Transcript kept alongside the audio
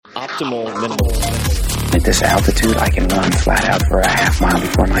optimal minimal. At this altitude, I can run flat out for a half mile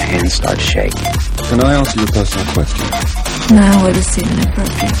before my hands start shaking. Can I ask you a personal question? Now would seem an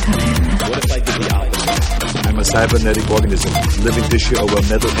appropriate time. What if I did the opposite? I'm a cybernetic organism, living tissue over a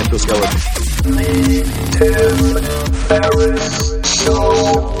metal endoskeleton.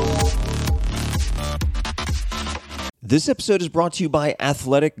 This episode is brought to you by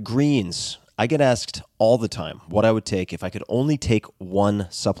Athletic Greens. I get asked all the time what I would take if I could only take one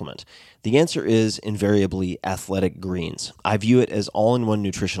supplement. The answer is invariably Athletic Greens. I view it as all-in-one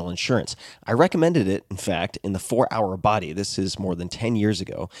nutritional insurance. I recommended it, in fact, in the 4-Hour Body. This is more than 10 years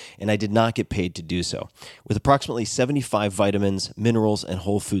ago, and I did not get paid to do so. With approximately 75 vitamins, minerals, and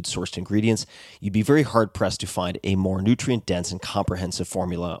whole food-sourced ingredients, you'd be very hard-pressed to find a more nutrient-dense and comprehensive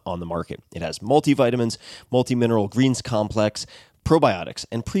formula on the market. It has multivitamins, multi-mineral greens complex, probiotics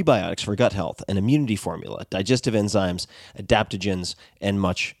and prebiotics for gut health, an immunity formula, digestive enzymes, adaptogens, and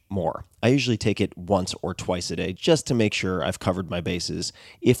much more. I usually take it once or twice a day just to make sure I've covered my bases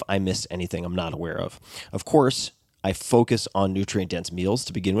if I missed anything I'm not aware of. Of course, I focus on nutrient-dense meals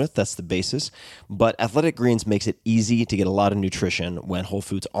to begin with. That's the basis. But Athletic Greens makes it easy to get a lot of nutrition when whole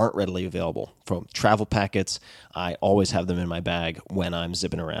foods aren't readily available. From travel packets, I always have them in my bag when I'm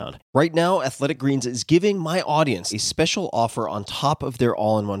zipping around. Right now, Athletic Greens is giving my audience a special offer on top of their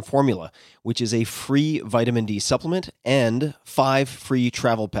all-in-one formula, which is a free vitamin D supplement and 5 free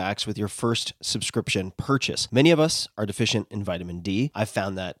travel packs with your first subscription purchase. Many of us are deficient in vitamin D. I've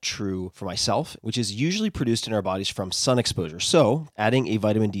found that true for myself, which is usually produced in our bodies from sun exposure. So adding a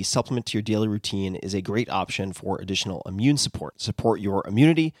vitamin D supplement to your daily routine is a great option for additional immune support. Support your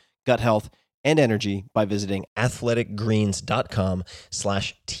immunity, gut health, and energy by visiting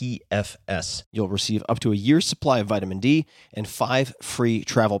athleticgreens.com/TFS. You'll receive up to a year's supply of vitamin D and 5 free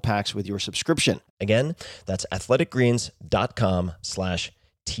travel packs with your subscription. Again, that's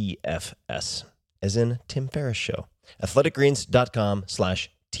athleticgreens.com/TFS, as in Tim Ferriss Show.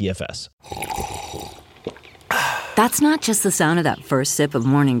 athleticgreens.com/TFS. That's not just the sound of that first sip of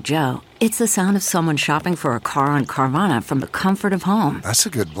Morning Joe. It's the sound of someone shopping for a car on Carvana from the comfort of home. That's a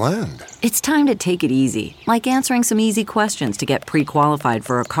good blend. It's time to take it easy, like answering some easy questions to get pre-qualified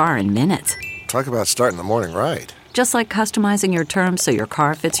for a car in minutes. Talk about starting the morning right. Just like customizing your terms so your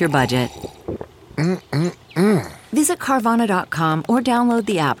car fits your budget. Visit Carvana.com or download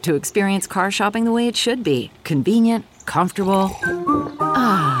the app to experience car shopping the way it should be. Convenient, comfortable.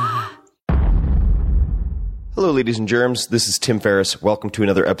 Hello, ladies and germs. This is Tim Ferriss. Welcome to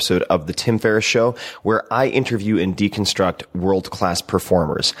another episode of The Tim Ferriss Show, where I interview and deconstruct world-class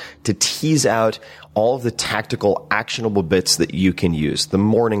performers to tease out all of the tactical, actionable bits that you can use, the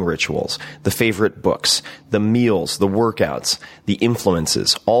morning rituals, the favorite books, the meals, the workouts, the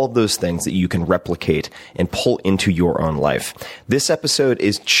influences, all of those things that you can replicate and pull into your own life. This episode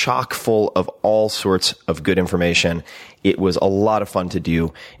is chock full of all sorts of good information. It was a lot of fun to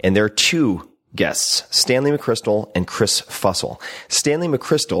do, and there are two guests, Stanley McChrystal and Chris Fussell. Stanley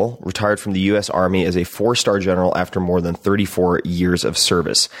McChrystal retired from the U.S. Army as a 4-star general after more than 34 years of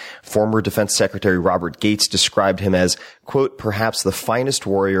service. Former Defense Secretary Robert Gates described him as, quote, perhaps the finest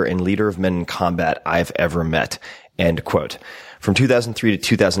warrior and leader of men in combat I've ever met, end quote. From 2003 to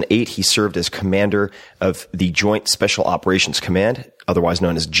 2008, he served as commander of the Joint Special Operations Command, otherwise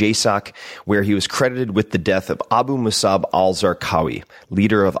known as JSOC, where he was credited with the death of Abu Musab al-Zarqawi,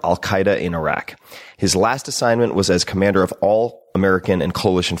 leader of al-Qaeda in Iraq. His last assignment was as commander of all American and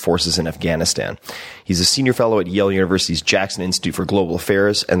coalition forces in Afghanistan. He's a senior fellow at Yale University's Jackson Institute for Global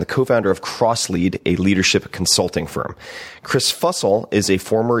Affairs and the co-founder of CrossLead, a leadership consulting firm. Chris Fussell is a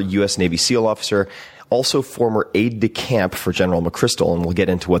former U.S. Navy SEAL officer, also former aide-de-camp for General McChrystal, and we'll get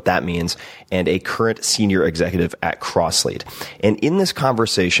into what that means, and a current senior executive at CrossLead. And in this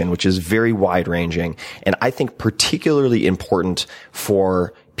conversation, which is very wide-ranging, and I think particularly important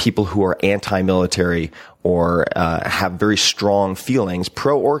for people who are anti-military or have very strong feelings,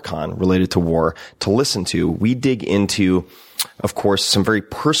 pro or con, related to war, to listen to, we dig into, of course, some very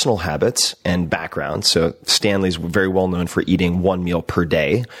personal habits and background. So Stanley's very well known for eating 1 meal per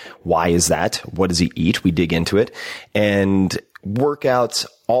day. Why is that? What does he eat? We dig into it. And workouts,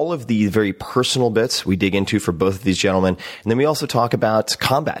 all of the very personal bits we dig into for both of these gentlemen. And then we also talk about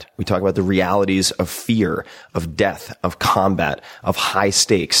combat. We talk about the realities of fear, of death, of combat, of high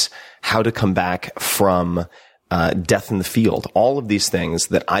stakes, how to come back from death in the field, all of these things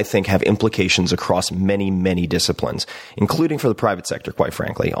that I think have implications across many, many disciplines, including for the private sector, quite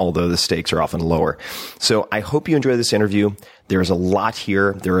frankly, although the stakes are often lower. So I hope you enjoy this interview. There's a lot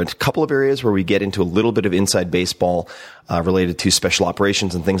here. There are a couple of areas where we get into a little bit of inside baseball related to special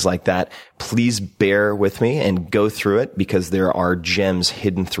operations and things like that. Please bear with me and go through it because there are gems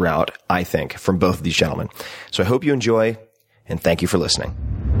hidden throughout, I think, from both of these gentlemen. So I hope you enjoy, and thank you for listening.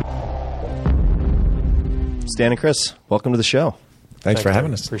 Stan and Chris, welcome to the show. Thanks for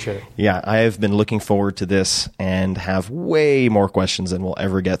having us. Appreciate it. Yeah, I have been looking forward to this and have way more questions than we'll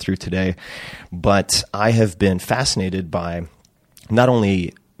ever get through today. But I have been fascinated by not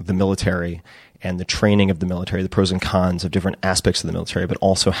only the military and the training of the military, the pros and cons of different aspects of the military, but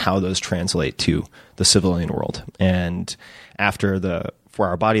also how those translate to the civilian world. And after the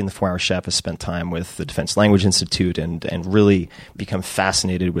 4-Hour Body and the 4-Hour Chef has spent time with the Defense Language Institute and really become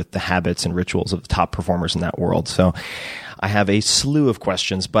fascinated with the habits and rituals of the top performers in that world. So I have a slew of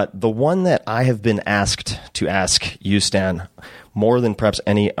questions, but the one that I have been asked to ask you, Stan, more than perhaps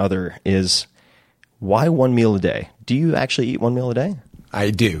any other is, why one meal a day? Do you actually eat one meal a day? I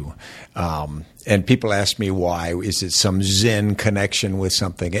do. And people ask me why. Is it some Zen connection with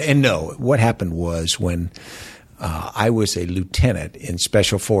something? And no, what happened was when I was a lieutenant in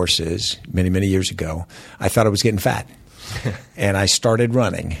Special Forces many, many years ago, I thought I was getting fat. And I started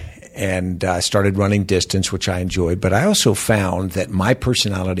running. And I started running distance, which I enjoyed. But I also found that my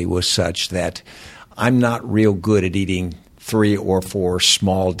personality was such that I'm not real good at eating 3 or 4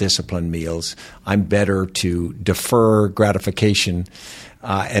 small disciplined meals. I'm better to defer gratification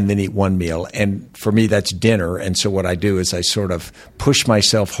and then eat one meal. And for me, that's dinner. And so what I do is I sort of push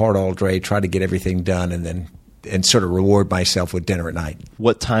myself hard all day, try to get everything done, and sort of reward myself with dinner at night.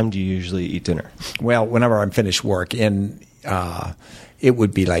 What time do you usually eat dinner? Well, whenever I'm finished work, it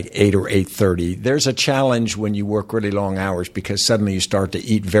would be like 8 or 8:30. There's a challenge when you work really long hours because suddenly you start to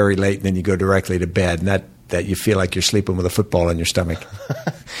eat very late and then you go directly to bed, and that you feel like you're sleeping with a football in your stomach.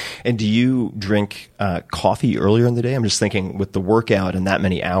 And do you drink coffee earlier in the day? I'm just thinking with the workout and that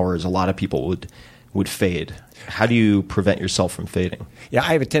many hours, a lot of people would fade. How do you prevent yourself from fading? Yeah,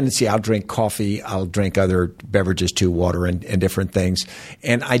 I have a tendency. I'll drink coffee. I'll drink other beverages too, water and different things.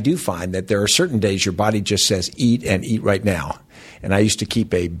 And I do find that there are certain days your body just says eat and eat right now. And I used to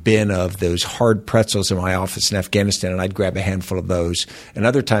keep a bin of those hard pretzels in my office in Afghanistan, and I'd grab a handful of those. And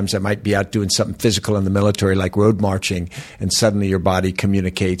other times I might be out doing something physical in the military like road marching, and suddenly your body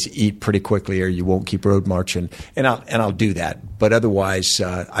communicates, eat pretty quickly or you won't keep road marching. And I'll do that. But otherwise,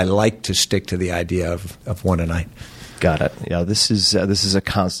 I like to stick to the idea of one a night. Got it. Yeah, this is a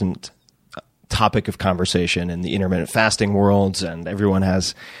constant topic of conversation in the intermittent fasting worlds, and everyone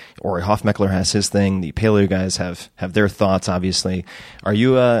has, Ori Hofmeckler has his thing. The paleo guys have their thoughts, obviously.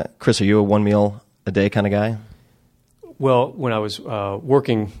 Chris, are you a one meal a day kind of guy? Well, when I was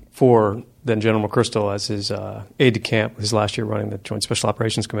working for then General McChrystal as his aide-de-camp his last year running the Joint Special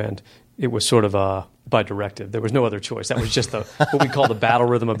Operations Command, it was sort of by directive. There was no other choice. That was just what we call the battle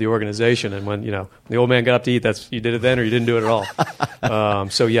rhythm of the organization. And when the old man got up to eat, you did it then or you didn't do it at all.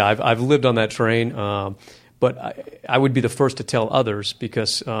 So yeah, I've lived on that train. But I would be the first to tell others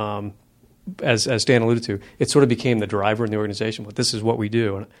because, as Stan alluded to, it sort of became the driver in the organization. But this is what we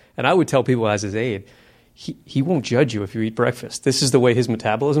do, and I would tell people as his aide, he won't judge you if you eat breakfast. This is the way his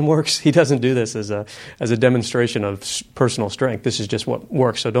metabolism works. He doesn't do this as a demonstration of personal strength. This is just what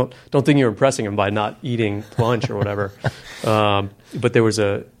works. So don't think you're impressing him by not eating lunch or whatever. But there was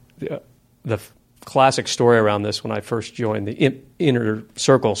the classic story around this when I first joined the inner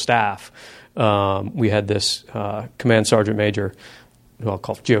circle staff. We had this command sergeant major, who I'll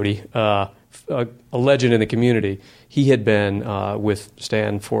call Jody, a legend in the community. He had been with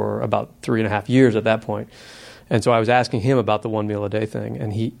Stan for about 3.5 years at that point. And so I was asking him about the one meal a day thing.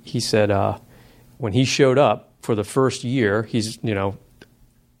 And he said when he showed up for the first year, he's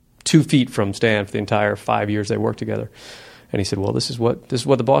 2 feet from Stan for the entire 5 years they worked together. And he said, well, this is what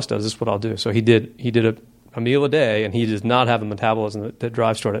the boss does. This is what I'll do. So he did a meal a day, and he does not have a metabolism that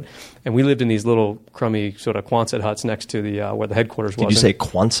drives toward it. And we lived in these little crummy sort of Quonset huts next to the where the headquarters was. Did you say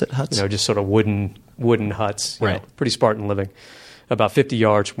Quonset huts? Just sort of wooden huts, right? Pretty Spartan living, about 50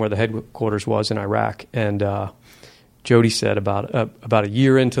 yards from where the headquarters was in Iraq. And Jody said about a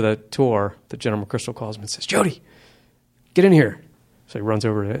year into the tour, that General McChrystal calls him and says, "Jody, get in here." So he runs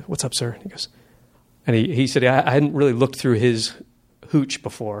over to it. "What's up, sir?" And he goes, and he said, I hadn't really looked through his hooch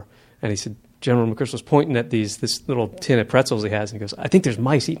before, and he said, General McChrystal's pointing at this little tin of pretzels he has, and he goes, "I think there's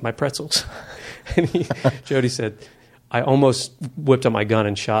mice eating my pretzels." And Jody said, I almost whipped out my gun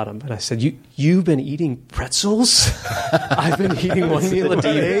and shot him. And I said, "You've been eating pretzels? I've been eating one meal a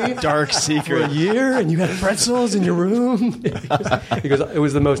day, Dark secret. for a year, and you had pretzels in your room?" Because it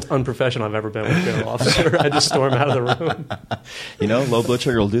was the most unprofessional I've ever been with a federal officer. I just storm out of the room. You know, low blood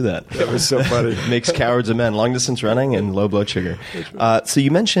sugar will do that. That was so funny. Makes cowards of men. Long distance running and low blood sugar. So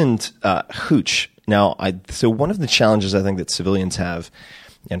you mentioned hooch. Now, so one of the challenges I think that civilians have,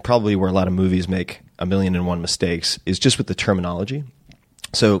 and probably where a lot of movies make 1,000,001 mistakes, is just with the terminology.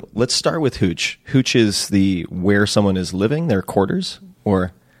 So let's start with hooch. Hooch is where someone is living, their quarters,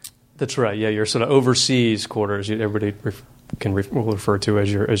 or? That's right. Yeah, your sort of overseas quarters. Everybody will refer to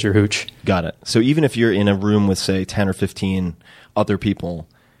as your hooch. Got it. So even if you're in a room with, say, 10 or 15 other people,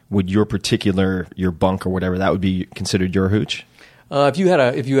 would your bunk or whatever, that would be considered your hooch? If you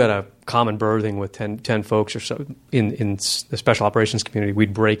had a common berthing with 10 folks or so in the special operations community,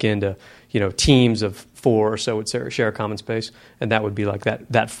 we'd break into teams of 4 or so would share a common space, and that would be like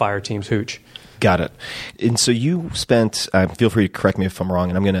that fire team's hooch. Got it. And so you spent. Feel free to correct me if I'm wrong,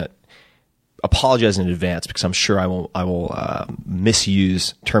 and I'm going to apologize in advance because I'm sure I will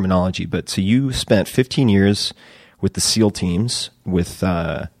misuse terminology. But so you spent 15 years with the SEAL teams, with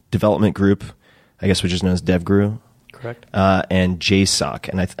development group, I guess, which is known as DevGru. Correct. And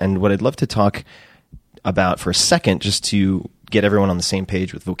JSOC. And what I'd love to talk about for a second, just to get everyone on the same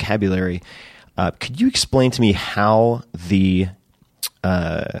page with vocabulary, could you explain to me how the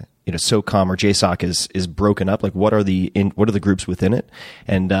SOCOM or JSOC is broken up? Like, what are the groups within it?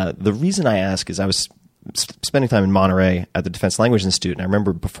 And the reason I ask is I was spending time in Monterey at the Defense Language Institute, and I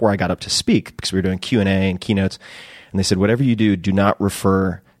remember before I got up to speak, because we were doing Q&A and keynotes, and they said, whatever you do not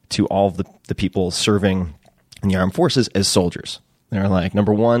refer to all of the people serving in the armed forces as soldiers. They're like,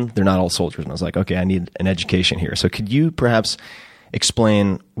 number one, they're not all soldiers. And I was like, okay, I need an education here. So could you perhaps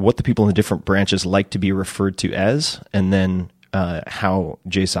explain what the people in the different branches like to be referred to as, and then what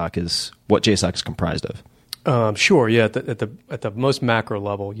JSOC is comprised of? Sure. Yeah. At the most macro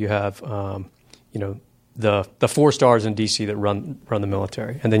level, you have the 4 stars in DC that run the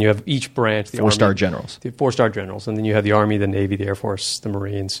military, and then you have each branch, the 4-star generals, the 4-star generals, and then you have the Army, the Navy, the Air Force, the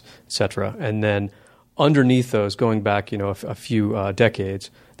Marines, etc. And then underneath those, going back, a few decades,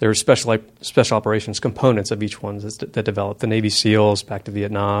 there are special operations components of each one that developed. The Navy SEALs back to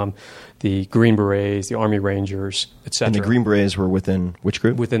Vietnam, the Green Berets, the Army Rangers, etc. And the Green Berets were within which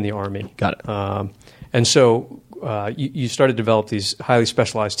group? Within the Army. Got it. And so you started to develop these highly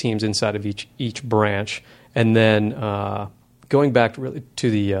specialized teams inside of each branch, and then going back really to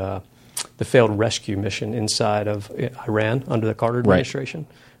the failed rescue mission inside of Iran under the Carter administration.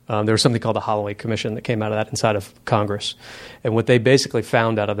 Right. There was something called the Holloway Commission that came out of that inside of Congress. And what they basically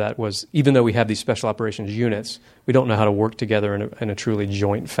found out of that was, even though we have these special operations units, we don't know how to work together in a truly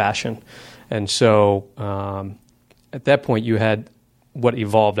joint fashion. And so at that point, you had what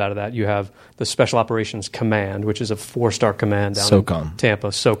evolved out of that. You have the Special Operations Command, which is a 4-star command down in Tampa,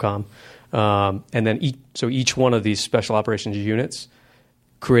 SOCOM. And then each one of these special operations units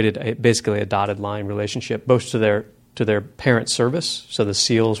created basically a dotted line relationship, both to their parent service, so the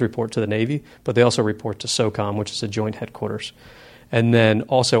SEALs report to the Navy, but they also report to SOCOM, which is a joint headquarters. And then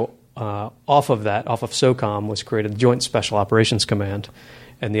also off of SOCOM was created the Joint Special Operations Command,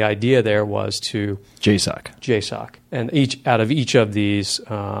 and the idea there was to JSOC. And out of each of these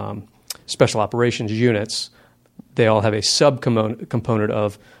special operations units, they all have a subcomponent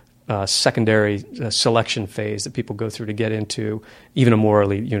of secondary selection phase that people go through to get into even a more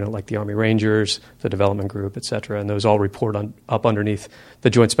elite unit like the Army Rangers, the Development Group, et cetera. And those all report up underneath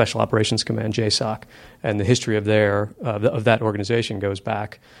the Joint Special Operations Command, JSOC. And the history of that organization goes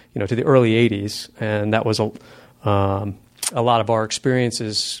back, to the early 80s. And that was a lot of our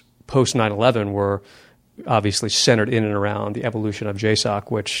experiences post 9/11 were obviously centered in and around the evolution of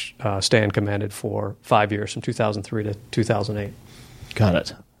JSOC, which Stan commanded for 5 years, from 2003 to 2008. Got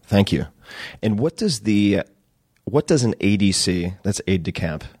it. Thank you. And what does an ADC, that's aide de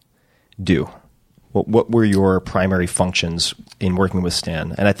camp, do? What were your primary functions in working with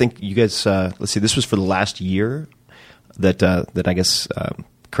Stan? And I think you guys, let's see, this was for the last year that I guess,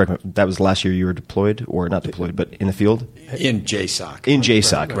 correct me, that was the last year you were deployed, or not deployed, but in the field? In JSOC. In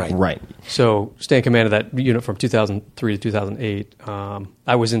JSOC, right. So Stan commanded that unit from 2003 to 2008.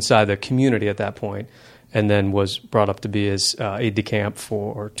 I was inside the community at that point, and then was brought up to be his aide de camp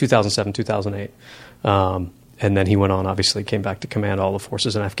for 2007, 2008. And then he went on, obviously, came back to command all the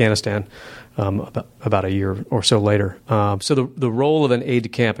forces in Afghanistan about a year or so later. So the role of an aide de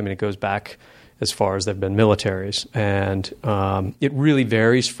camp, it goes back as far as there have been militaries. And it really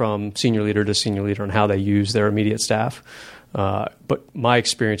varies from senior leader to senior leader on how they use their immediate staff. But my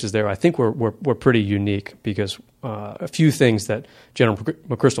experiences there, I think, were pretty unique because a few things that General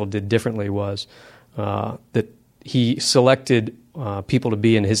McChrystal did differently was that he selected people to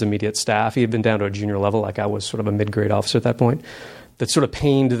be in his immediate staff. He had been down to a junior level, like I was sort of a mid-grade officer at that point. That sort of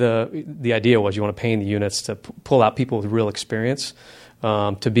pained the idea was you want to pain the units to pull out people with real experience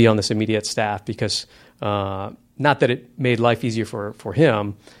to be on this immediate staff because not that it made life easier for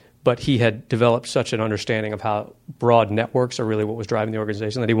him, but he had developed such an understanding of how broad networks are really what was driving the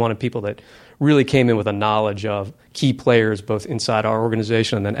organization that he wanted people that really came in with a knowledge of key players both inside our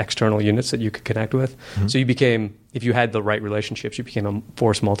organization and then external units that you could connect with. Mm-hmm. So you became, if you had the right relationships, you became a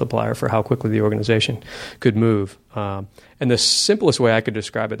force multiplier for how quickly the organization could move. And the simplest way I could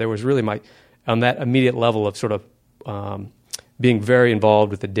describe it, there was really on that immediate level of sort of being very involved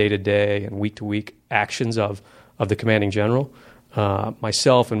with the day-to-day and week-to-week actions of the commanding general.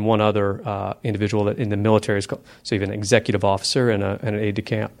 Myself and one other individual that in the military is called, so you have an executive officer and an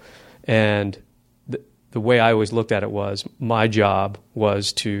aide-de-camp. And the way I always looked at it was my job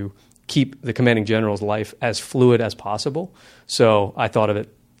was to keep the commanding general's life as fluid as possible. So I thought of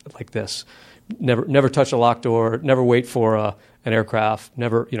it like this. Never touch a locked door, never wait for an aircraft,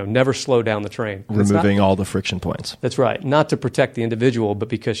 never slow down the train. Removing all the friction points. That's right. Not to protect the individual, but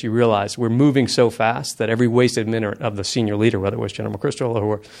because you realize we're moving so fast that every wasted minute of the senior leader, whether it was General McChrystal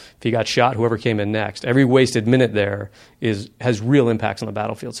or if he got shot, whoever came in next, every wasted minute there has real impacts on the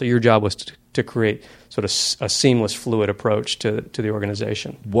battlefield. So your job was to create sort of a seamless, fluid approach to the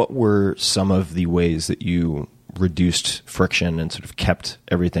organization. What were some of the ways that you reduced friction and sort of kept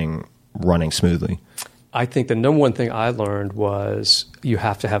everything running smoothly? I think the number one thing I learned was you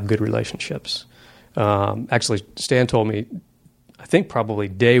have to have good relationships. Actually, Stan told me, I think probably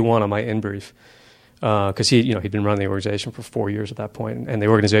day one of my in-brief, because he'd been running the organization for 4 years at that point, and the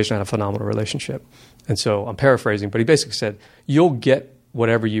organization had a phenomenal relationship. And so I'm paraphrasing, but he basically said, you'll get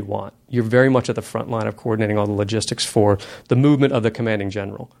whatever you want. You're very much at the front line of coordinating all the logistics for the movement of the commanding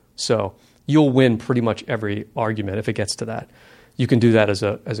general. So you'll win pretty much every argument if it gets to that. You can do that as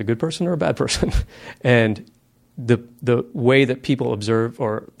a good person or a bad person. And the way that people observe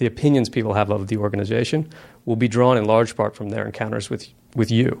or the opinions people have of the organization will be drawn in large part from their encounters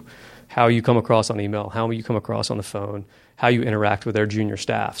with you. How you come across on email, how you come across on the phone, how you interact with their junior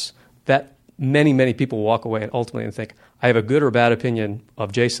staffs. That many, many people walk away and ultimately think, I have a good or bad opinion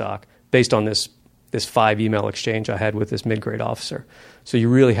of JSOC based on this 5 email exchange I had with this mid-grade officer. So you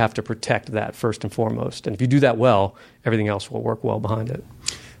really have to protect that first and foremost. And if you do that well, everything else will work well behind it.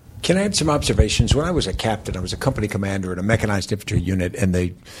 Can I add some observations? When I was a captain, I was a company commander in a mechanized infantry unit, and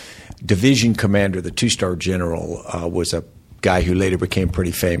the division commander, the 2-star general, was a guy who later became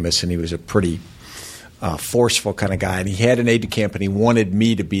pretty famous, and he was a pretty forceful kind of guy. And he had an aide-de-camp, and he wanted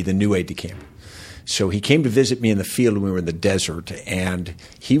me to be the new aide-de-camp. So he came to visit me in the field when we were in the desert, and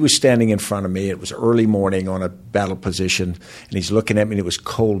he was standing in front of me. It was early morning on a battle position, and he's looking at me, and it was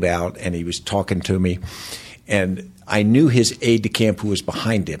cold out, and he was talking to me. And I knew his aide-de-camp who was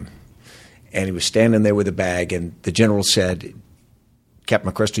behind him, and he was standing there with a bag, and the general said, Captain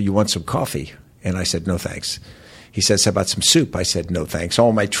McChrystal, you want some coffee? And I said, no, thanks. He says, how about some soup? I said, no, thanks.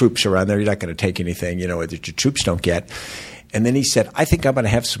 All my troops around there, you're not going to take anything, that your troops don't get. And then he said, I think I'm going to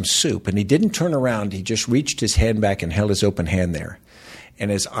have some soup. And he didn't turn around. He just reached his hand back and held his open hand there.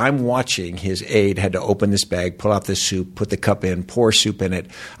 And as I'm watching, his aide had to open this bag, pull out this soup, put the cup in, pour soup in it.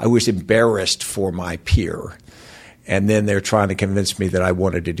 I was embarrassed for my peer. And then they're trying to convince me that I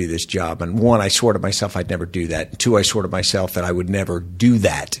wanted to do this job. And 1, I swore to myself I'd never do that. And 2, I swore to myself that I would never do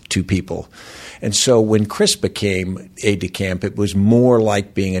that to people. And so when Chris became aide-de-camp, it was more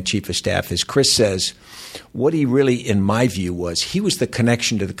like being a chief of staff. As Chris says, what he really, in my view, was he was the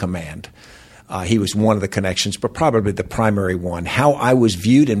connection to the command. He was one of the connections, but probably the primary one. How I was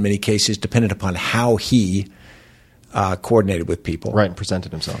viewed in many cases depended upon how he coordinated with people. Right, and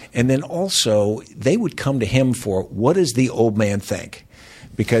presented himself. And then also, they would come to him for, what does the old man think?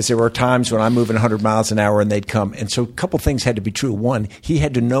 Because there were times when I'm moving 100 miles an hour and they'd come. And so a couple things had to be true. 1, he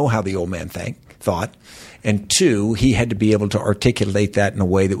had to know how the old man thought. And 2, he had to be able to articulate that in a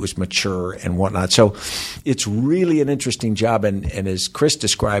way that was mature and whatnot. So it's really an interesting job. And as Chris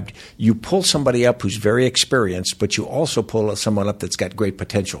described, you pull somebody up who's very experienced, but you also pull someone up that's got great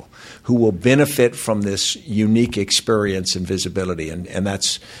potential, who will benefit from this unique experience and visibility. And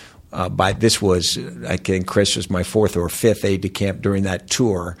that's this was, I think Chris was my 4th or 5th aide-de-camp during that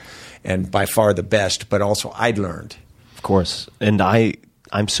tour, and by far the best, but also I'd learned. Of course. And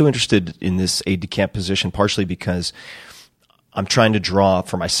I'm so interested in this aide-de-camp position, partially because I'm trying to draw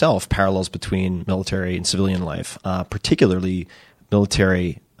for myself parallels between military and civilian life, particularly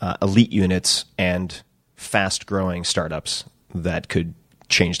military elite units and fast-growing startups that could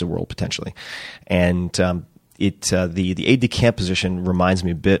change the world potentially. And the aide-de-camp position reminds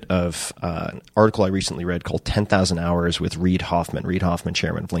me a bit of an article I recently read called 10,000 Hours with Reid Hoffman,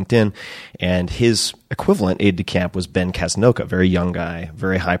 chairman of LinkedIn. And his equivalent aide-de-camp was Ben Casnocha, very young guy,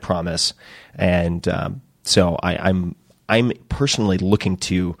 very high promise. And so I'm personally looking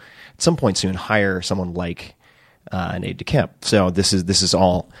to, at some point soon, hire someone like an aide-de-camp. So this is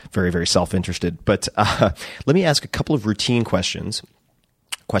all very, very self-interested. But let me ask a couple of routine questions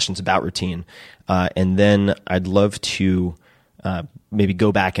about routine, and then I'd love to maybe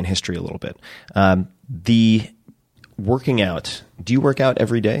go back in history a little bit. The working out, do you work out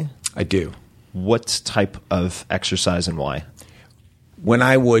every day? I do. What type of exercise and why? When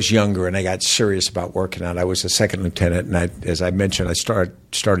I was younger and I got serious about working out, I was a second lieutenant, and as I mentioned, I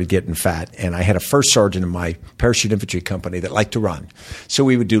started getting fat. And I had a first sergeant in my parachute infantry company that liked to run. So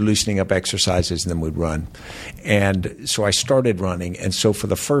we would do loosening up exercises, and then we'd run. And so I started running. And so for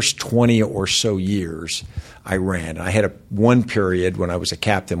the first 20 or so years, I ran. I had one period when I was a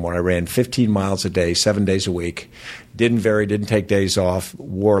captain where I ran 15 miles a day, 7 days a week. Didn't vary, didn't take days off,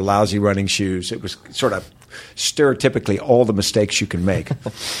 wore lousy running shoes. It was sort of stereotypically all the mistakes you can make.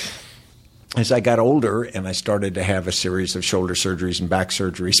 As I got older and I started to have a series of shoulder surgeries and back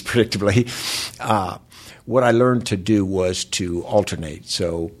surgeries, predictably, what I learned to do was to alternate.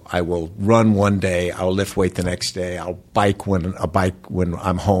 So I will run one day, I'll lift weight the next day, I'll bike when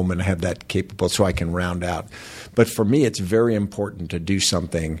I'm home and have that capable so I can round out. But for me, it's very important to do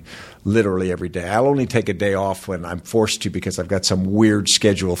something literally every day. I'll only take a day off when I'm forced to because I've got some weird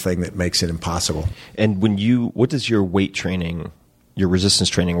schedule thing that makes it impossible. And what does your weight training, your resistance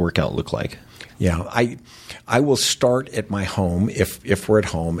training workout look like? Yeah, I will start at my home if we're at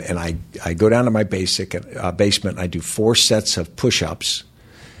home, and I go down to my basement and I do 4 sets of push-ups,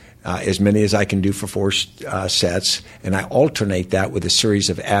 as many as I can do for 4 sets, and I alternate that with a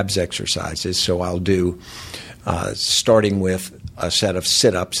series of abs exercises. So I'll do starting with a set of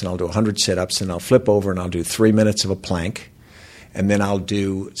sit-ups, and I'll do 100 sit-ups, and I'll flip over and I'll do 3 minutes of a plank, and then I'll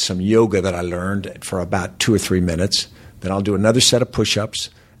do some yoga that I learned for about 2 or 3 minutes. Then I'll do another set of push-ups,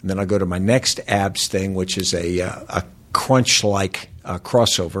 and then I'll go to my next abs thing, which is a crunch-like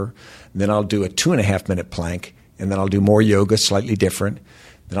crossover. And then I'll do a 2.5-minute plank, and then I'll do more yoga, slightly different.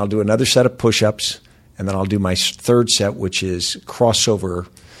 Then I'll do another set of push-ups, and then I'll do my third set, which is crossover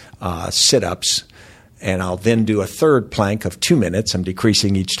sit-ups. And I'll then do a third plank of 2 minutes. I'm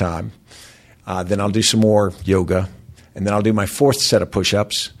decreasing each time. Then I'll do some more yoga. And then I'll do my 4th set of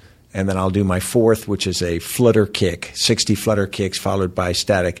push-ups. And then I'll do my 4th, which is a flutter kick, 60 flutter kicks followed by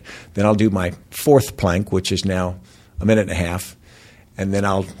static. Then I'll do my 4th plank, which is now 1.5 minutes. And then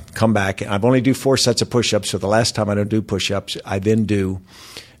I'll come back. I've only do 4 sets of push-ups, so the last time I don't do push-ups, I then do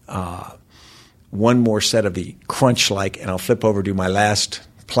one more set of the crunch-like, and I'll flip over, do my last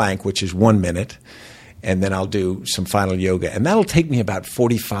plank, which is 1 minute. And then I'll do some final yoga. And that'll take me about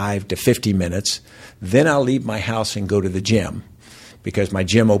 45 to 50 minutes. Then I'll leave my house and go to the gym because my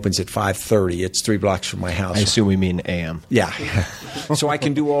gym opens at 5:30. It's 3 blocks from my house. I assume we mean AM. Yeah. So I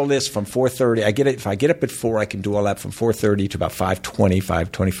can do all this from 4:30. If I get up at 4, I can do all that from 4:30 to about 5:20,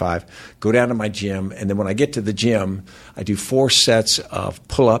 5:25. Go down to my gym. And then when I get to the gym, I do 4 sets of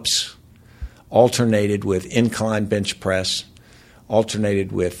pull-ups alternated with incline bench press,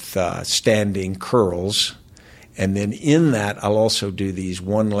 alternated with standing curls. And then in that, I'll also do these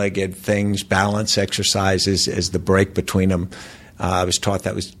one-legged things, balance exercises as the break between them. I was taught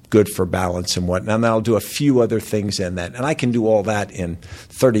that was good for balance and whatnot. And I'll do a few other things in that. And I can do all that in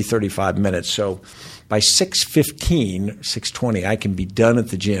 30, 35 minutes. So by 6:15, 6:20, I can be done at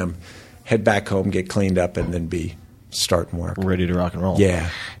the gym, head back home, get cleaned up, and then be starting work. Ready to rock and roll. Yeah.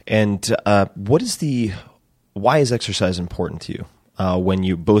 And why is exercise important to you? When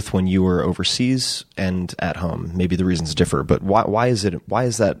you were overseas and at home? Maybe the reasons differ, but why is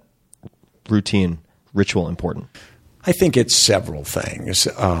that routine ritual important? I think it's several things.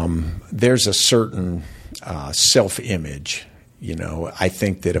 There's a certain self-image. I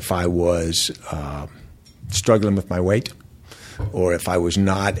think that if I was struggling with my weight, or if I was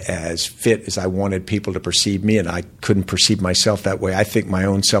not as fit as I wanted people to perceive me and I couldn't perceive myself that way, I think my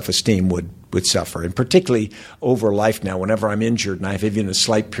own self-esteem would suffer. And particularly over life now, whenever I'm injured and I have even a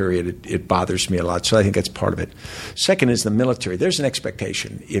slight period, it bothers me a lot. So I think that's part of it. Second is the military. There's an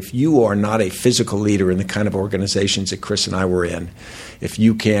expectation. If you are not a physical leader in the kind of organizations that Chris and I were in, if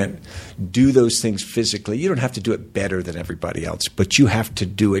you can't do those things physically, you don't have to do it better than everybody else, but you have to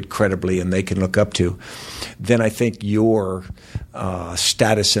do it credibly and they can look up to, then I think your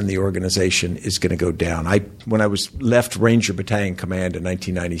status in the organization is going to go down. When I was left Ranger Battalion Command in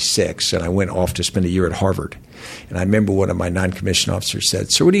 1996 and I went went off to spend a year at Harvard. And I remember one of my non-commissioned officers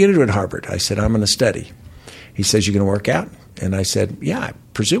said, "So what are you going to do at Harvard?" I said, "I'm going to study." He says, "You're going to work out?" And I said, "Yeah,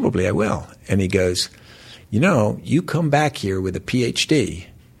 presumably I will." And he goes, "You come back here with a PhD,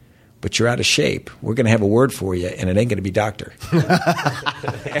 but you're out of shape. We're going to have a word for you, and it ain't going to be doctor."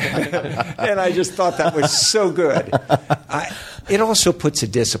 And I just thought that was so good. It also puts a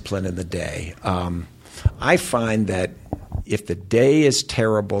discipline in the day. I find that if the day is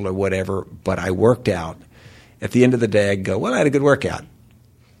terrible or whatever, but I worked out, at the end of the day I go, well, I had a good workout.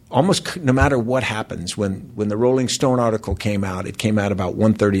 Almost no matter what happens. When the Rolling Stone article came out, it came out about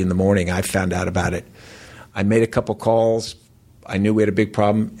 1:30 in the morning. I found out about it. I made a couple calls. I knew we had a big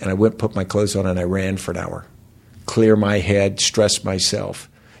problem, and I went, put my clothes on, and I ran for an hour. Clear my head, stress myself.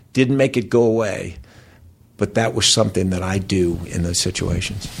 Didn't make it go away, but that was something that I do in those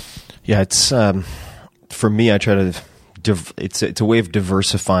situations. Yeah, it's for me. I try to. It's a way of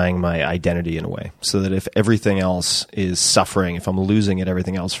diversifying my identity in a way, so that if everything else is suffering, if I'm losing at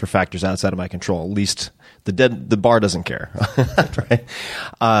everything else for factors outside of my control, at least the bar doesn't care, right?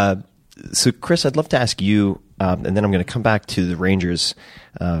 So, Chris, I'd love to ask you, and then I'm going to come back to the Rangers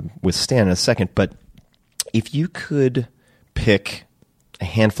with Stan in a second. But if you could pick a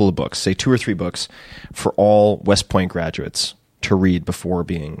handful of books, say 2 or 3 books, for all West Point graduates to read before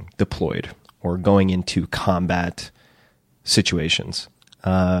being deployed or going into combat situations.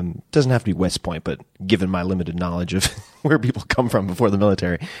 Doesn't have to be West Point, but given my limited knowledge of where people come from before the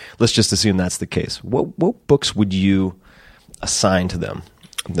military, let's just assume that's the case. What books would you assign to them?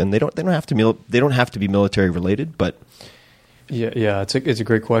 Then they don't have to be military related, but yeah, it's a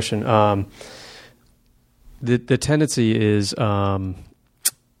great question. The tendency is to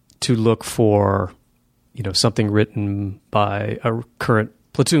look for something written by a current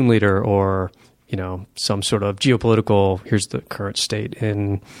platoon leader or some sort of geopolitical, here's the current state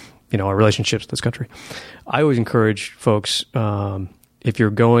in, our relationships with this country. I always encourage folks, if you're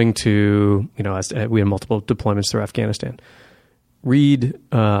going to, as we had multiple deployments through Afghanistan, read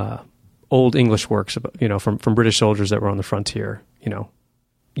old English works, from British soldiers that were on the frontier,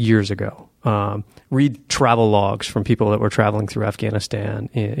 years ago. Read travel logs from people that were traveling through Afghanistan,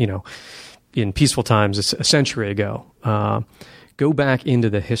 in peaceful times a century ago. Go back into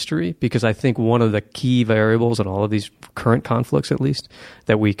the history, because I think one of the key variables in all of these current conflicts, at least,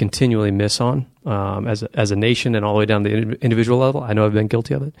 that we continually miss on as a nation and all the way down to the individual level, I know I've been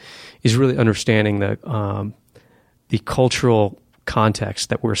guilty of it, is really understanding the cultural context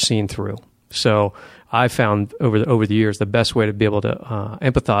that we're seeing through. So I found over the years the best way to be able to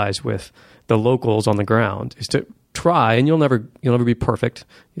empathize with the locals on the ground is to try, and you'll never be perfect.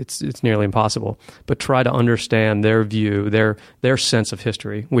 It's nearly impossible, but try to understand their view, their sense of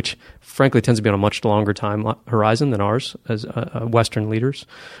history, which frankly tends to be on a much longer time horizon than ours as Western leaders,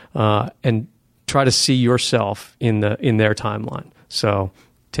 and try to see yourself in their timeline. So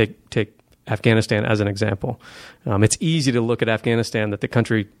take Afghanistan as an example. It's easy to look at Afghanistan that the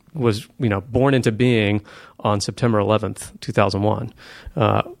country was, born into being on September 11th, 2001.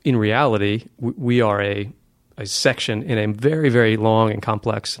 In reality, we are a section in a very, very long and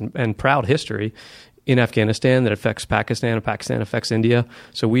complex and proud history in Afghanistan that affects Pakistan, and Pakistan affects India.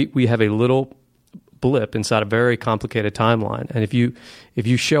 So we have a little blip inside a very complicated timeline. And if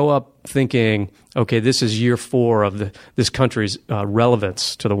you show up thinking, okay, this is year 4 of this country's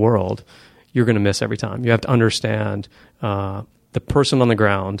relevance to the world, you're going to miss every time. You have to understand the person on the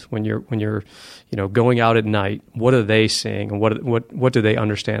ground when you're going out at night. What are they seeing, and what do they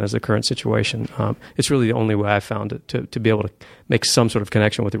understand as the current situation? It's really the only way I found it to be able to make some sort of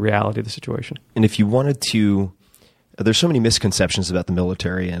connection with the reality of the situation. And if you wanted to, there's so many misconceptions about the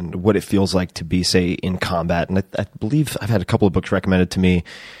military and what it feels like to be, say, in combat. And I believe I've had a couple of books recommended to me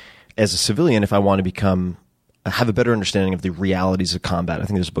as a civilian if I want to have a better understanding of the realities of combat. I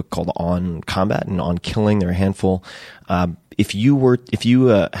think there's a book called On Combat and On Killing. There are a handful. If you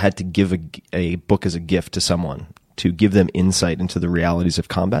had to give a book as a gift to someone to give them insight into the realities of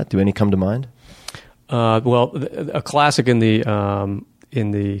combat, do any come to mind? Well, a classic in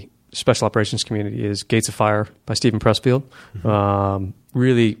the special operations community is Gates of Fire by Stephen Pressfield. Mm-hmm.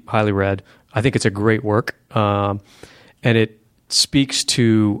 Really highly read. I think it's a great work, and it speaks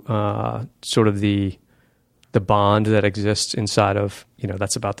to sort of the bond that exists inside of,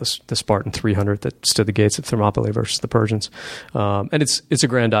 that's about the Spartan 300 that stood the gates of Thermopylae versus the Persians. And it's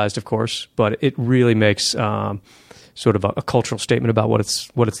aggrandized, of course, but it really makes sort of a cultural statement about what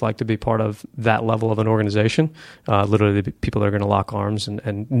it's like to be part of that level of an organization. Literally the people that are going to lock arms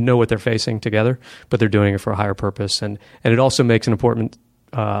and know what they're facing together, but they're doing it for a higher purpose. And it also makes an important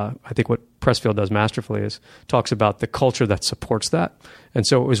I think what Pressfield does masterfully is talks about the culture that supports that. And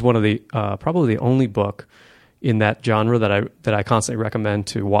so it was one of the probably the only book in that genre that I constantly recommend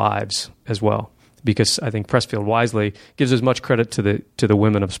to wives as well, because I think Pressfield wisely gives as much credit to the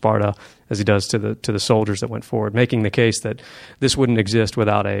women of Sparta as he does to the soldiers that went forward, making the case that this wouldn't exist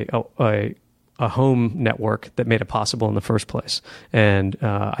without a home network that made it possible in the first place. And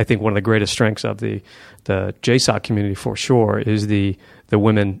I think one of the greatest strengths of the JSOC community for sure is the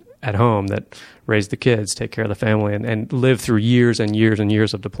women at home that raise the kids, take care of the family, and live through years and years and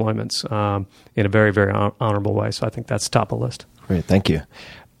years of deployments in a very, very honorable way. So I think that's top of the list. Great, thank you.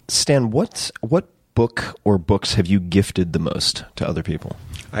 Stan, what book or books have you gifted the most to other people?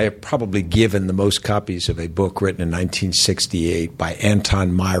 I have probably given the most copies of a book written in 1968 by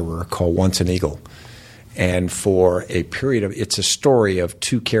Anton Myrer called Once an Eagle. And for a period of, it's a story of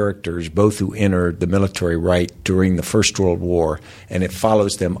two characters, both who entered the military right during the First World War, and it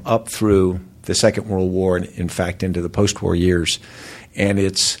follows them up through the Second World War and, in fact, into the post-war years. And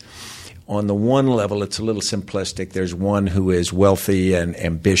it's, on the one level, it's a little simplistic. There's one who is wealthy and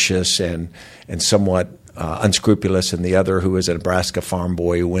ambitious and somewhat unscrupulous, and the other who is a Nebraska farm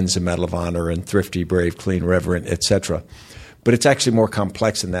boy who wins the Medal of Honor and thrifty, brave, clean, reverent, etc. But it's actually more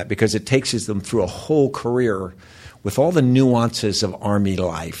complex than that, because it takes them through a whole career with all the nuances of Army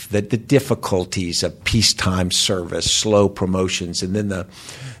life, the difficulties of peacetime service, slow promotions, and then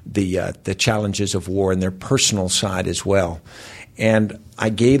the challenges of war and their personal side as well. And I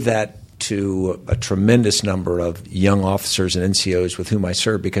gave that to a tremendous number of young officers and NCOs with whom I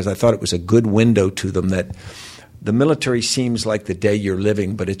served, because I thought it was a good window to them that the military seems like the day you're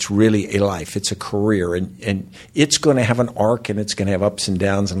living, but it's really a life. It's a career, and it's going to have an arc, and it's going to have ups and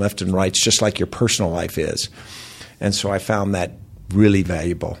downs and left and rights, just like your personal life is. And so I found that really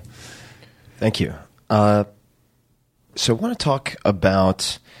valuable. Thank you. So I want to talk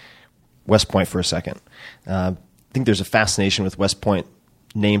about West Point for a second. I think there's a fascination with West Point.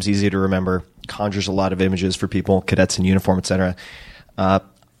 Name's easy to remember, conjures a lot of images for people, cadets in uniform, etc.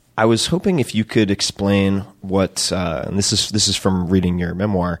 I was hoping if you could explain what, and this is from reading your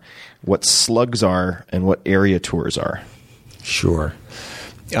memoir, what slugs are and what area tours are. Sure.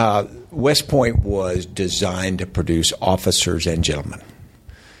 West Point was designed to produce officers and gentlemen,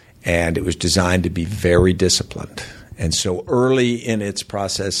 and it was designed to be very disciplined. And so early in its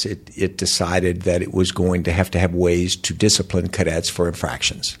process, it decided that it was going to have ways to discipline cadets for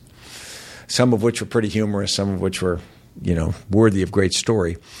infractions, some of which were pretty humorous, some of which were, worthy of great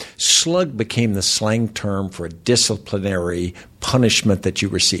story. Slug became the slang term for a disciplinary punishment that you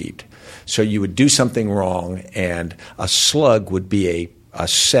received. So you would do something wrong, and a slug would be a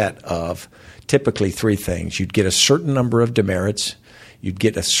set of typically three things. You'd get a certain number of demerits. You'd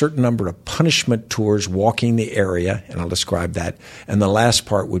get a certain number of punishment tours walking the area, and I'll describe that. And the last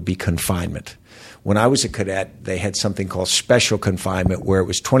part would be confinement. When I was a cadet, they had something called special confinement, where it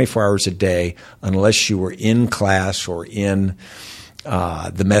was 24 hours a day unless you were in class or in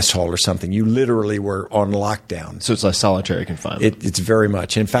the mess hall or something. You literally were on lockdown. So it's like solitary confinement. It's very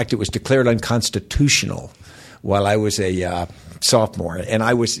much. And in fact, it was declared unconstitutional while I was a sophomore, and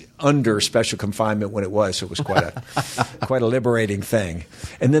I was under special confinement when it was, so it was quite a liberating thing.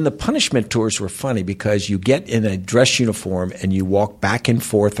 And then the punishment tours were funny, because you get in a dress uniform and you walk back and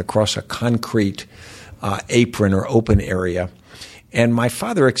forth across a concrete apron or open area. And my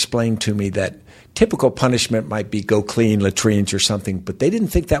father explained to me that typical punishment might be go clean latrines or something, but they didn't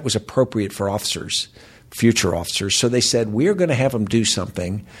think that was appropriate for officers, future officers. So they said, we're going to have them do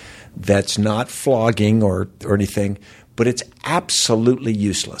something that's not flogging or anything, but it's absolutely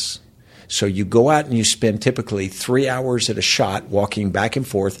useless. So you go out and you spend typically 3 hours at a shot walking back and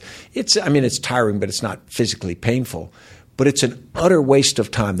forth. It's tiring, but it's not physically painful. But it's an utter waste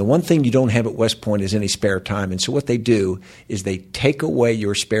of time. The one thing you don't have at West Point is any spare time. And so what they do is they take away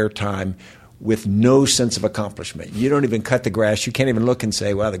your spare time with no sense of accomplishment. You don't even cut the grass. You can't even look and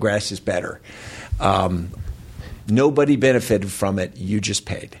say, well, the grass is better. Nobody benefited from it. You just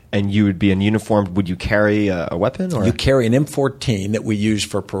paid. And you would be in uniform. Would you carry a weapon? Or? You carry an M14 that we use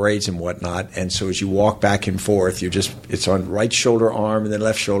for parades and whatnot. And so as you walk back and forth, it's on right shoulder arm and then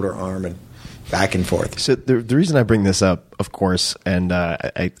left shoulder arm and back and forth. So the reason I bring this up, of course, and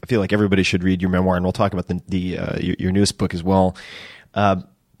I feel like everybody should read your memoir, and we'll talk about your newest book as well. I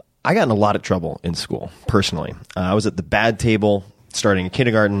got in a lot of trouble in school, personally. I was at the bad table starting in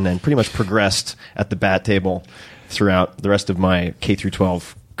kindergarten and pretty much progressed at the bad table throughout the rest of my K through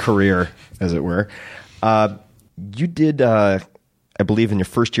 12 career, as it were. You did a I believe in your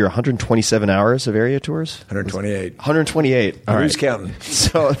first year, 127 hours of area tours? 128. 128. All right. Who's counting?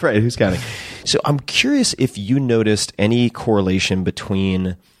 So, right, who's counting? So I'm curious if you noticed any correlation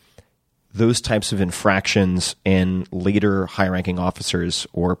between those types of infractions and later high-ranking officers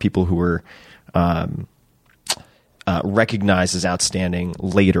or people who were recognized as outstanding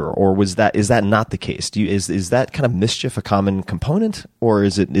later, or is that not the case? Is that kind of mischief a common component, or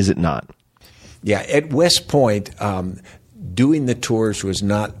is it not? Yeah, at West Point, doing the tours was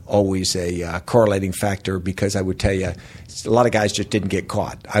not always a correlating factor, because I would tell you, a lot of guys just didn't get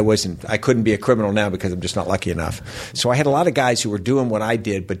caught. I couldn't be a criminal now because I'm just not lucky enough. So I had a lot of guys who were doing what I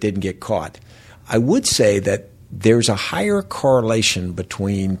did but didn't get caught. I would say that there's a higher correlation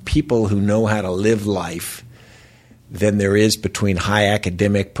between people who know how to live life than there is between high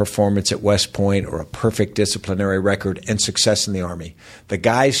academic performance at West Point or a perfect disciplinary record and success in the Army. The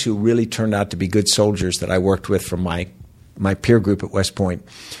guys who really turned out to be good soldiers that I worked with from my peer group at West Point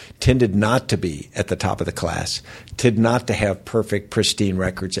tended not to be at the top of the class, tended not to have perfect, pristine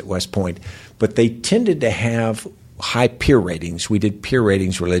records at West Point, but they tended to have high peer ratings. We did peer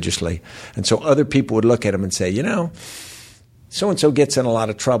ratings religiously. And so other people would look at them and say, so-and-so gets in a lot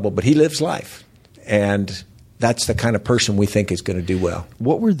of trouble, but he lives life. And that's the kind of person we think is going to do well.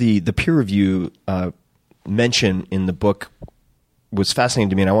 What were the peer review mention in the book was fascinating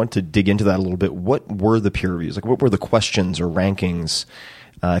to me, and I wanted to dig into that a little bit. What were the peer reviews? Like, what were the questions or rankings,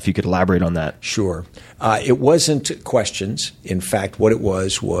 if you could elaborate on that? Sure. It wasn't questions. In fact, what it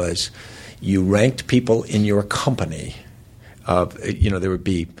was you ranked people in your company. There would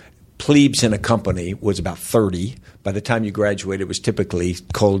be plebes in a company was about 30. By the time you graduated, it was typically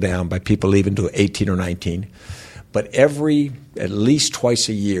culled down by people leaving to 18 or 19. But at least twice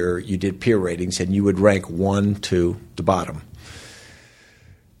a year, you did peer ratings, and you would rank 1 to the bottom.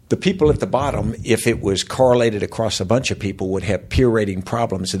 The people at the bottom, if it was correlated across a bunch of people, would have peer rating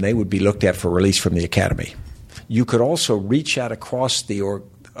problems, and they would be looked at for release from the academy. You could also reach out across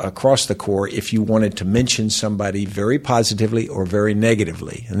the Corps if you wanted to mention somebody very positively or very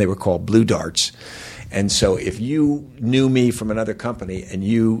negatively, and they were called blue darts. And so if you knew me from another company and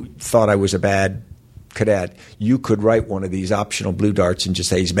you thought I was a bad cadet, you could write one of these optional blue darts and just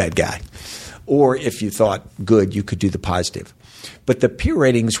say he's a bad guy. Or if you thought good, you could do the positive. But the peer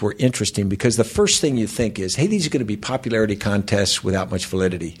ratings were interesting because the first thing you think is, hey, these are going to be popularity contests without much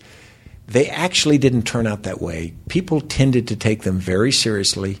validity. They actually didn't turn out that way. People tended to take them very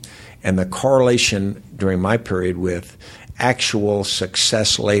seriously, and the correlation during my period with actual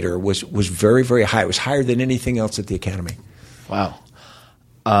success later was very, very high. It was higher than anything else at the academy. Wow.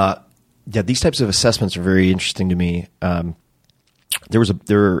 These types of assessments are very interesting to me.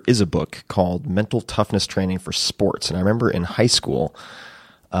 There is a book called Mental Toughness Training for Sports, and I remember in high school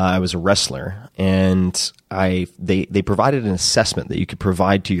I was a wrestler, and they provided an assessment that you could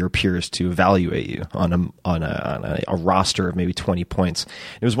provide to your peers to evaluate you on a roster of maybe 20 points.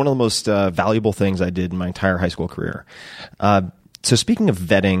 It was one of the most valuable things I did in my entire high school career. So speaking of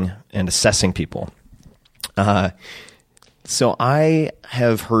vetting and assessing people, so I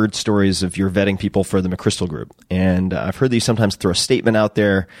have heard stories of your vetting people for the McChrystal Group, and I've heard that you sometimes throw a statement out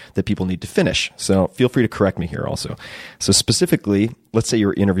there that people need to finish. So feel free to correct me here also. So specifically, let's say you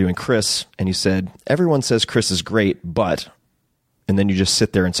were interviewing Chris, and you said, everyone says Chris is great, but, and then you just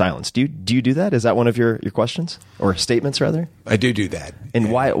sit there in silence. Do you do that? Is that one of your questions? Or statements, rather? I do that.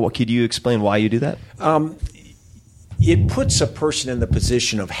 And why? Could you explain why you do that? It puts a person in the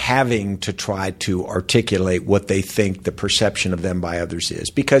position of having to try to articulate what they think the perception of them by others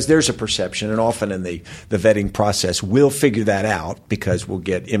is. Because there's a perception, and often in the vetting process, we'll figure that out because we'll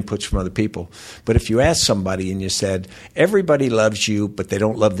get inputs from other people. But if you ask somebody and you said, everybody loves you, but they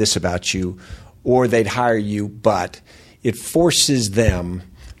don't love this about you, or they'd hire you, but it forces them,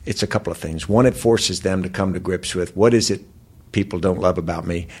 it's a couple of things. One, it forces them to come to grips with what is it people don't love about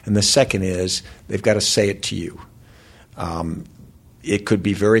me. And the second is they've got to say it to you. It could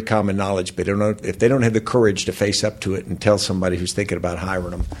be very common knowledge, but if they don't have the courage to face up to it and tell somebody who's thinking about hiring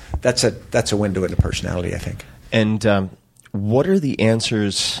them, that's a window into personality, I think. And what are the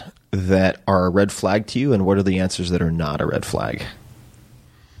answers that are a red flag to you, and what are the answers that are not a red flag?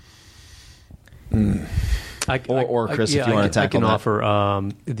 Or Chris, if you want to tackle that. I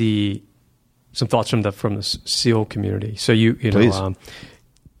can offer some thoughts from the SEAL community. So you know.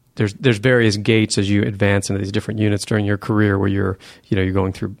 There's various gates as you advance into these different units during your career where you're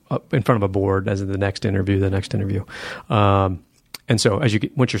going through up in front of a board as in the next interview. And so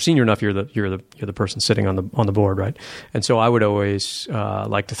once you're senior enough, you're the person sitting on the board, right? And so I would always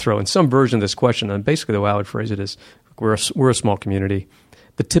like to throw in some version of this question. And basically the way I would phrase it is, we're a small community.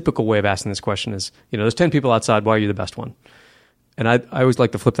 The typical way of asking this question is, there's 10 people outside. Why are you the best one? And I always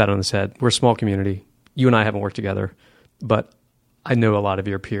like to flip that on its head. We're a small community. You and I haven't worked together, but I know a lot of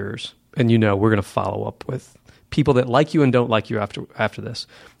your peers, and we're going to follow up with people that like you and don't like you after this.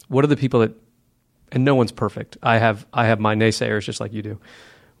 What are the people that, and no one's perfect. I have my naysayers just like you do.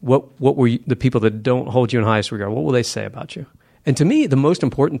 What were the people that don't hold you in highest regard? What will they say about you? And to me, the most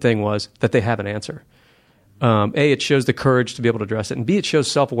important thing was that they have an answer. A, it shows the courage to be able to address it, and B, it shows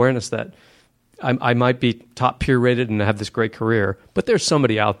self-awareness that I might be top peer rated and have this great career, but there's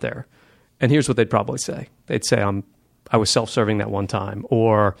somebody out there. And here's what they'd probably say. They'd say, I was self-serving that one time,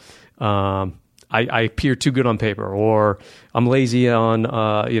 or I appear too good on paper, or I'm lazy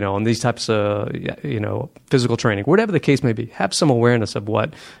on these types of physical training, whatever the case may be. Have some awareness of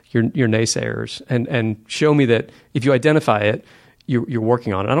what your naysayers, and show me that if you identify it, you're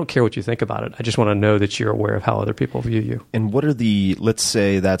working on it. I don't care what you think about it. I just want to know that you're aware of how other people view you. And what are let's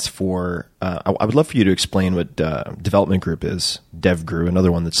say that's for, I would love for you to explain what development group is. DevGru, another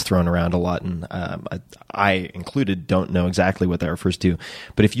one that's thrown around a lot, and I included don't know exactly what that refers to.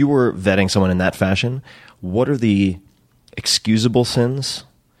 But if you were vetting someone in that fashion, what are the excusable sins,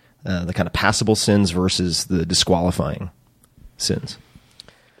 the kind of passable sins versus the disqualifying sins?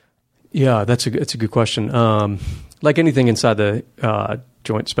 Yeah, it's a good question. Like anything inside the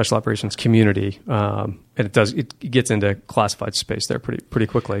Joint Special Operations community, and it gets into classified space there pretty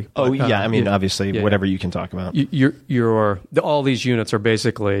quickly. Oh, but, yeah. I mean, obviously, whatever you can talk about. All these units are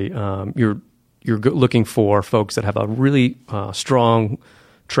basically you're looking for folks that have a really strong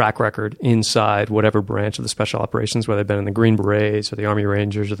track record inside whatever branch of the Special Operations, whether they've been in the Green Berets or the Army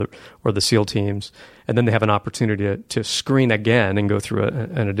Rangers or the SEAL teams, and then they have an opportunity to screen again and go through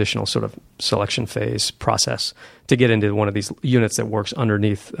an additional sort of selection phase process to get into one of these units that works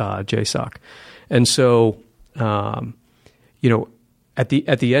underneath JSOC. And so, at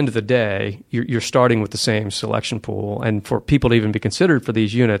the end of the day, you're starting with the same selection pool, and for people to even be considered for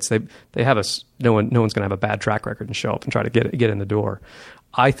these units, they have no one's going to have a bad track record and show up and try to get in the door.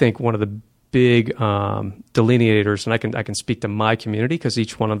 I think one of the big delineators, and I can speak to my community because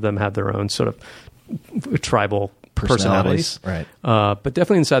each one of them have their own sort of tribal personalities. Right. But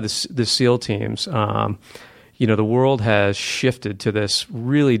definitely inside the SEAL teams, the world has shifted to this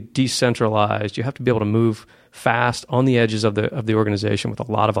really decentralized. You have to be able to move fast on the edges of the organization with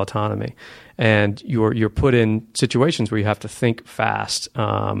a lot of autonomy, and you're put in situations where you have to think fast.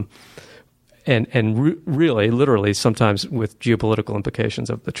 Really, literally, sometimes with geopolitical implications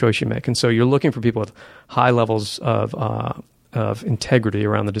of the choice you make. And so you're looking for people with high levels of integrity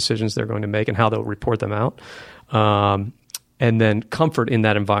around the decisions they're going to make and how they'll report them out. And then comfort in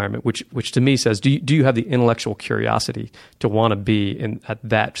that environment, which to me says, do you have the intellectual curiosity to want to be at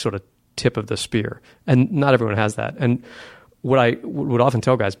that sort of tip of the spear? And not everyone has that. And what I would often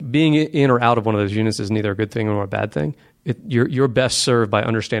tell guys, being in or out of one of those units is neither a good thing nor a bad thing. You're best served by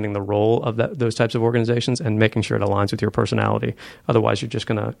understanding the role of those types of organizations and making sure it aligns with your personality. Otherwise, you're just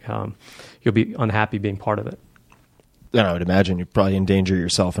you'll be unhappy being part of it. And I would imagine you probably endanger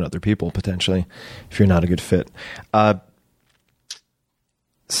yourself and other people potentially if you're not a good fit. So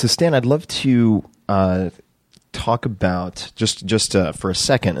Stan, I'd love to talk about just for a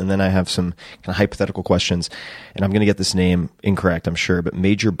second, and then I have some kind of hypothetical questions, and I'm going to get this name incorrect, I'm sure, but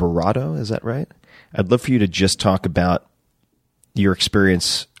Major Barado, is that right? I'd love for you to just talk about your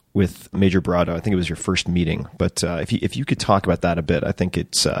experience with Major Barado. I think it was your first meeting, but if you could talk about that a bit, I think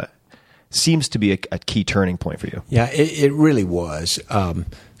it's seems to be a key turning point for you. Yeah, it really was.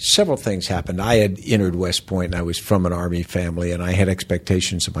 Several things happened. I had entered West Point, and I was from an Army family, and I had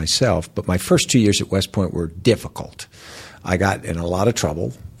expectations of myself. But my first 2 years at West Point were difficult. I got in a lot of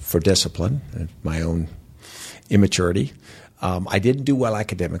trouble for discipline and my own immaturity. I didn't do well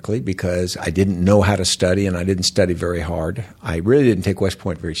academically because I didn't know how to study, and I didn't study very hard. I really didn't take West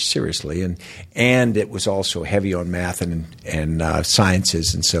Point very seriously, and it was also heavy on math and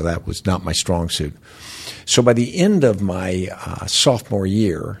sciences, and so that was not my strong suit. So by the end of my sophomore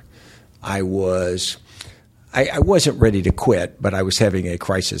year, I wasn't ready to quit, but I was having a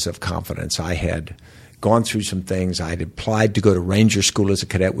crisis of confidence. I had gone through some things. I had applied to go to Ranger School as a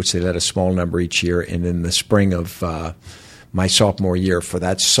cadet, which they let a small number each year, and in the spring of my sophomore year, for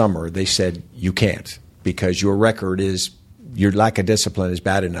that summer, they said, you can't, because your lack of discipline is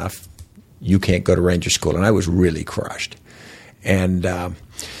bad enough. You can't go to Ranger School. And I was really crushed. And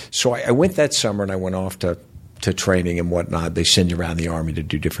so I went that summer, and I went off to training and whatnot. They send you around the Army to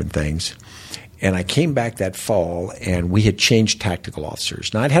do different things. And I came back that fall, and we had changed tactical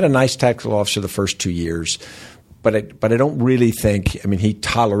officers. Now, I'd had a nice tactical officer the first 2 years, but I don't really think – I mean, he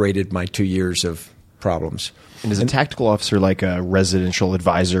tolerated my 2 years of problems. And is a tactical officer like a residential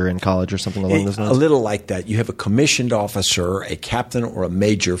advisor in college or something along those lines? A little like that. You have a commissioned officer, a captain or a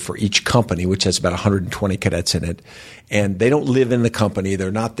major for each company, which has about 120 cadets in it. And they don't live in the company.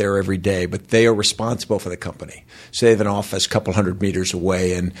 They're not there every day, but they are responsible for the company. So they have an office a couple hundred meters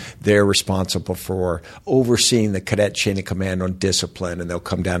away, and they're responsible for overseeing the cadet chain of command on discipline, and they'll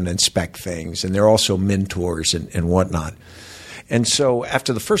come down and inspect things. And they're also mentors and whatnot. And so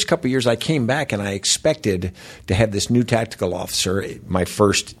after the first couple of years, I came back and I expected to have this new tactical officer, my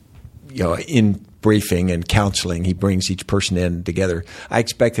first, in briefing and counseling, he brings each person in together. I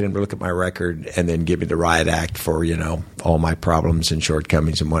expected him to look at my record and then give me the riot act for, all my problems and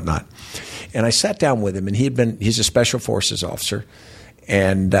shortcomings and whatnot. And I sat down with him, and he's a special forces officer.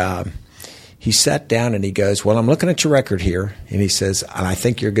 And he sat down and he goes, well, I'm looking at your record here. And he says, I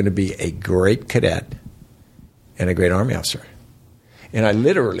think you're going to be a great cadet and a great Army officer. And I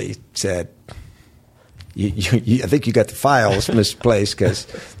literally said, I think you got the files misplaced because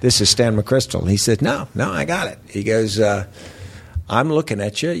this is Stan McChrystal. And he said, no, I got it. He goes, I'm looking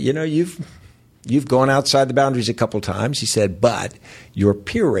at you. You've gone outside the boundaries a couple times. He said, but your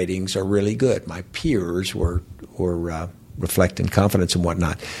peer ratings are really good. My peers were reflecting confidence and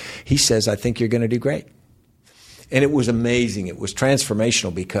whatnot. He says, I think you're going to do great. And it was amazing. It was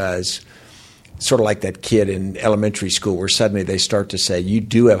transformational because sort of like that kid in elementary school where suddenly they start to say, you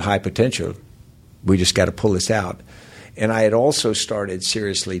do have high potential. We just got to pull this out. And I had also started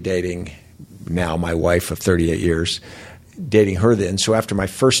seriously dating now my wife of 38 years, dating her then. So after my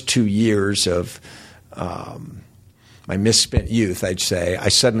first 2 years of my misspent youth, I'd say, I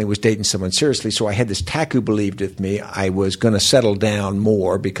suddenly was dating someone seriously. So I had this TAC who believed with me. I was going to settle down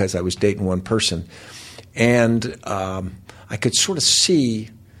more because I was dating one person. And I could sort of see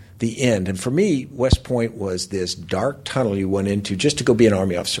the end. And for me, West Point was this dark tunnel you went into just to go be an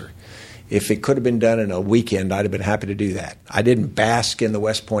Army officer. If it could have been done in a weekend, I'd have been happy to do that. I didn't bask in the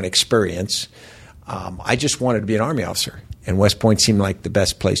West Point experience. I just wanted to be an Army officer. And West Point seemed like the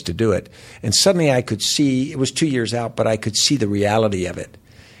best place to do it. And suddenly I could see, it was 2 years out, but I could see the reality of it.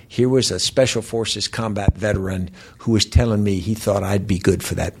 Here was a Special Forces combat veteran who was telling me he thought I'd be good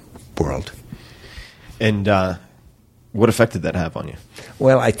for that world. And what effect did that have on you?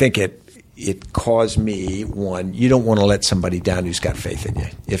 Well, I think it caused me, one, you don't want to let somebody down who's got faith in you.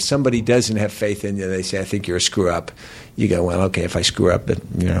 If somebody doesn't have faith in you, they say, I think you're a screw-up. You go, well, okay, if I screw up,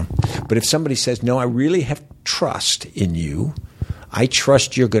 But if somebody says, no, I really have trust in you, I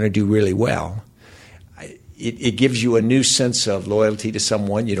trust you're going to do really well, it gives you a new sense of loyalty to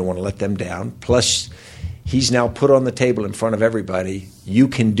someone. You don't want to let them down. Plus, he's now put on the table in front of everybody, you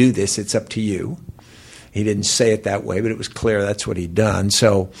can do this, it's up to you. He didn't say it that way, but it was clear that's what he'd done.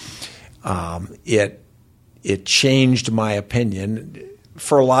 So it changed my opinion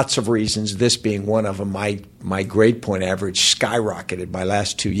for lots of reasons, this being one of them. My grade point average skyrocketed my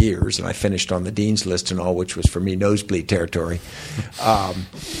last 2 years, and I finished on the dean's list and all, which was for me nosebleed territory.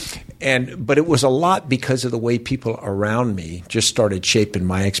 But it was a lot because of the way people around me just started shaping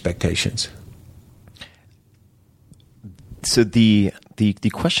my expectations. So the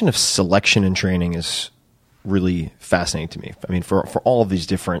question of selection and training is really fascinating to me. I mean, for all of these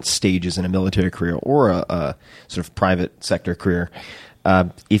different stages in a military career or a sort of private sector career,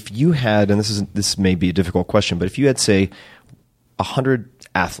 if you had, and this may be a difficult question, but if you had, say, 100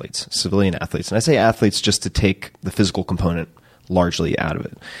 athletes, civilian athletes, and I say athletes just to take the physical component largely out of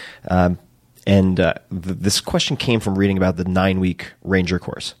it, this question came from reading about the 9-week Ranger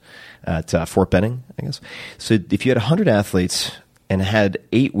course at Fort Benning, I guess. So if you had 100 athletes and had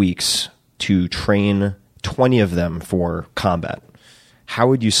 8 weeks to train 20 of them for combat, how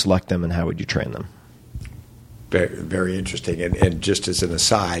would you select them and how would you train them? Very, very interesting. And just as an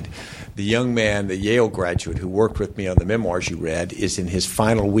aside, the young man, the Yale graduate who worked with me on the memoirs you read, is in his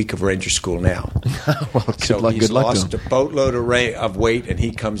final week of Ranger School now. Well, he's lost a boatload of weight, and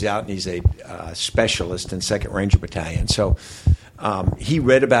he comes out and he's a specialist in 2nd Ranger Battalion. So he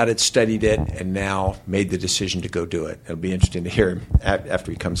read about it, studied it, and now made the decision to go do it. It'll be interesting to hear him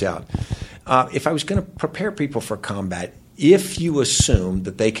after he comes out. If I was going to prepare people for combat, if you assume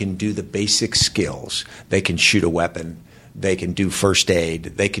that they can do the basic skills, they can shoot a weapon, they can do first aid,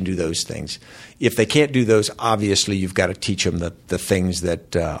 they can do those things. If they can't do those, obviously you've got to teach them the things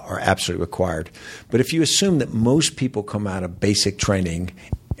that are absolutely required. But if you assume that most people come out of basic training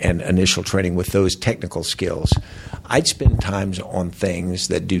and initial training with those technical skills, I'd spend times on things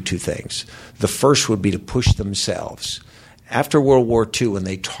that do two things. The first would be to push themselves. After World War II, when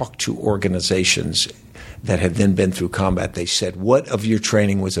they talked to organizations that had then been through combat, they said, what of your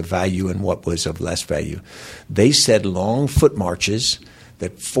training was of value and what was of less value? They said long foot marches.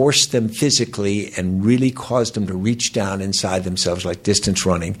 that forced them physically and really caused them to reach down inside themselves, like distance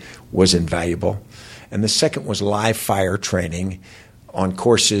running, was invaluable. And the second was live fire training on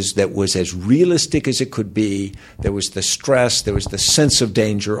courses that was as realistic as it could be. There was the stress, there was the sense of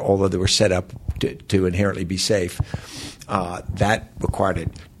danger, although they were set up to inherently be safe. That required it.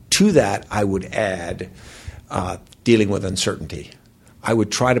 To that, I would add dealing with uncertainty. I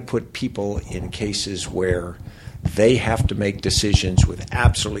would try to put people in cases where they have to make decisions with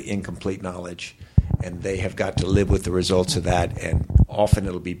absolutely incomplete knowledge, and they have got to live with the results of that, and often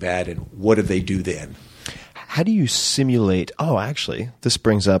it'll be bad, and what do they do then? How do you simulate? Oh, actually, this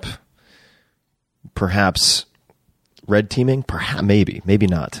brings up perhaps red teaming. Perhaps, maybe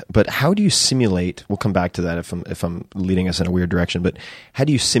not. But how do you simulate? We'll come back to that if I'm leading us in a weird direction. But how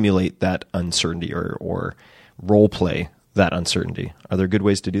do you simulate that uncertainty or role play that uncertainty? Are there good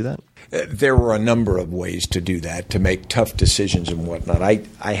ways to do that? There were a number of ways to do that, to make tough decisions and whatnot.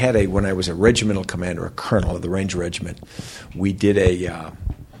 I had when I was a regimental commander, a colonel of the Ranger Regiment, we did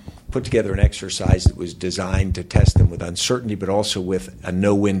put together an exercise that was designed to test them with uncertainty, but also with a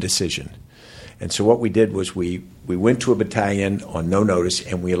no-win decision. And so what we did was we went to a battalion on no notice,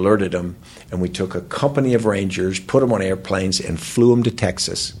 and we alerted them, and we took a company of Rangers, put them on airplanes, and flew them to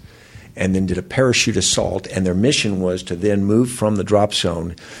Texas, and then did a parachute assault. And their mission was to then move from the drop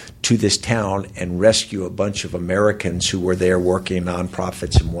zone to this town and rescue a bunch of Americans who were there working in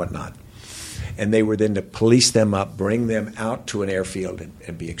nonprofits and whatnot. And they were then to police them up, bring them out to an airfield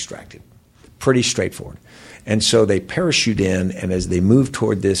and be extracted. Pretty straightforward. And so they parachute in, and as they move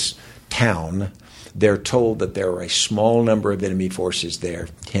toward this town, they're told that there are a small number of enemy forces there,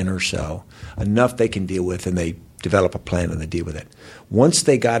 10 or so, enough they can deal with, and they develop a plan and they deal with it. Once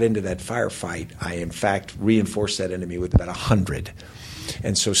they got into that firefight, I in fact reinforced that enemy with about 100.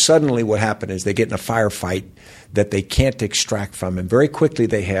 And so suddenly what happened is they get in a firefight that they can't extract from, and very quickly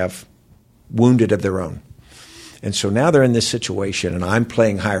they have wounded of their own. And so now they're in this situation, and I'm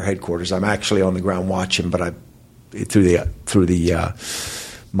playing higher headquarters. I'm actually on the ground watching, but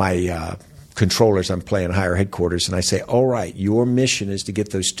my controllers, I'm playing higher headquarters, and I say, all right, your mission is to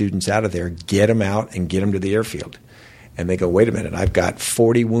get those students out of there, get them out, and get them to the airfield. And they go, wait a minute, I've got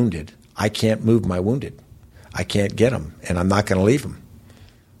 40 wounded. I can't move my wounded. I can't get them, and I'm not going to leave them.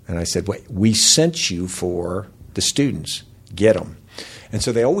 And I said, wait, we sent you for the students. Get them. And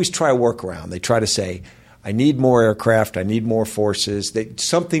so they always try a workaround. They try to say, I need more aircraft, I need more forces,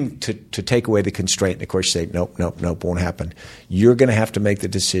 something to take away the constraint. And of course you say, nope, won't happen. You're going to have to make the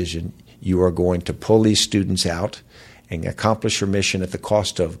decision. You are going to pull these students out and accomplish your mission at the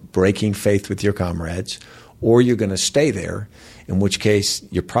cost of breaking faith with your comrades, or you're going to stay there, in which case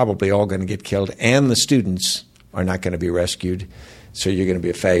you're probably all going to get killed and the students are not going to be rescued. So you're going to be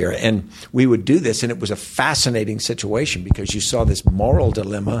a failure. And we would do this, and it was a fascinating situation because you saw this moral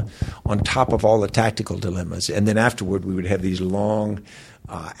dilemma on top of all the tactical dilemmas. And then afterward, we would have these long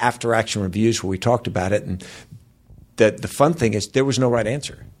after-action reviews where we talked about it. And the fun thing is there was no right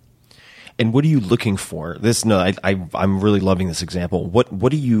answer. And what are you looking for? I'm really loving this example.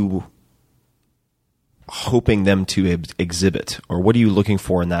 What are you hoping them to exhibit, or what are you looking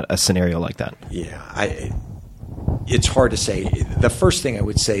for in a scenario like that? Yeah, it's hard to say. The first thing I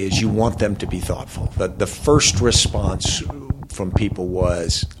would say is you want them to be thoughtful. The first response from people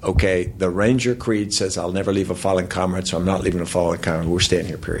was, okay, the Ranger Creed says I'll never leave a fallen comrade, so I'm not leaving a fallen comrade. We're staying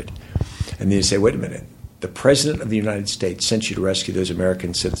here, period. And then you say, wait a minute. The President of the United States sent you to rescue those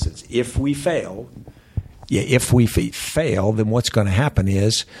American citizens. If we fail, then what's going to happen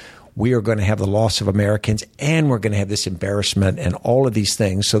is we are going to have the loss of Americans, and we're going to have this embarrassment and all of these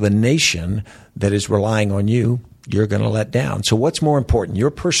things. So the nation that is relying on you, you're going to let down. So what's more important, your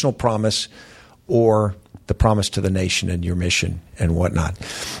personal promise or the promise to the nation and your mission and whatnot?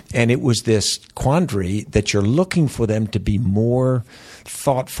 And it was this quandary that you're looking for them to be more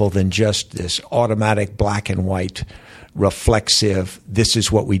thoughtful than just this automatic black and white reflexive, this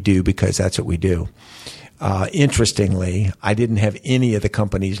is what we do because that's what we do. Interestingly, I didn't have any of the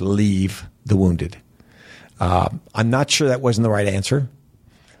companies leave the wounded. I'm not sure that wasn't the right answer,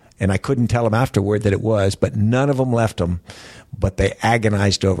 and I couldn't tell them afterward that it was, but none of them left them, but they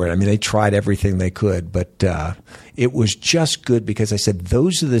agonized over it. I mean, they tried everything they could, but it was just good because I said,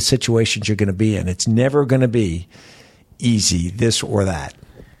 those are the situations you're going to be in. It's never going to be easy, this or that.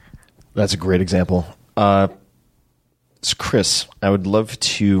 That's a great example. So Chris, I would love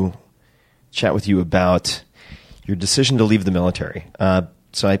to chat with you about your decision to leave the military.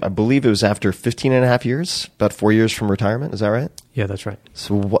 So I believe it was after 15 and a half years, about 4 years from retirement. Is that right? Yeah, that's right.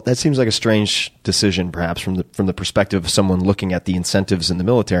 So that seems like a strange decision, perhaps, from the perspective of someone looking at the incentives in the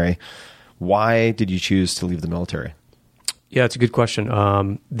military. Why did you choose to leave the military? Yeah, it's a good question.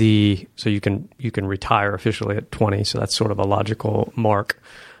 So you can retire officially at 20, so that's sort of a logical mark.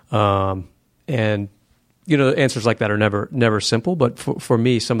 And answers like that are never simple. But for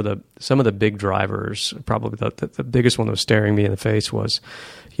me, some of the big drivers, probably the biggest one that was staring me in the face was,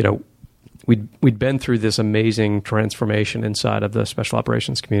 we'd been through this amazing transformation inside of the special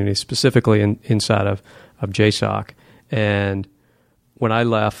operations community, specifically inside of JSOC. And when I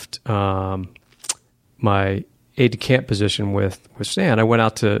left my aide-de-camp position with Stan, I went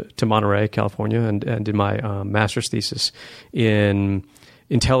out to Monterey, California, and did my master's thesis in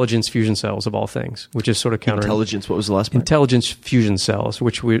intelligence fusion cells, of all things, which is sort of counter. Intelligence. What was the last part? Intelligence fusion cells,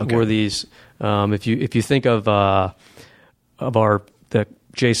 which were these. If you think of the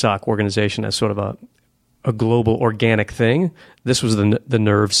JSOC organization as sort of a global organic thing, this was the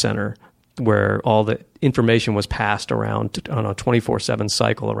nerve center where all the information was passed around on a 24/7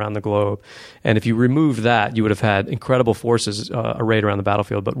 cycle around the globe. And if you remove that, you would have had incredible forces arrayed around the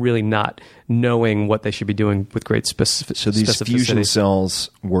battlefield, but really not knowing what they should be doing with great specificity. So these fusion cells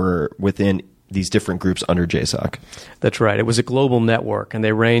were within these different groups under JSOC. That's right. It was a global network, and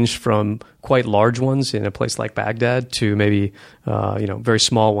they ranged from quite large ones in a place like Baghdad to maybe very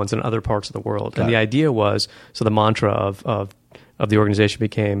small ones in other parts of the world. And the idea was, so the mantra of the organization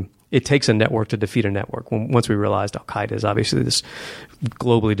became, it takes a network to defeat a network. Once we realized Al-Qaeda is obviously this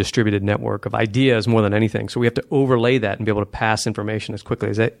globally distributed network of ideas more than anything. So we have to overlay that and be able to pass information as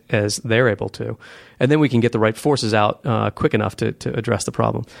quickly as they're able to. And then we can get the right forces out quick enough to address the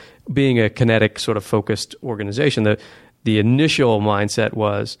problem. Being a kinetic sort of focused organization, the initial mindset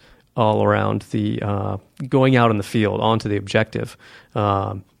was all around the going out in the field onto the objective.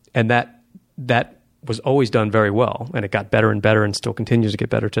 And that was always done very well, and it got better and better and still continues to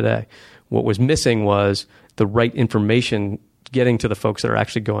get better today. What was missing was the right information getting to the folks that are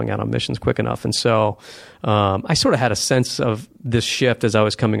actually going out on missions quick enough. And so I sort of had a sense of this shift as I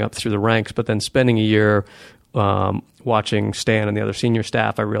was coming up through the ranks, but then spending a year watching Stan and the other senior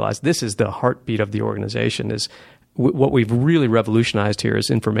staff, I realized this is the heartbeat of the organization. Is what we've really revolutionized here is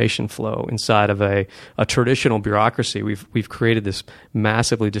information flow inside of a traditional bureaucracy. We've created this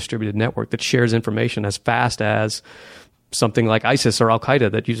massively distributed network that shares information as fast as something like ISIS or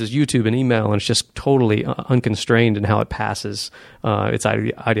Al-Qaeda that uses YouTube and email, and it's just totally unconstrained in how it passes its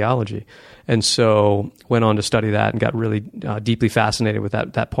ideology. And so went on to study that and got really deeply fascinated with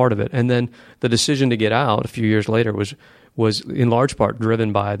that part of it. And then the decision to get out a few years later was in large part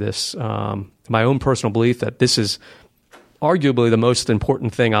driven by this my own personal belief that this is arguably the most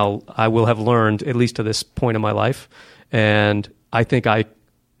important thing I will have learned, at least to this point in my life. And I think I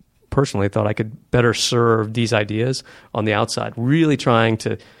personally thought I could better serve these ideas on the outside, really trying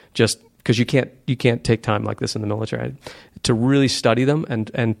to just, because you can't take time like this in the military, to really study them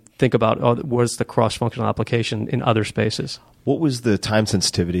and think about what's the cross-functional application in other spaces. What was the time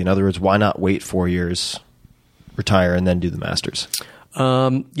sensitivity? In other words, why not wait 4 years, retire, and then do the master's? A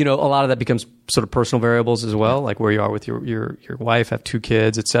lot of that becomes sort of personal variables as well, like where you are with your wife, have 2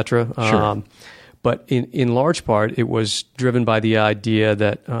 kids, et cetera. Sure. But in large part, it was driven by the idea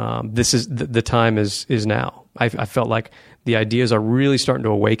that this is the time is now. I felt like the ideas are really starting to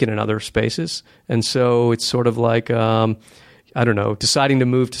awaken in other spaces, and so it's sort of like deciding to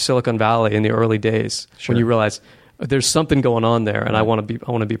move to Silicon Valley in the early days. Sure. When you realize there's something going on there, and I want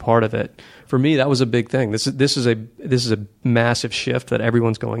to be part of it. For me, that was a big thing. This is a massive shift that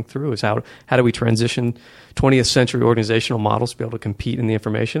everyone's going through. Is how do we transition 20th century organizational models to be able to compete in the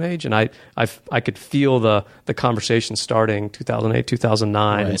information age? And I could feel the conversation starting 2008,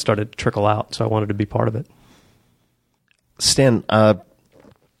 2009, right, and started to trickle out. So I wanted to be part of it. Stan,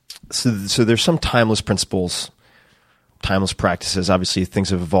 so there's some timeless principles, timeless practices. Obviously, things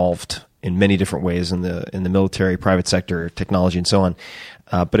have evolved in many different ways in the military, private sector, technology, and so on.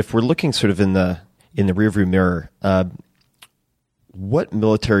 But if we're looking sort of in the rearview mirror, what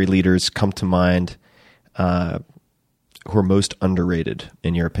military leaders come to mind who are most underrated,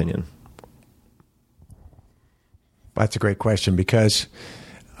 in your opinion? That's a great question, because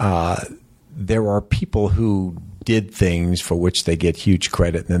there are people who did things for which they get huge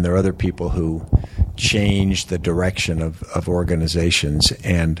credit, and then there are other people who change the direction of organizations.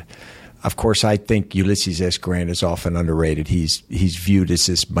 And of course, I think Ulysses S. Grant is often underrated. He's viewed as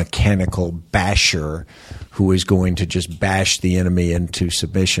this mechanical basher who is going to just bash the enemy into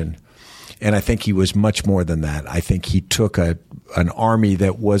submission. And I think he was much more than that. I think he took an army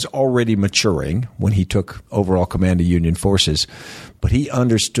that was already maturing when he took overall command of Union forces, but he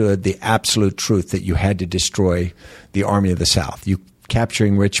understood the absolute truth that you had to destroy the Army of the South.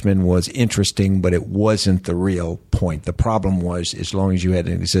 Capturing Richmond was interesting, but it wasn't the real point. The problem was, as long as you had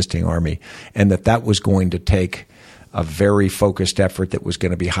an existing army, and that was going to take a very focused effort that was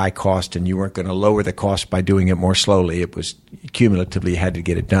going to be high cost, and you weren't going to lower the cost by doing it more slowly. It was cumulatively had to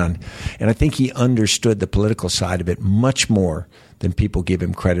get it done. And I think he understood the political side of it much more than people give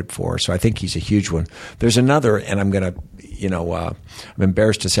him credit for. So I think he's a huge one. There's another, and I'm going to, I'm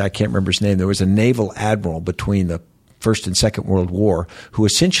embarrassed to say I can't remember his name. There was a naval admiral between the First and Second World War who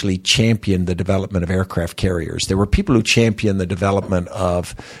essentially championed the development of aircraft carriers. There were people who championed the development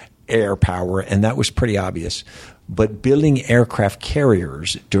of air power, and that was pretty obvious. But building aircraft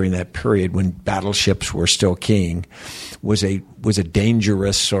carriers during that period when battleships were still king was a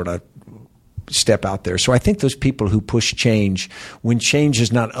dangerous sort of step out there. So I think those people who push change when change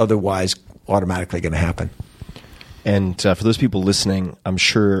is not otherwise automatically going to happen. And for those people listening, I'm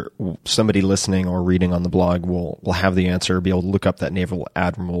sure somebody listening or reading on the blog will have the answer, be able to look up that naval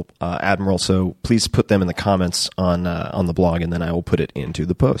admiral. So please put them in the comments on the blog, and then I will put it into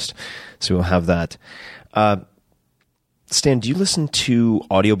the post. So we'll have that. Stan, do you listen to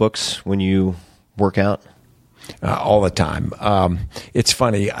audiobooks when you work out? All the time. It's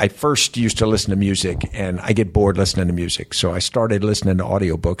funny. I first used to listen to music, and I get bored listening to music. So I started listening to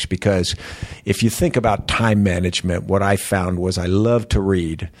audiobooks because if you think about time management, what I found was I love to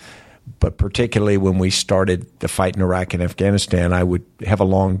read. But particularly when we started the fight in Iraq and Afghanistan, I would have a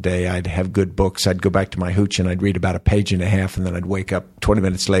long day. I'd have good books. I'd go back to my hooch and I'd read about a page and a half, and then I'd wake up 20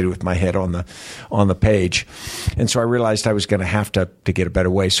 minutes later with my head on the page. And so I realized I was going to have to get a better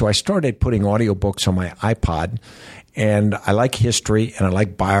way. So I started putting audiobooks on my iPod, and I like history and I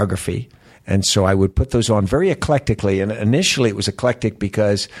like biography. And so I would put those on very eclectically. And initially it was eclectic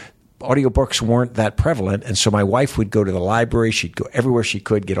because audiobooks weren't that prevalent, and so my wife would go to the library. She'd go everywhere she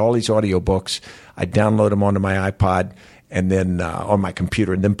could, get all these audiobooks. I'd download them onto my iPod and then on my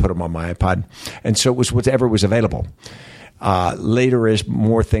computer, and then put them on my iPod. And so it was whatever was available. Later, as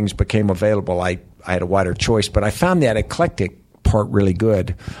more things became available, I had a wider choice, but I found that eclectic part really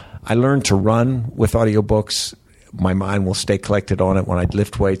good. I learned to run with audiobooks. My mind will stay collected on it when I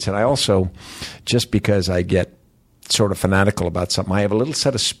lift weights, and I also, just because I get sort of fanatical about something, I have a little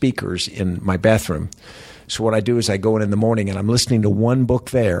set of speakers in my bathroom. So what I do is I go in the morning and I'm listening to one book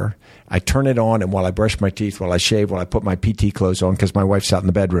there. I turn it on, and while I brush my teeth, while I shave, while I put my PT clothes on because my wife's out in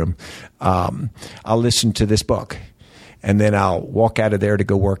the bedroom, I'll listen to this book. And then I'll walk out of there to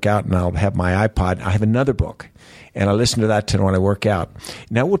go work out, and I'll have my iPod. I have another book, and I listen to that when I work out.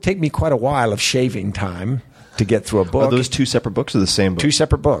 Now, it will take me quite a while of shaving time to get through a book. Are those two separate books or the same book? Two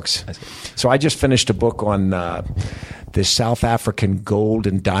separate books. So I just finished a book on the South African gold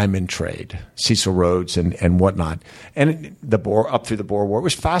and diamond trade, Cecil Rhodes and whatnot. And up through the Boer War. It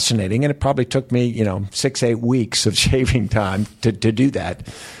was fascinating, and it probably took me 6-8 weeks of shaving time to do that.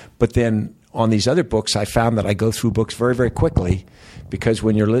 But then on these other books, I found that I go through books very, very quickly, because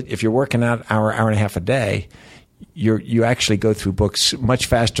if you're working out hour and a half a day, you actually go through books much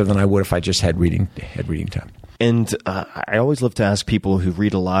faster than I would if I just had reading time. And I always love to ask people who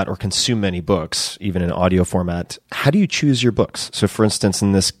read a lot or consume many books, even in audio format, how do you choose your books? So, for instance,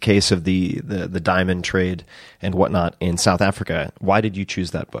 in this case of the diamond trade and whatnot in South Africa, why did you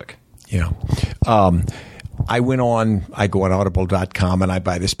choose that book? I go on audible.com and I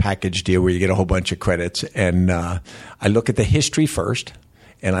buy this package deal where you get a whole bunch of credits, and I look at the history first,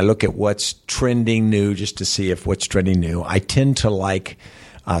 and I look at what's trending new just to see if what's trending new. I tend to like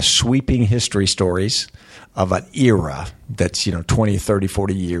sweeping history stories of an era that's 20, 30,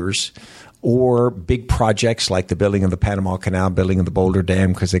 40 years, or big projects like the building of the Panama Canal, building of the Boulder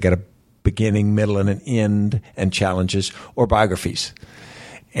Dam, because they got a beginning, middle, and an end, and challenges, or biographies.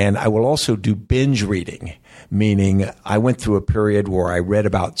 And I will also do binge reading, meaning I went through a period where I read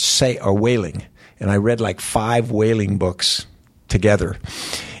about whaling, and I read like 5 whaling books together,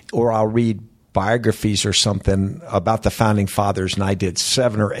 or I'll read biographies or something about the founding fathers, and I did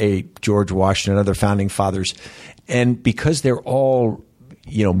 7 or 8, George Washington, other founding fathers. And because they're all,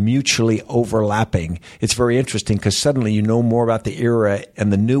 mutually overlapping, it's very interesting, because suddenly you know more about the era,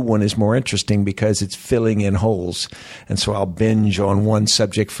 and the new one is more interesting because it's filling in holes. And so I'll binge on one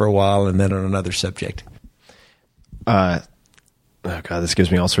subject for a while and then on another subject. Oh God, this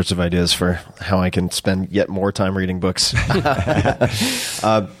gives me all sorts of ideas for how I can spend yet more time reading books.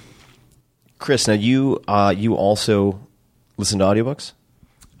 Chris, now you also listen to audiobooks?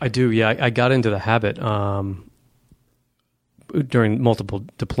 I do, yeah. I got into the habit during multiple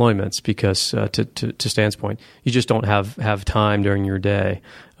deployments because, to Stan's point, you just don't have time during your day,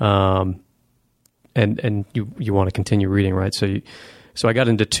 and you want to continue reading, right? So I got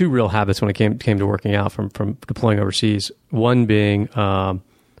into 2 real habits when it came to working out from deploying overseas. One being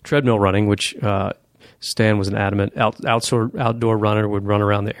treadmill running, which Stan was an adamant outdoor runner, would run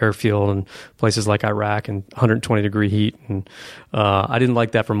around the airfield and places like Iraq in 120-degree heat. And I didn't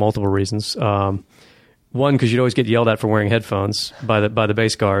like that for multiple reasons. One, because you'd always get yelled at for wearing headphones by the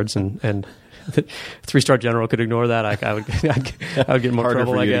base guards, and the 3-star general could ignore that. I would get in more Harder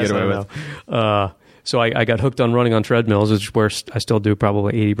trouble, for I you to guess. get away I don't know. So I got hooked on running on treadmills, which is where I still do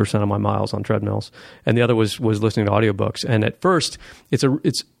probably 80% of my miles on treadmills. And the other was listening to audiobooks. And at first,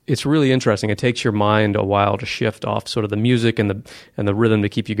 it's really interesting. It takes your mind a while to shift off sort of the music and the rhythm to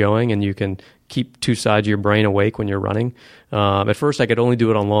keep you going, and you can keep two sides of your brain awake when you're running. At first, I could only do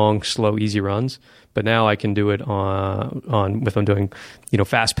it on long, slow, easy runs, but now I can do it if I'm doing,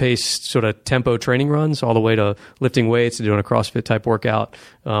 fast-paced sort of tempo training runs, all the way to lifting weights and doing a CrossFit type workout.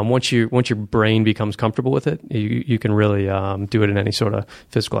 Once your brain becomes comfortable with it, you can really do it in any sort of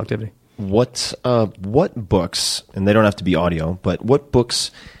physical activity. What books, and they don't have to be audio, but what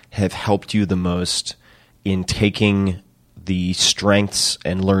books have helped you the most in taking the strengths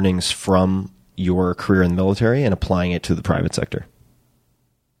and learnings from your career in the military and applying it to the private sector?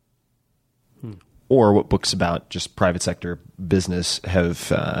 Or what books about just private sector business have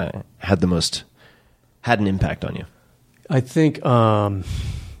had an impact on you? I think I'm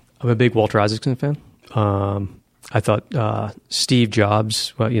a big Walter Isaacson fan. I thought Steve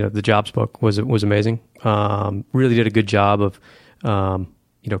Jobs, the Jobs book was amazing. Really did a good job of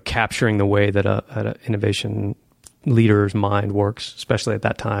capturing the way that an innovation leader's mind works, especially at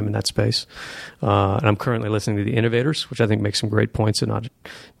that time in that space. And I'm currently listening to The Innovators, which I think makes some great points, and not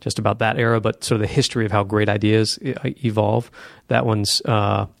just about that era, but sort of the history of how great ideas evolve. That one's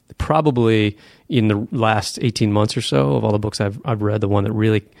probably in the last 18 months or so of all the books I've read, the one that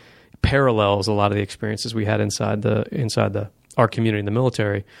really parallels a lot of the experiences we had inside our community in the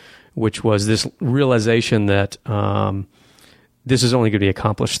military, which was this realization that this is only going to be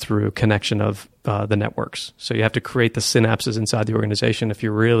accomplished through connection of the networks. So you have to create the synapses inside the organization if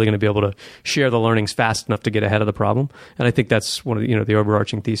you're really going to be able to share the learnings fast enough to get ahead of the problem. And I think that's one of the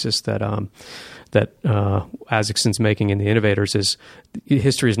overarching thesis that Isaacson's making in The Innovators is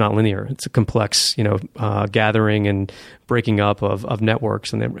history is not linear. It's a complex, gathering and breaking up of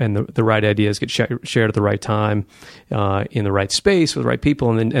networks, and the right ideas get shared at the right time, in the right space with the right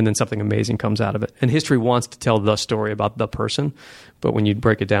people, and then something amazing comes out of it. And history wants to tell the story about the person, but when you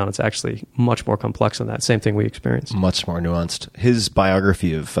break it down, it's actually much more complex than that. Same thing we experienced. Much more nuanced. His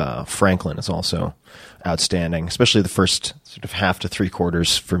biography of Franklin is also outstanding, especially the first sort of half to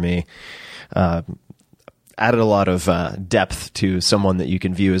 3/4 for me. Added a lot of depth to someone that you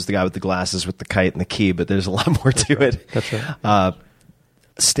can view as the guy with the glasses with the kite and the key, but there's a lot more to it. That's right.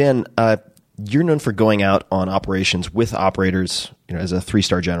 Stan, you're known for going out on operations with operators, as a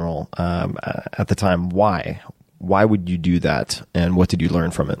 3-star general at the time. Why? Why would you do that, and what did you learn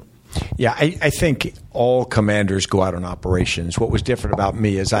from it? Yeah, I think all commanders go out on operations. What was different about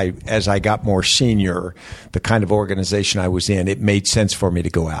me is as I got more senior, the kind of organization I was in, it made sense for me to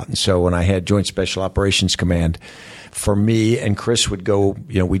go out. And so when I had Joint Special Operations Command, for me and Chris would go,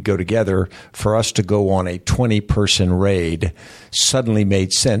 we'd go together. For us to go on a 20-person raid suddenly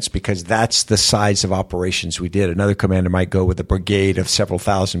made sense because that's the size of operations we did. Another commander might go with a brigade of several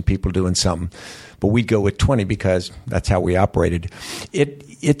thousand people doing something, but we'd go with 20 because that's how we operated.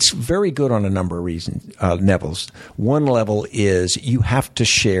 It's very good on a number of reasons, levels. One level is you have to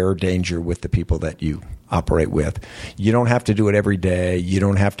share danger with the people that you operate with. You don't have to do it every day. You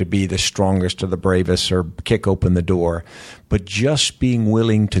don't have to be the strongest or the bravest or kick open the door. But just being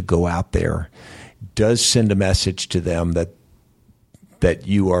willing to go out there does send a message to them that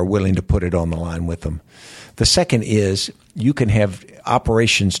you are willing to put it on the line with them. The second is you can have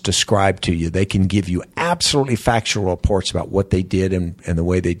operations described to you. They can give you absolutely factual reports about what they did and the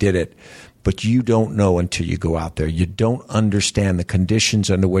way they did it, but you don't know until you go out there. You don't understand the conditions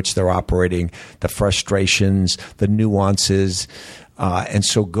under which they're operating, the frustrations, the nuances. And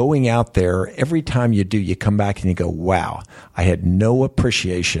so going out there, every time you do, you come back and you go, wow, I had no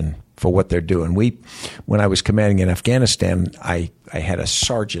appreciation for what they're doing. When I was commanding in Afghanistan, I had a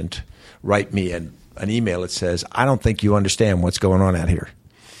sergeant write me an email that says, I don't think you understand what's going on out here.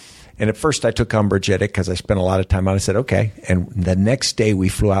 And at first I took umbrage at it because I spent a lot of time out. I said, okay. And the next day we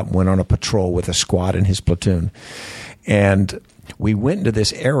flew out and went on a patrol with a squad in his platoon. And we went into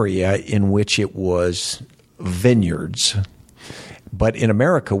this area in which it was vineyards. But in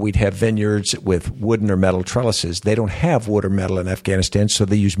America, we'd have vineyards with wooden or metal trellises. They don't have wood or metal in Afghanistan, so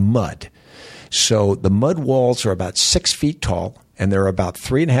they use mud. So the mud walls are about 6 feet tall and they're about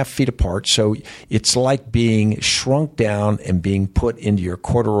 3.5 feet apart. So it's like being shrunk down and being put into your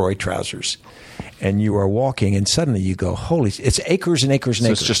corduroy trousers. And you are walking, and suddenly you go, holy, it's acres and acres and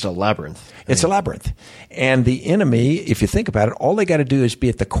acres. It's just a labyrinth. It's a labyrinth. And the enemy, if you think about it, all they got to do is be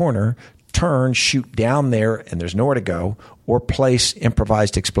at the corner, turn, shoot down there, and there's nowhere to go, or place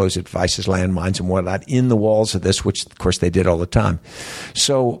improvised explosive devices, landmines, and whatnot in the walls of this, which, of course, they did all the time.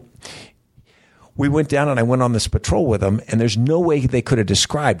 So we went down, and I went on this patrol with them, and there's no way they could have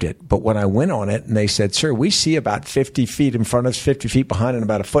described it. But when I went on it, and they said, sir, we see about 50 feet in front of us, 50 feet behind, and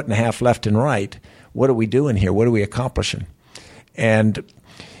about 1.5 feet left and right. What are we doing here? What are we accomplishing? And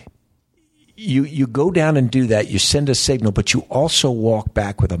you go down and do that. You send a signal, but you also walk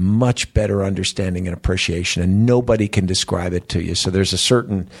back with a much better understanding and appreciation, and nobody can describe it to you. So there's a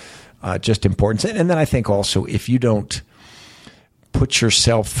certain just importance. And then I think also if you don't put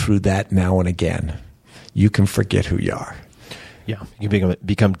yourself through that now and again, you can forget who you are. Yeah, you can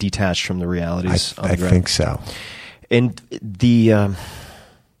become detached from the realities on the ground. I think so. And the Can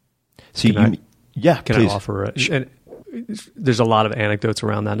please. I offer and there's a lot of anecdotes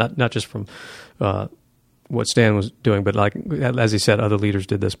around that, not just from what Stan was doing, but like as he said, other leaders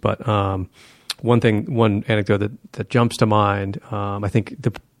did this. But one anecdote that jumps to mind, I think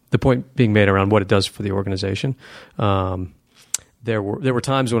the point being made around what it does for the organization. There were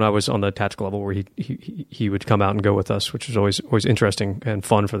times when I was on the tactical level where he would come out and go with us, which was always interesting and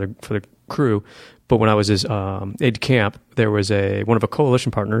fun for the crew. But when I was his aide de camp, there was one of a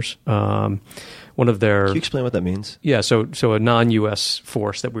coalition partners. One of their. Can you explain what that means? Yeah, so a non-U.S.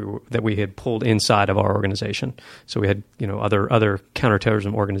 force that we had pulled inside of our organization. So we had other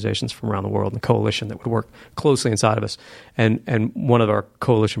counterterrorism organizations from around the world, and the coalition that would work closely inside of us. And one of our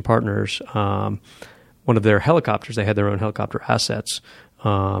coalition partners, one of their helicopters, they had their own helicopter assets,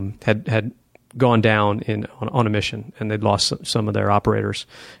 had gone down on a mission, and they'd lost some of their operators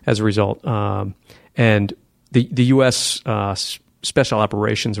as a result. And the U.S. Special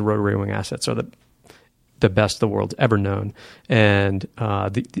Operations rotary wing assets are the best the world's ever known. And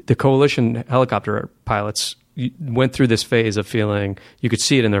the coalition helicopter pilots went through this phase of feeling, you could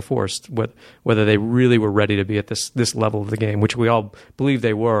see it in their force, whether they really were ready to be at this level of the game, which we all believe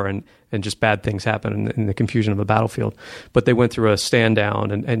they were, and just bad things happen in the confusion of the battlefield. But they went through a stand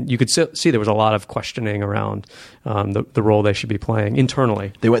down, and you could see there was a lot of questioning around the role they should be playing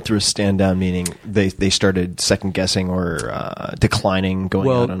internally. They went through a stand down, meaning they started second guessing or declining, going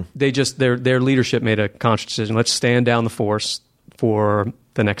out on. They just their leadership made a conscious decision. Let's stand down the force for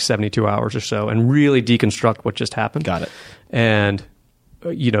the next 72 hours or so and really deconstruct what just happened. Got it. And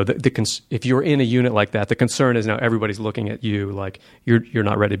if you're in a unit like that, the concern is now everybody's looking at you like you're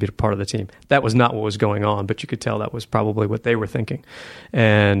not ready to be a part of the team. That was not what was going on, but you could tell that was probably what they were thinking.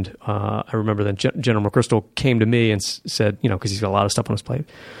 And I remember then General McChrystal came to me and said, because he's got a lot of stuff on his plate,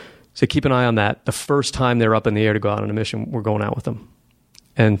 so keep an eye on that. The first time they're up in the air to go out on a mission, we're going out with them.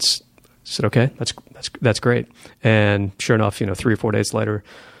 And said, okay, that's great. And sure enough, 3 or 4 days later,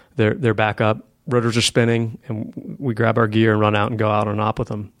 they're back up. Rotors are spinning, and we grab our gear and run out and go out on an op with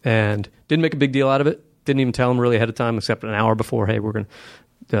them. And didn't make a big deal out of it. Didn't even tell them really ahead of time, except an hour before, hey, we're going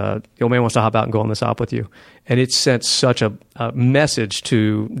to, the old man wants to hop out and go on this op with you. And it sent such a message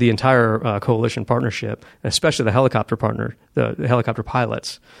to the entire coalition partnership, especially the helicopter partner, the helicopter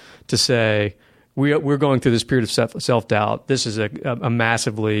pilots, to say, we're going through this period of self-doubt. This is a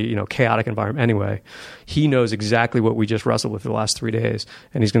massively chaotic environment anyway. He knows exactly what we just wrestled with for the last 3 days,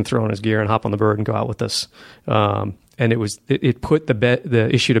 and he's going to throw on his gear and hop on the bird and go out with us. And it put the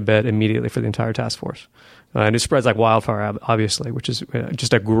issue to bed immediately for the entire task force. And it spreads like wildfire, obviously, which is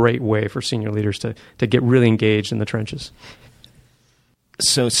just a great way for senior leaders to get really engaged in the trenches.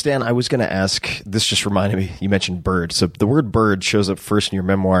 So, Stan, I was going to ask, this just reminded me, you mentioned bird. So the word bird shows up first in your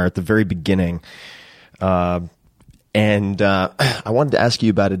memoir at the very beginning. And I wanted to ask you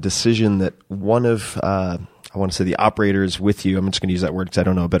about a decision that one of, I want to say the operators with you, I'm just going to use that word because I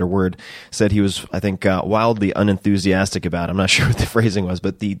don't know a better word, said he was, I think, wildly unenthusiastic about. I'm not sure what the phrasing was,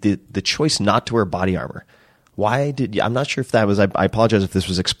 but the choice not to wear body armor. I'm not sure if that was, I apologize if this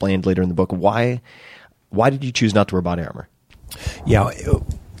was explained later in the book. Why did you choose not to wear body armor? Yeah,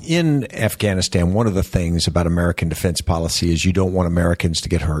 in Afghanistan, one of the things about American defense policy is you don't want Americans to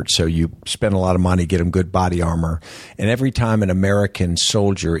get hurt. So you spend a lot of money, get them good body armor. And every time an American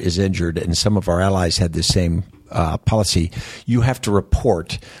soldier is injured, and some of our allies had the same policy, you have to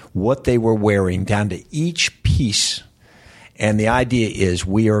report what they were wearing down to each piece. And the idea is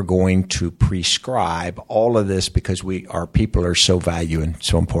we are going to prescribe all of this because our people are so valued and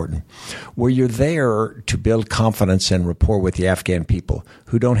so important. Where you're there to build confidence and rapport with the Afghan people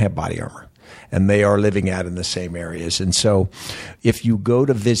who don't have body armor. and they are living out in the same areas. And so if you go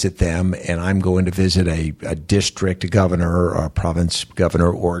to visit them, and I'm going to visit a district governor or a province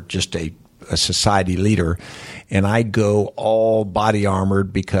governor or just a society leader, and I go all body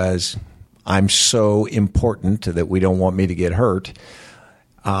armored because I'm so important that we don't want me to get hurt,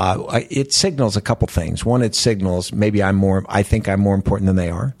 it signals a couple things. One, it signals maybe I think I'm more important than they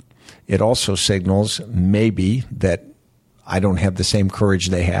are. It also signals maybe that I don't have the same courage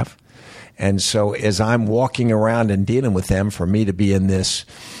they have. And so as I'm walking around and dealing with them, for me to be in this,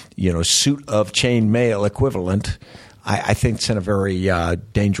 suit of chainmail equivalent, I think it's a very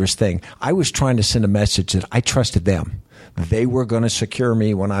dangerous thing. I was trying to send a message that I trusted them. They were going to secure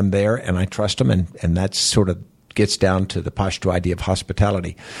me when I'm there, and I trust them, and that sort of gets down to the Pashto idea of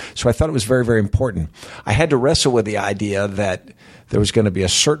hospitality. So I thought it was very, very important. I had to wrestle with the idea that there was going to be a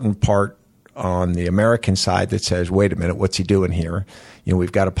certain part on the American side that says, wait a minute, what's he doing here?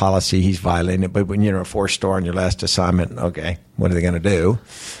 We've got a policy, he's violating it, but when you're a 4-star on your last assignment, okay, what are they going to do?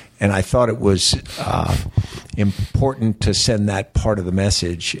 And I thought it was important to send that part of the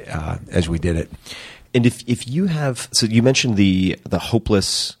message as we did it. And if you have, so you mentioned the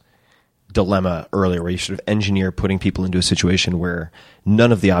hopeless dilemma earlier, where you sort of engineer putting people into a situation where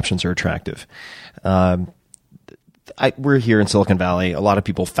none of the options are attractive. We're here in Silicon Valley. A lot of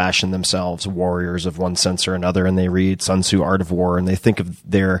people fashion themselves warriors of one sense or another, and they read Sun Tzu, Art of War, and they think of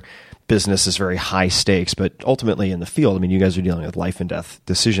their business as very high stakes. But ultimately in the field, you guys are dealing with life and death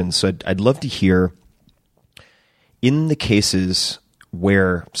decisions. So I'd love to hear, in the cases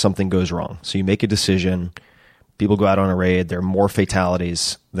where something goes wrong, so you make a decision, people go out on a raid, there are more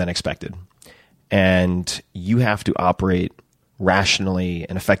fatalities than expected, and you have to operate rationally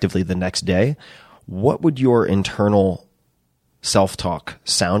and effectively the next day. What would your internal self-talk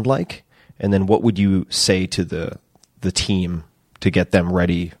sound like? And then what would you say to the team to get them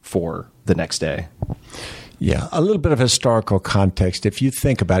ready for the next day? Yeah, a little bit of historical context. If you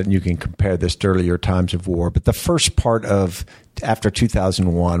think about it, and you can compare this to earlier times of war, but the first part of after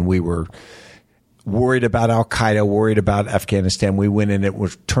 2001, we were worried about Al-Qaeda, worried about Afghanistan. We went in,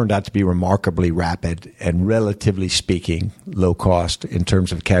 turned out to be remarkably rapid and, relatively speaking, low cost in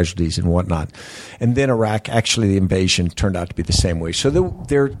terms of casualties and whatnot. And then Iraq, actually the invasion turned out to be the same way. So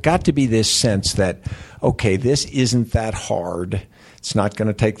there got to be this sense that, okay, this isn't that hard. It's not going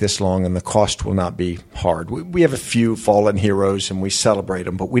to take this long, and the cost will not be hard. We have a few fallen heroes, and we celebrate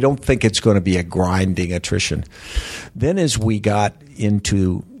them, but we don't think it's going to be a grinding attrition. Then as we got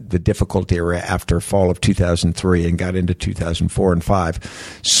into the difficult era after fall of 2003 and got into 2004 and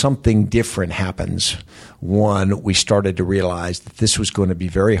 5, something different happens. One, we started to realize that this was going to be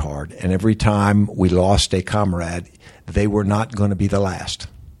very hard, and every time we lost a comrade, they were not going to be the last.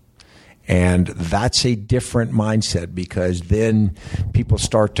 And that's a different mindset, because then people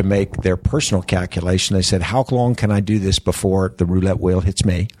start to make their personal calculation. They said, how long can I do this before the roulette wheel hits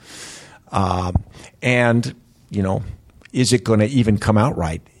me? Is it going to even come out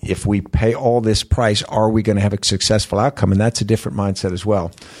right? If we pay all this price, are we going to have a successful outcome? And that's a different mindset as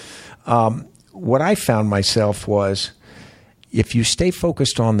well. What I found myself was, if you stay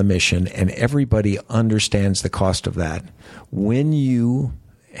focused on the mission and everybody understands the cost of that, when you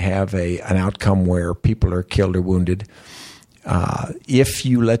have an outcome where people are killed or wounded, if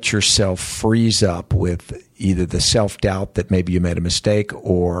you let yourself freeze up with either the self-doubt that maybe you made a mistake,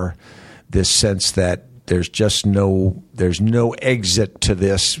 or this sense that there's no exit to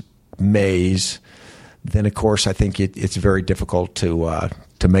this maze, then of course I think it's very difficult to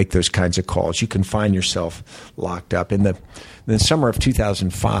make those kinds of calls. You can find yourself locked up. In the summer of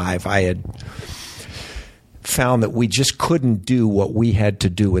 2005, I had found that we just couldn't do what we had to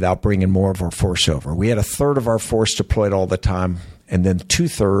do without bringing more of our force over. We had a third of our force deployed all the time, and then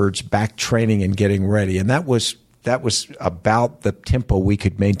 2/3 back training and getting ready. And that was about the tempo we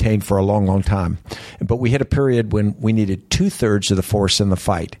could maintain for a long, long time. But we hit a period when we needed 2/3 of the force in the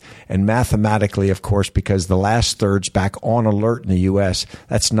fight. And mathematically, of course, because the last third's back on alert in the U.S.,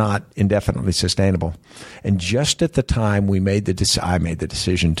 that's not indefinitely sustainable. And just at the time I made the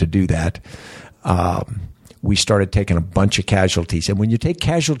decision to do that, we started taking a bunch of casualties. And when you take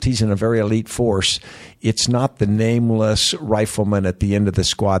casualties in a very elite force, it's not the nameless rifleman at the end of the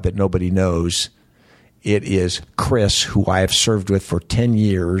squad that nobody knows. It is Chris, who I have served with for 10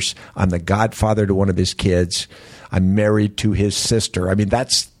 years. I'm the godfather to one of his kids. I'm married to his sister. I mean,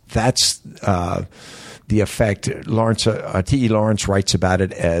 that's the effect. Lawrence, T.E. Lawrence writes about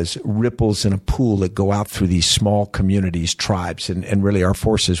it as ripples in a pool that go out through these small communities, tribes, and really our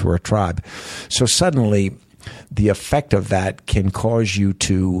forces were a tribe. So suddenly the effect of that can cause you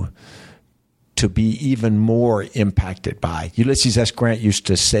to to be even more impacted by. Ulysses S. Grant used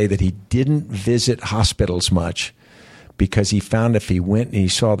to say that he didn't visit hospitals much because he found if he went and he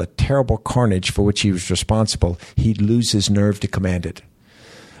saw the terrible carnage for which he was responsible, he'd lose his nerve to command it.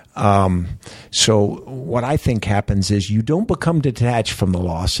 So what I think happens is you don't become detached from the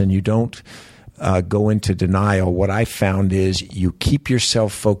loss and you don't go into denial. What I found is you keep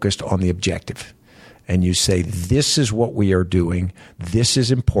yourself focused on the objective. And you say, this is what we are doing, this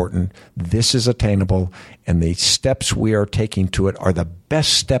is important, this is attainable, and the steps we are taking to it are the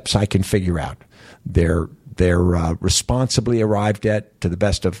best steps I can figure out. They're responsibly arrived at to the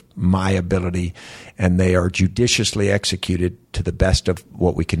best of my ability, and they are judiciously executed to the best of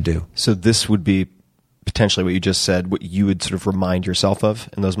what we can do. So this would be potentially what you just said, what you would sort of remind yourself of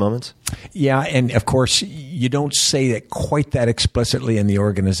in those moments? Yeah, and of course, you don't say it quite that explicitly in the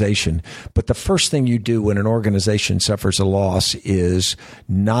organization, but the first thing you do when an organization suffers a loss is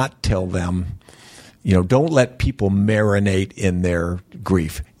not tell them, don't let people marinate in their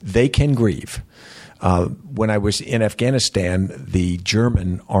grief. They can grieve. When I was in Afghanistan, the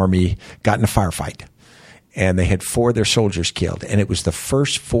German army got in a firefight. And they had 4 of their soldiers killed. And it was the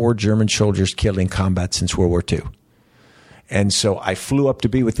first 4 German soldiers killed in combat since World War II. And so I flew up to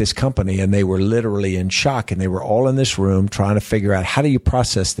be with this company, and they were literally in shock. And they were all in this room trying to figure out, how do you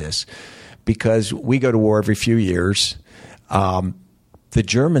process this? Because we go to war every few years. The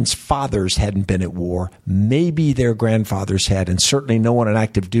Germans' fathers hadn't been at war. Maybe their grandfathers had. And certainly no one on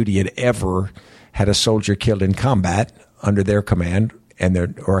active duty had ever had a soldier killed in combat under their command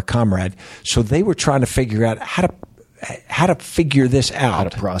or a comrade. So they were trying to figure out how to figure this out. How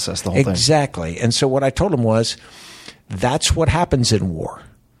to process the whole thing. Exactly. And so what I told them was, that's what happens in war.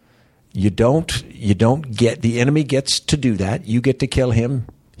 You don't get, the enemy gets to do that. You get to kill him.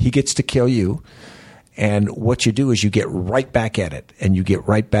 He gets to kill you. And what you do is you get right back at it, and you get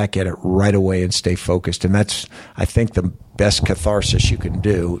right back at it right away and stay focused. And that's, I think, the best catharsis you can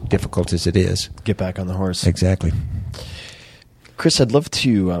do, difficult as it is. Get back on the horse. Exactly. Chris, I'd love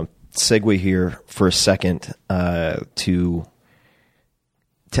to segue here for a second to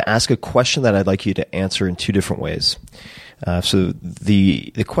ask a question that I'd like you to answer in 2 different ways. So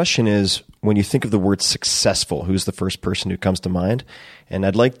the question is, when you think of the word successful, who's the first person who comes to mind? And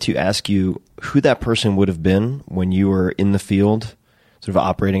I'd like to ask you who that person would have been when you were in the field, sort of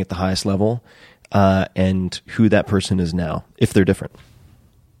operating at the highest level, and who that person is now, if they're different.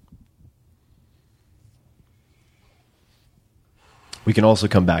 We can also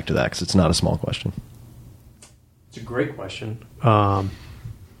come back to that because it's not a small question. It's a great question. But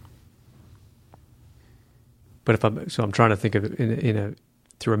I'm trying to think of it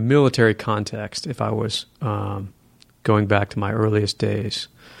through a military context. If I was going back to my earliest days,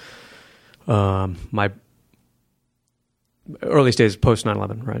 my earliest days post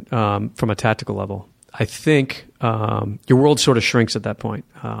 9/11, right? From a tactical level, I think your world sort of shrinks at that point.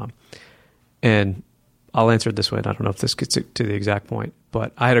 And I'll answer it this way, and I don't know if this gets to the exact point,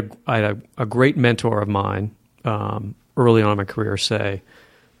 but I had a great mentor of mine early on in my career say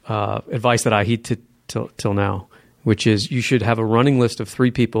advice that I heed till now, which is you should have a running list of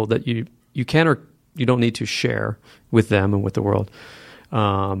 3 people that you can or you don't need to share with them and with the world,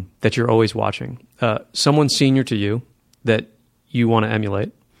 that you're always watching. Someone senior to you that you want to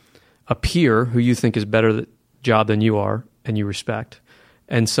emulate, a peer who you think is better at the job than you are and you respect,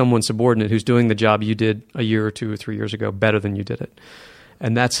 and someone subordinate who's doing the job you did a year or 2 or 3 years ago better than you did it.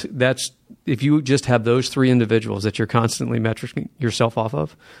 And that's if you just have those 3 individuals that you're constantly metricing yourself off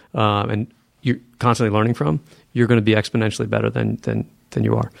of, and you're constantly learning from, you're going to be exponentially better than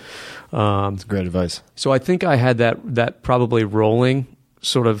you are. That's great advice. So I think I had that probably rolling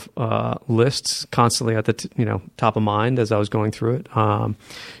sort of lists constantly at the top of mind as I was going through it. One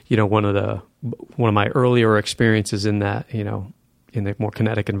of my earlier experiences in that, in the more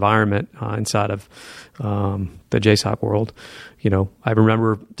kinetic environment inside of the JSOC world. I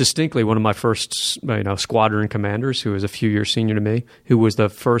remember distinctly one of my first squadron commanders, who was a few years senior to me, who was the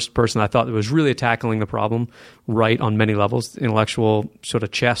first person I thought that was really tackling the problem right on many levels, intellectual sort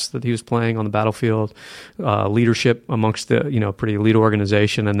of chess that he was playing on the battlefield, leadership amongst the pretty elite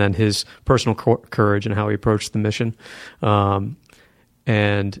organization, and then his personal courage and how he approached the mission.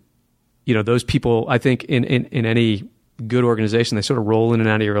 And those people, I think in any good organization, they sort of roll in and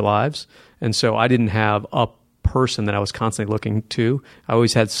out of your lives. And so I didn't have a person that I was constantly looking to. I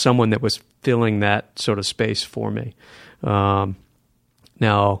always had someone that was filling that sort of space for me. Now,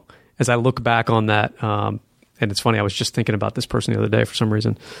 as I look back on that, and it's funny, I was just thinking about this person the other day for some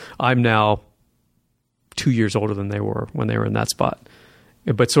reason. I'm now 2 years older than they were when they were in that spot.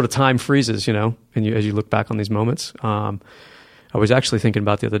 But sort of time freezes, and as you look back on these moments. I was actually thinking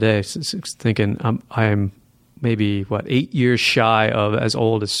about the other day, thinking I'm maybe 8 years shy of as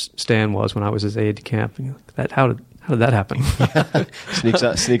old as Stan was when I was his aide de camp. How did that happen? Sneaks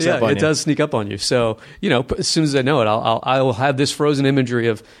up on you. It does sneak up on you. So, as soon as I know it, I will have this frozen imagery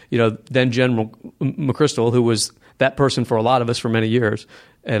of, then General McChrystal, who was that person for a lot of us for many years.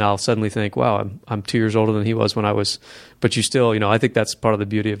 And I'll suddenly think, wow, I'm 2 years older than he was when I was, but you still, I think that's part of the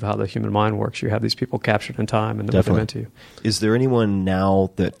beauty of how the human mind works. You have these people captured in time and what they meant to you. Is there anyone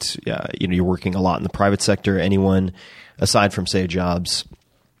now that, you're working a lot in the private sector, anyone aside from, say, Jobs,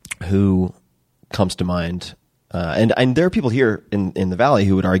 who comes to mind? And there are people here in the Valley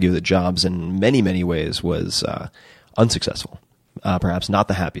who would argue that Jobs in many, many ways was unsuccessful. Perhaps not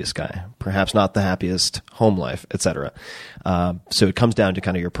the happiest guy, perhaps not the happiest home life, etc. So it comes down to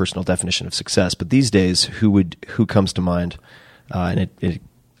kind of your personal definition of success. But these days, who comes to mind? And it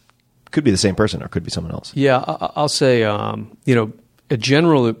could be the same person or it could be someone else. Yeah, I'll say, a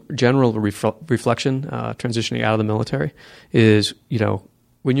general reflection, transitioning out of the military is,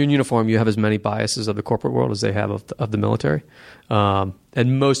 when you're in uniform, you have as many biases of the corporate world as they have of the military,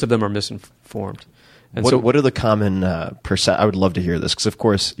 and most of them are misinformed. And what are the common I would love to hear this because, of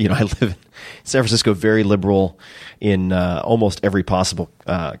course, I live in San Francisco, very liberal in almost every possible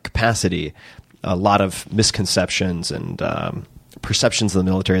capacity. A lot of misconceptions and perceptions of the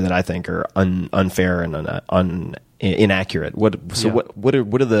military that I think are unfair and inaccurate. What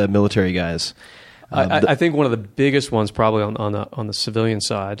are the military guys? I think one of the biggest ones, probably on the civilian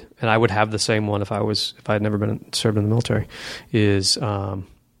side, and I would have the same one if I had never served in the military, is.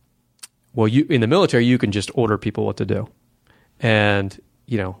 You in the military, you can just order people what to do. And,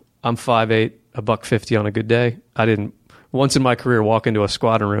 I'm 5'8", $150 on a good day. I didn't once in my career walk into a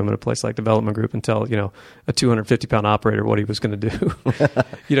squadron room at a place like Development Group and tell, a 250-pound operator what he was going to do.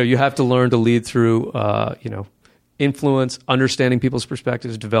 You have to learn to lead through, influence, understanding people's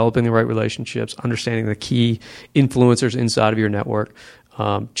perspectives, developing the right relationships, understanding the key influencers inside of your network.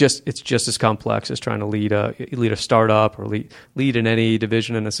 It's just as complex as trying to lead a startup or lead in any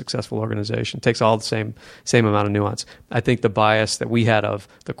division in a successful organization. It takes all the same amount of nuance. I think the bias that we had of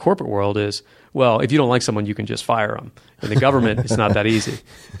the corporate world is, well, if you don't like someone, you can just fire them. In the government, it's not that easy,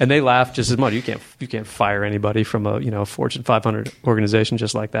 and they laugh just as much. You can't fire anybody from a Fortune 500 organization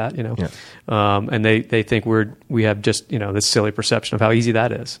just like that. Yeah. And they think we have just this silly perception of how easy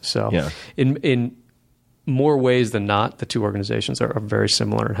that is. So in more ways than not, the two organizations are very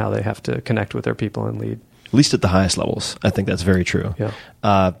similar in how they have to connect with their people and lead. At least at the highest levels, I think that's very true.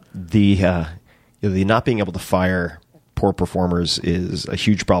 Yeah. The not being able to fire poor performers is a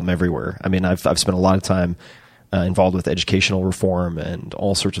huge problem everywhere. I mean, I've spent a lot of time involved with educational reform and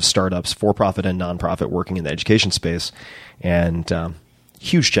all sorts of startups, for-profit and non-profit, working in the education space, and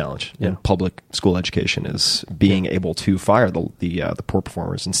huge challenge in public school education is being able to fire the poor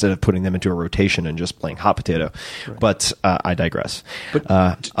performers instead of putting them into a rotation and just playing hot potato. Right. But I digress. But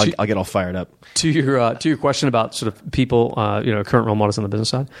I'll get all fired up. To your question about sort of people, current role models on the business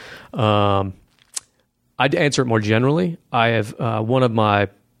side, I'd answer it more generally. I have one of my,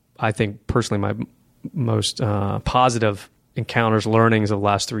 I think personally, my most positive encounters, learnings of the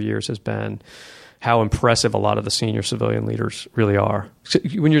last 3 years has been how impressive a lot of the senior civilian leaders really are. So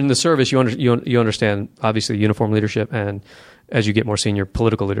when you're in the service, you understand obviously uniform leadership, and as you get more senior,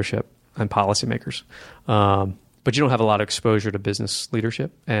 political leadership and policymakers. But you don't have a lot of exposure to business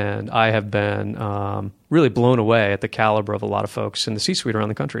leadership. And I have been really blown away at the caliber of a lot of folks in the C-suite around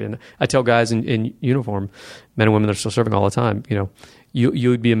the country. And I tell guys in uniform, men and women that are still serving all the time, you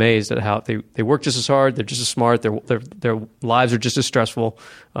would be amazed at how they work just as hard, they're just as smart, their lives are just as stressful.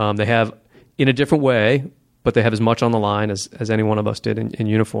 They have, in a different way, but they have as much on the line as any one of us did in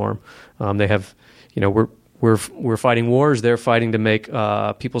uniform. They have, we're fighting wars, they're fighting to make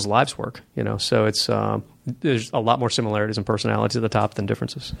people's lives work. So it's there's a lot more similarities in personality at the top than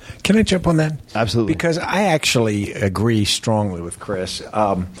differences. Can I jump on that? Absolutely. Because I actually agree strongly with Chris.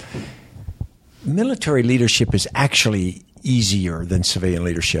 Military leadership is actually easier than civilian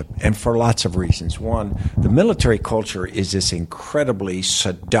leadership, and for lots of reasons. One, the military culture is this incredibly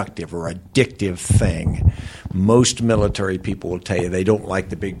seductive or addictive thing. Most military people will tell you they don't like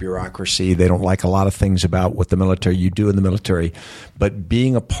the big bureaucracy. They don't like a lot of things about what you do in the military. But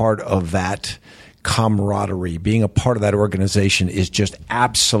being a part of that camaraderie, being a part of that organization is just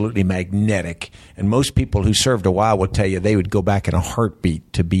absolutely magnetic. And most people who served a while will tell you they would go back in a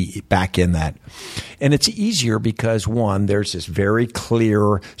heartbeat to be back in that. And it's easier because, one, there's this very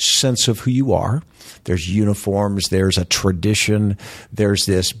clear sense of who you are. There's uniforms. There's a tradition. There's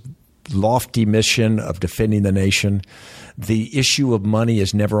this lofty mission of defending the nation. The issue of money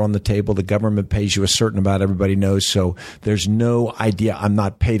is never on the table. The government pays you a certain amount, everybody knows. So there's no idea I'm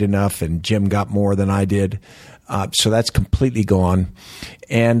not paid enough and Jim got more than I did. So that's completely gone.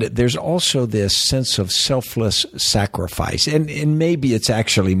 And there's also this sense of selfless sacrifice. And maybe it's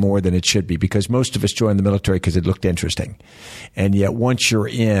actually more than it should be, because most of us joined the military because it looked interesting. And yet once you're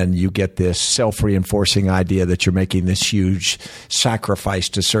in, you get this self-reinforcing idea that you're making this huge sacrifice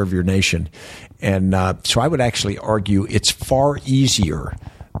to serve your nation. And so I would actually argue it's far easier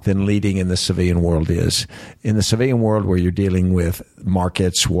than leading in the civilian world is. In the civilian world, where you're dealing with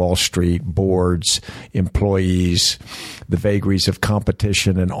markets, Wall Street, boards, employees, the vagaries of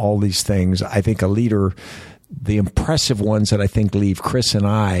competition and all these things, I think a leader, the impressive ones that I think leave Chris and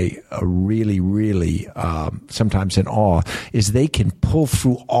I really, really sometimes in awe, is they can pull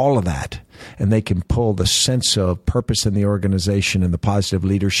through all of that. And they can pull the sense of purpose in the organization and the positive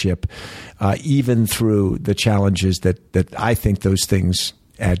leadership, even through the challenges that I think those things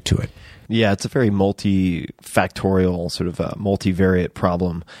add to it. Yeah, it's a very multifactorial, sort of multivariate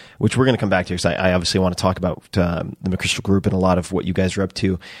problem, which we're going to come back to, because I obviously want to talk about the McChrystal Group and a lot of what you guys are up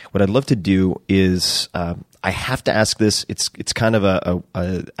to. What I'd love to do is, I have to ask this. It's kind of a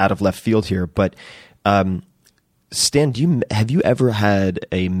out of left field here, but Stan, have you ever had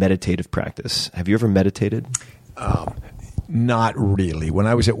a meditative practice? Have you ever meditated? Not really. When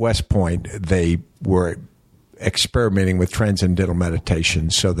I was at West Point, they were experimenting with transcendental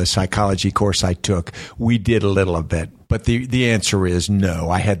meditation. So the psychology course I took, we did a little of that. But the answer is no.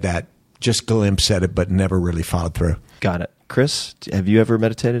 I had that just glimpse at it, but never really followed through. Got it. Chris, have you ever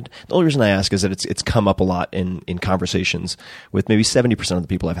meditated? The only reason I ask is that it's come up a lot in conversations with maybe 70% of the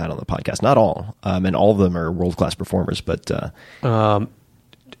people I've had on the podcast. Not all, and all of them are world-class performers. But the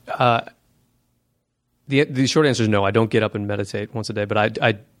short answer is no. I don't get up and meditate once a day, but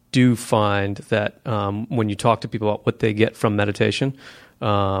I do find that when you talk to people about what they get from meditation,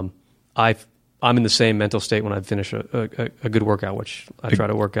 I'm in the same mental state when I finish a good workout, which I try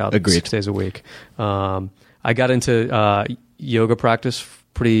to work out 6 days a week. I got into yoga practice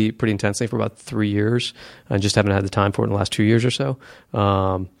pretty intensely for about 3 years. I just haven't had the time for it in the last 2 years or so.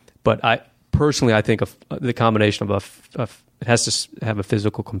 But I personally think of the combination of it has to have a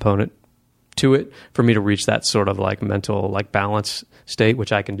physical component to it for me to reach that sort of like mental like balance state,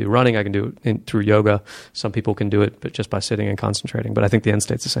 which I can do running. I can do it through yoga. Some people can do it, but just by sitting and concentrating. But I think the end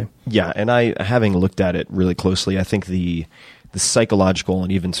state's the same. Yeah, and I, having looked at it really closely, I think the psychological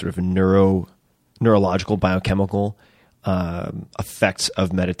and even sort of neurological biochemical effects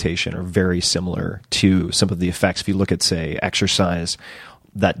of meditation are very similar to some of the effects. If you look at, say, exercise,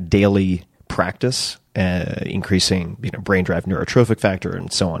 that daily practice, increasing brain drive neurotrophic factor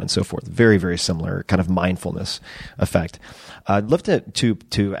and so on and so forth. Very, very similar kind of mindfulness effect. I'd love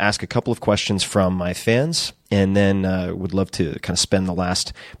to ask a couple of questions from my fans, and then would love to kind of spend the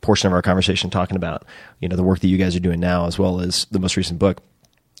last portion of our conversation talking about the work that you guys are doing now, as well as the most recent book.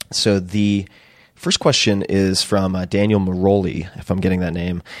 So the first question is from Daniel Maroli, if I'm getting that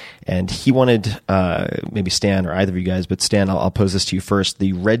name, and he wanted maybe Stan or either of you guys, but Stan, I'll pose this to you first: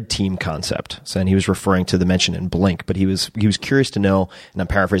 the red team concept. So, and he was referring to the mention in Blink, but he was curious to know, and I'm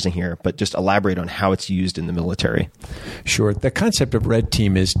paraphrasing here, but just elaborate on how it's used in the military. Sure. The concept of red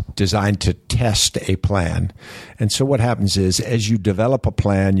team is designed to test a plan, and so what happens is, as you develop a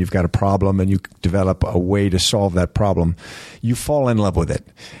plan, you've got a problem, and you develop a way to solve that problem, you fall in love with it.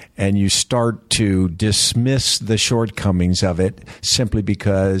 And you start to dismiss the shortcomings of it simply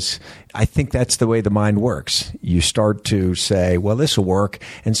because I think that's the way the mind works. You start to say, well, this will work.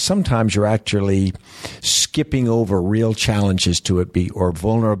 And sometimes you're actually skipping over real challenges to it or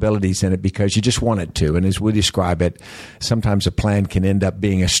vulnerabilities in it because you just want it to. And as we describe it, sometimes a plan can end up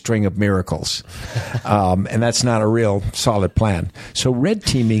being a string of miracles. And that's not a real solid plan. So red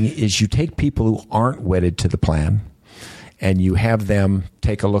teaming is you take people who aren't wedded to the plan, and you have them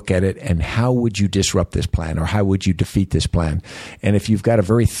take a look at it, and how would you disrupt this plan, or how would you defeat this plan? And if you've got a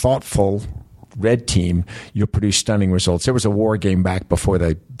very thoughtful red team, you'll produce stunning results. There was a war game back before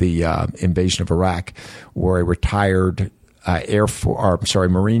the invasion of Iraq where a retired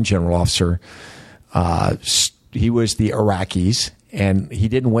Marine general officer, he was the Iraqis, and he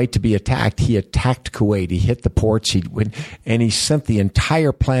didn't wait to be attacked. He attacked Kuwait. He hit the ports. And he sent the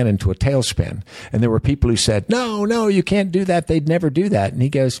entire plan into a tailspin. And there were people who said, no, you can't do that. They'd never do that. And he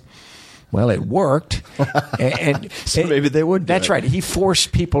goes, well, it worked. and so maybe they would do That's it. Right. He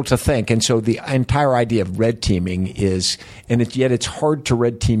forced people to think. And so the entire idea of red teaming is, yet it's hard to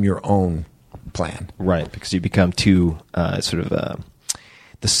red team your own plan. Right, because you become too the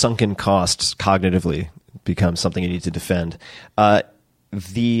sunken costs cognitively becomes something you need to defend.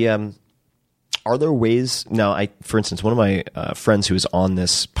 Are there ways now? For instance, one of my friends who is on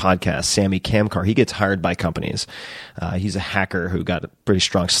this podcast, Sammy Kamkar, he gets hired by companies. He's a hacker who got a pretty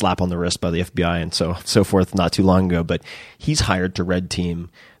strong slap on the wrist by the FBI and so forth not too long ago. But he's hired to red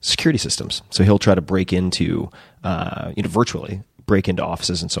team security systems. So he'll try to break into, virtually break into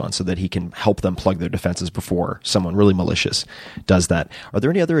offices and so on, so that he can help them plug their defenses before someone really malicious does that. Are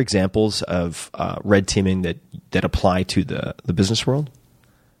there any other examples of red teaming that apply to the business world?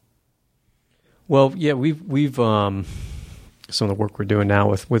 Well, yeah, we've some of the work we're doing now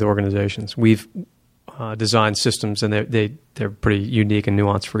with organizations. We've designed systems, and they're pretty unique and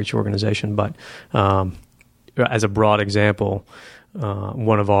nuanced for each organization. But as a broad example,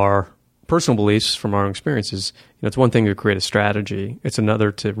 one of our personal beliefs from our own experiences, it's one thing to create a strategy. It's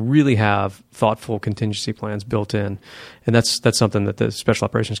another to really have thoughtful contingency plans built in, and that's something that the special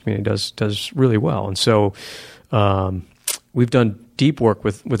operations community does really well. And so we've done deep work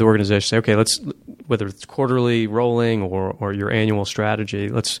with organizations. Say, okay, whether it's quarterly, rolling, or your annual strategy,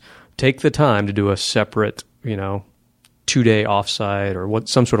 let's take the time to do a separate, 2-day offsite or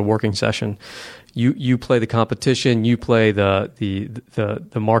some sort of working session. You play the competition, you play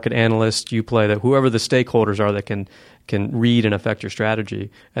the market analyst, you play whoever the stakeholders are that can read and affect your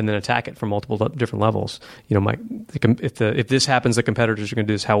strategy, and then attack it from multiple different levels. If this happens, the competitors are going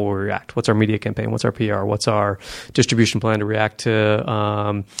to do this. How will we react? What's our media campaign? What's our PR? What's our distribution plan to react to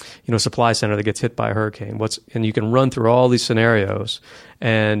a supply center that gets hit by a hurricane? And you can run through all these scenarios,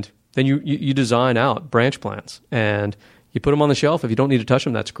 and then you design out branch plans and you put them on the shelf. If you don't need to touch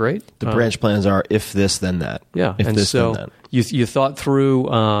them, that's great. The branch plans are if this, then that. Yeah, if and this, so then that. You thought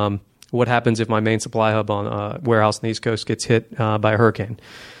through what happens if my main supply hub on a warehouse on the East Coast gets hit by a hurricane.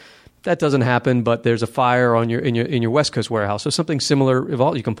 That doesn't happen, but there's a fire in your West Coast warehouse. So something similar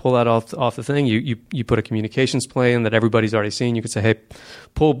evolved. You can pull that off the thing. You put a communications plan that everybody's already seen. You could say, hey,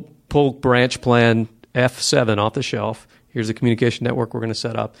 pull branch plan F7 off the shelf. Here's the communication network we're going to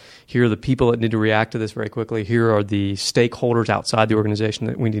set up. Here are the people that need to react to this very quickly. Here are the stakeholders outside the organization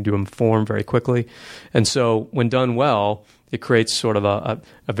that we need to inform very quickly. And so when done well, it creates sort of a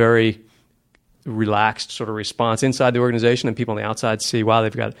very relaxed sort of response inside the organization, and people on the outside see, wow,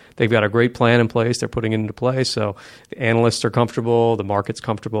 they've got a great plan in place. They're putting it into place. So the analysts are comfortable, the market's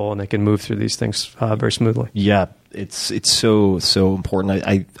comfortable, and they can move through these things very smoothly. Yeah, it's so important.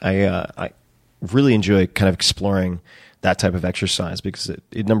 I really enjoy kind of exploring that type of exercise because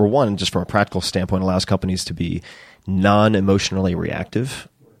it number one, just from a practical standpoint, allows companies to be non-emotionally reactive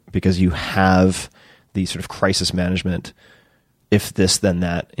because you have the sort of crisis management, if this then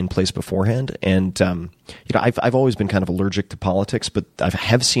that, in place beforehand. And I've always been kind of allergic to politics, but I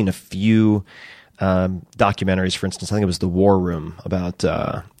have seen a few documentaries. For instance, I think it was The War Room about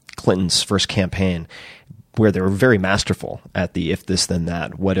Clinton's first campaign, where they were very masterful at the if this then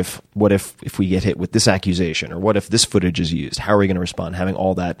that. What if we get hit with this accusation, or what if this footage is used? How are we going to respond? Having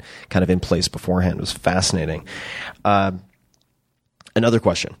all that kind of in place beforehand was fascinating. Another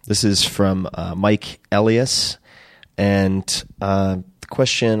question. This is from Mike Elias, and the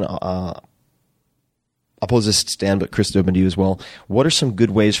question. I'll pose this to Stan, but Chris, open to you as well. What are some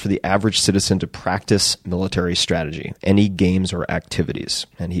good ways for the average citizen to practice military strategy? Any games or activities?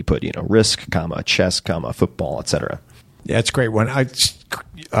 And he put, risk, chess, football, etc. Yeah, it's a great one.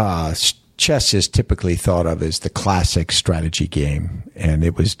 Chess is typically thought of as the classic strategy game, and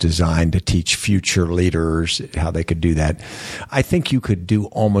it was designed to teach future leaders how they could do that. I think you could do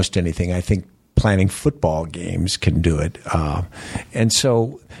almost anything. I think planning football games can do it. And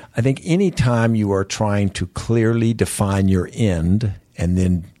so I think anytime you are trying to clearly define your end and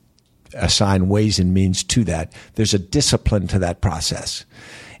then assign ways and means to that, there's a discipline to that process.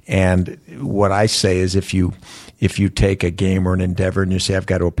 And what I say is if you take a game or an endeavor and you say, I've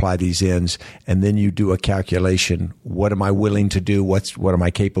got to apply these ends, and then you do a calculation, what am I willing to do? What am I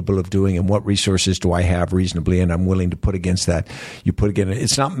capable of doing? And what resources do I have reasonably and I'm willing to put against that? You put again,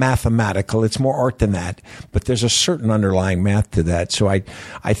 it's not mathematical. It's more art than that, but there's a certain underlying math to that. So I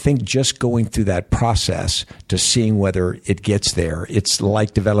think just going through that process to seeing whether it gets there, it's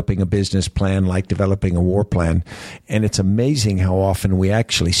like developing a business plan, like developing a war plan. And it's amazing how often we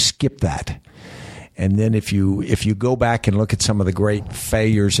actually skip that. And then if you go back and look at some of the great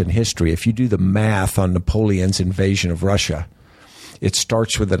failures in history, if you do the math on Napoleon's invasion of Russia, it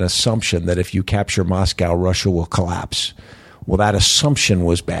starts with an assumption that if you capture Moscow, Russia will collapse. Well, that assumption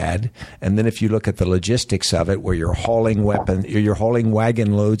was bad. And then if you look at the logistics of it, where you're hauling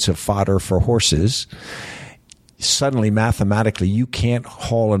wagon loads of fodder for horses, suddenly, mathematically, you can't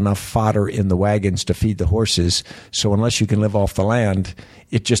haul enough fodder in the wagons to feed the horses. So unless you can live off the land,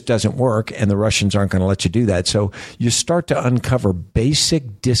 it just doesn't work, and the Russians aren't going to let you do that. So you start to uncover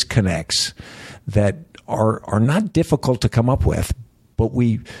basic disconnects that are not difficult to come up with, but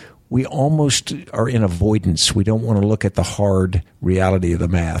we almost are in avoidance. We don't want to look at the hard reality of the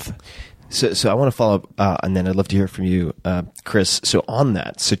math. So I want to follow up, and then I'd love to hear from you, Chris. So on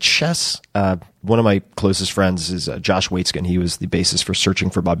that, so chess, one of my closest friends is Josh Waitzkin. He was the basis for Searching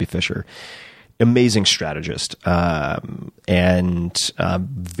for Bobby Fischer. Amazing strategist, and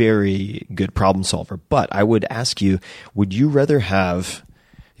very good problem solver. But I would ask you, would you rather have,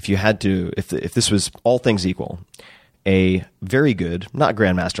 if you had to, if this was all things equal, a very good, not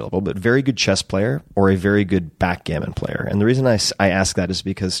grandmaster level, but very good chess player or a very good backgammon player? And the reason I ask that is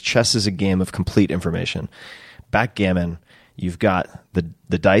because chess is a game of complete information. Backgammon, you've got the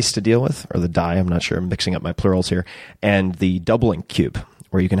dice to deal with, or the die, I'm not sure, I'm mixing up my plurals here, and the doubling cube,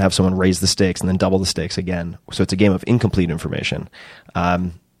 where you can have someone raise the stakes and then double the stakes again. So it's a game of incomplete information.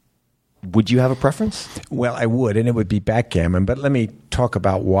 Would you have a preference? Well, I would, and it would be backgammon. But let me talk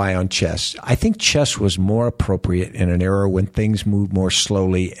about why on chess. I think chess was more appropriate in an era when things moved more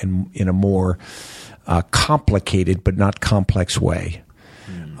slowly and in a more complicated but not complex way.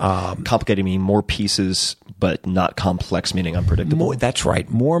 Complicated meaning more pieces, but not complex meaning unpredictable. That's right.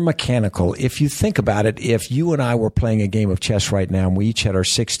 More mechanical. If you think about it, if you and I were playing a game of chess right now and we each had our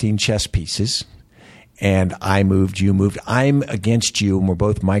 16 chess pieces, and I moved, you moved, I'm against you, and we're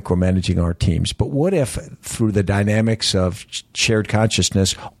both micromanaging our teams. But what if, through the dynamics of shared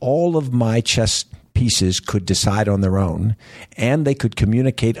consciousness, all of my chess pieces could decide on their own, and they could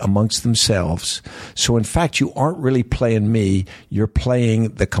communicate amongst themselves? So, in fact, you aren't really playing me. You're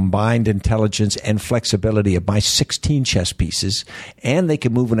playing the combined intelligence and flexibility of my 16 chess pieces, and they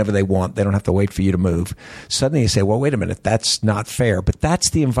can move whenever they want. They don't have to wait for you to move. Suddenly you say, well, wait a minute, that's not fair. But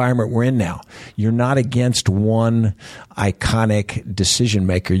that's the environment we're in now. You're not against one iconic decision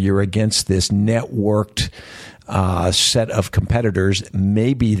maker. You're against this networked set of competitors.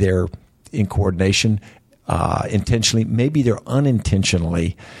 Maybe they're in coordination intentionally, maybe they're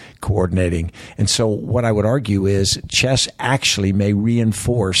unintentionally coordinating. And so what I would argue is chess actually may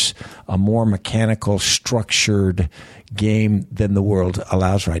reinforce a more mechanical, structured game than the world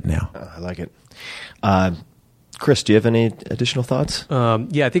allows right now. I like it. Chris, do you have any additional thoughts?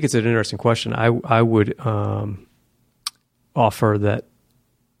 Yeah, I think it's an interesting question. I would offer that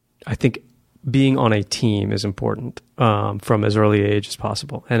I think being on a team is important from as early age as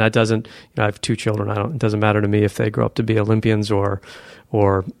possible. And that doesn't, I have 2 children. It doesn't matter to me if they grow up to be Olympians or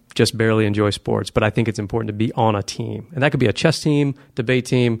just barely enjoy sports, but I think it's important to be on a team. And that could be a chess team, debate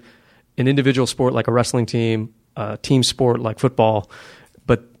team, an individual sport like a wrestling team, a team sport like football,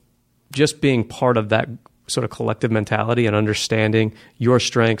 but just being part of that sort of collective mentality and understanding your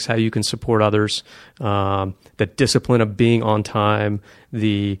strengths, how you can support others, the discipline of being on time,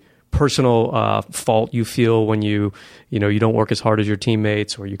 the personal fault you feel when you don't work as hard as your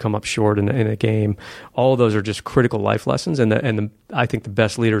teammates or you come up short in a game. All of those are just critical life lessons, and I think the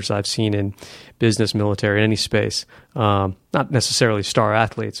best leaders I've seen in business, military, in any space, not necessarily star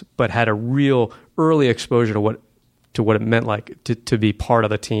athletes, but had a real early exposure to what it meant like to be part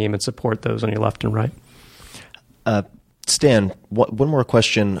of a team and support those on your left and right. Stan, one more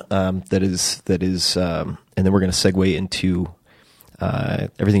question that is, and then we're going to segue into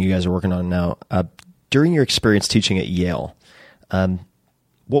everything you guys are working on now. During your experience teaching at Yale,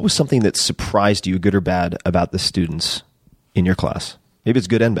 what was something that surprised you, good or bad, about the students in your class? Maybe it's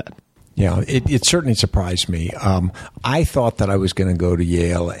good and bad. Yeah, it certainly surprised me. I thought that I was going to go to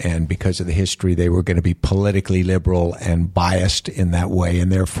Yale, and because of the history, they were going to be politically liberal and biased in that way,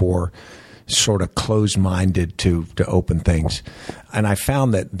 and therefore sort of closed-minded to open things. And I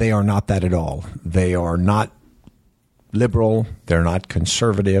found that they are not that at all. They are not liberal, they're not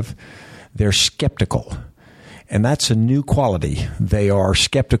conservative, they're skeptical. And that's a new quality. They are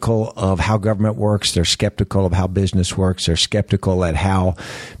skeptical of how government works, they're skeptical of how business works, they're skeptical at how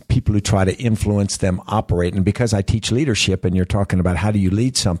people who try to influence them operate. And because I teach leadership and you're talking about how do you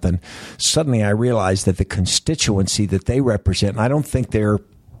lead something, suddenly I realize that the constituency that they represent, and I don't think they're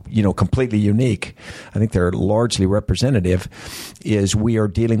completely unique, I think they're largely representative, is we are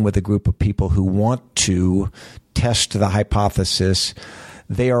dealing with a group of people who want to test the hypothesis.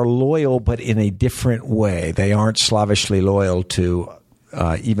 They are loyal, but in a different way. They aren't slavishly loyal to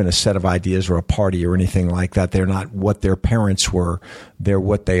even a set of ideas or a party or anything like that. They're not what their parents were. They're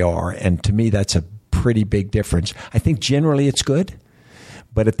what they are. And to me, that's a pretty big difference. I think generally it's good,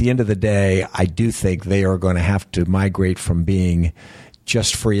 but at the end of the day, I do think they are going to have to migrate from being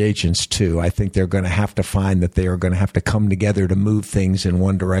just free agents too. I think they're going to have to find that they are going to have to come together to move things in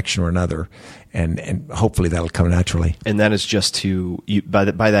one direction or another, and hopefully that'll come naturally. And that is just by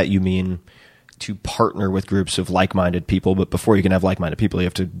that you mean to partner with groups of like-minded people, but before you can have like-minded people, you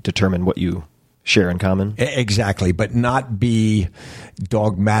have to determine what you Share in common. Exactly, but not be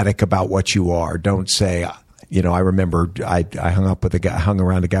dogmatic about what you are. Don't say, I remember I hung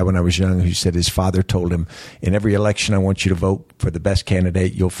around a guy when I was young who said his father told him, in every election I want you to vote for the best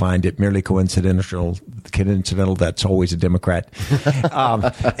candidate. You'll find it merely coincidental that's always a Democrat.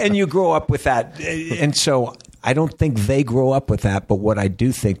 And you grow up with that. And so I don't think they grow up with that, but what I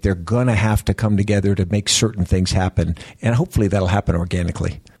do think, they're going to have to come together to make certain things happen. And hopefully that'll happen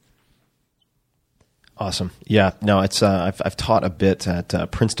organically. Awesome. Yeah. No, it's I've taught a bit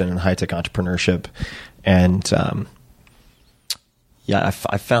at Princeton in high tech entrepreneurship, and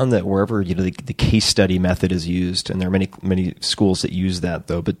I found that wherever the case study method is used, and there are many schools that use that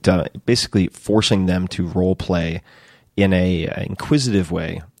though, but basically forcing them to role play in a inquisitive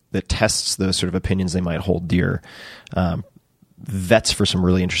way that tests those sort of opinions they might hold dear. Vets for some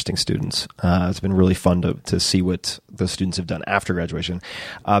really interesting students. It's been really fun to see what those students have done after graduation.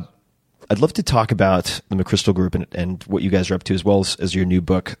 I'd love to talk about the McChrystal Group and what you guys are up to, as well as your new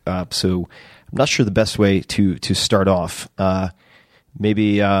book. So I'm not sure the best way to start off.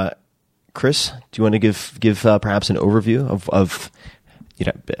 Maybe Chris, do you want to give perhaps an overview of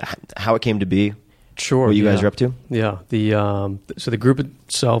how it came to be? Sure. What you guys are up to? Yeah. So the group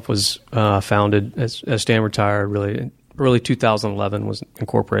itself was founded as Stan retired. Really, early 2011 was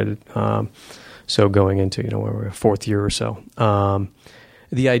incorporated. So going into we're a fourth year or so.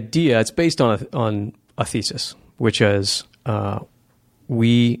 The idea, it's based on a thesis, which is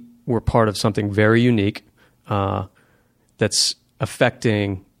we were part of something very unique that's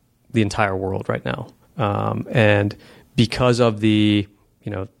affecting the entire world right now. And because of the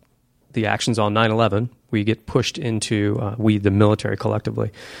actions on 9/11, we get pushed into, the military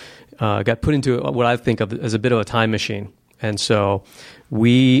collectively, got put into what I think of as a bit of a time machine. And so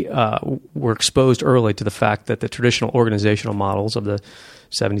we were exposed early to the fact that the traditional organizational models of the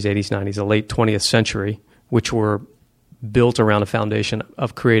 70s, 80s, 90s, the late 20th century, which were built around a foundation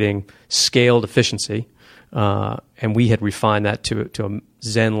of creating scaled efficiency, and we had refined that to a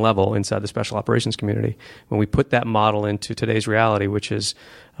Zen level inside the special operations community. When we put that model into today's reality, which is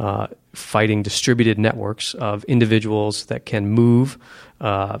fighting distributed networks of individuals that can move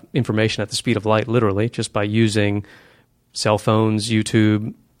information at the speed of light, literally, just by using cell phones,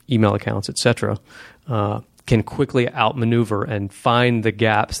 YouTube, email accounts, etc., can quickly outmaneuver and find the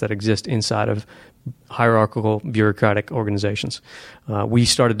gaps that exist inside of hierarchical bureaucratic organizations. We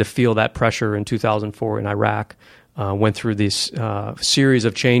started to feel that pressure in 2004 in Iraq. Went through this series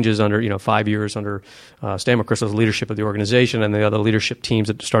of changes under 5 years under Stan McChrystal's leadership of the organization and the other leadership teams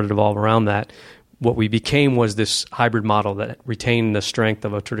that started to evolve around that. What we became was this hybrid model that retained the strength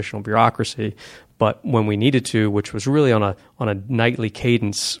of a traditional bureaucracy, but when we needed to, which was really on a nightly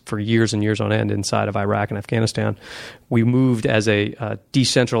cadence for years and years on end inside of Iraq and Afghanistan, we moved as a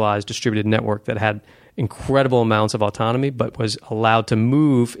decentralized distributed network that had incredible amounts of autonomy, but was allowed to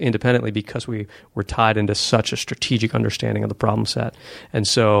move independently because we were tied into such a strategic understanding of the problem set. And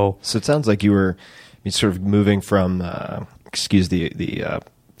so it sounds like you were sort of moving from, excuse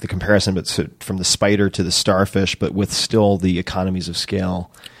the comparison, but from the spider to the starfish, but with still the economies of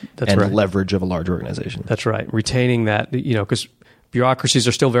scale and leverage of a large organization. That's right. Retaining that, because bureaucracies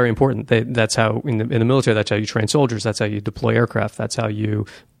are still very important. That's how in the military. That's how you train soldiers. That's how you deploy aircraft. That's how you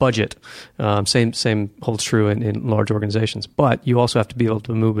budget. Same holds true in large organizations. But you also have to be able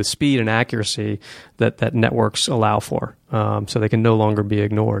to move with speed and accuracy that networks allow for, so they can no longer be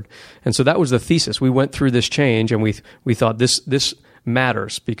ignored. And so that was the thesis. We went through this change, and we thought this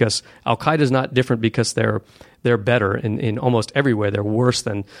matters because Al-Qaeda is not different because they're better in almost every way. They're worse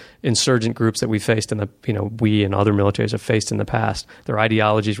than insurgent groups that we faced we and other militaries have faced in the past. Their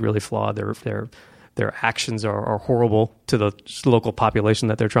ideology is really flawed. Their actions are horrible to the local population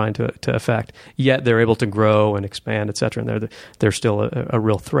that they're trying to affect. Yet they're able to grow and expand, et cetera, and they're still a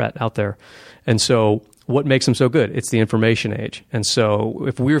real threat out there. And so what makes them so good? It's the information age. And so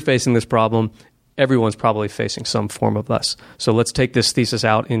if we're facing this problem, everyone's probably facing some form of this. So let's take this thesis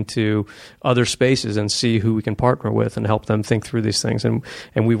out into other spaces and see who we can partner with and help them think through these things. And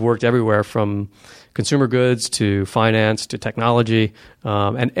we've worked everywhere from consumer goods to finance to technology,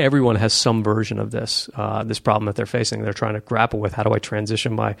 and everyone has some version of this problem that they're facing. They're trying to grapple with, how do I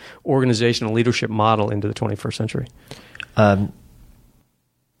transition my organizational leadership model into the 21st century?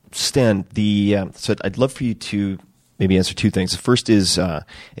 Stan, so I'd love for you to maybe answer two things. The first is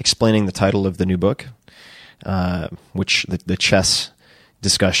explaining the title of the new book, which the chess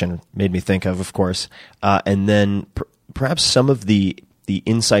discussion made me think of course. And then perhaps some of the the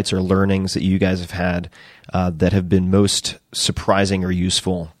insights or learnings that you guys have had that have been most surprising or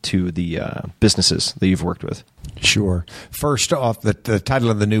useful to the businesses that you've worked with? Sure. First off, the title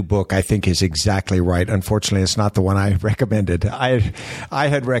of the new book, I think, is exactly right. Unfortunately, it's not the one I recommended. I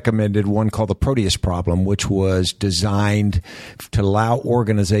had recommended one called The Proteus Problem, which was designed to allow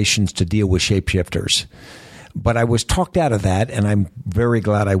organizations to deal with shapeshifters. But I was talked out of that, and I'm very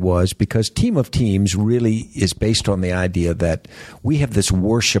glad I was, because Team of Teams really is based on the idea that we have this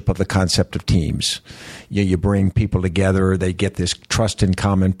worship of the concept of teams. You bring people together, they get this trust in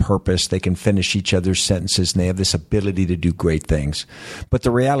common purpose, they can finish each other's sentences, and they have this ability to do great things. But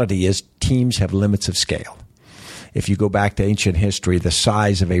the reality is teams have limits of scale. If you go back to ancient history, the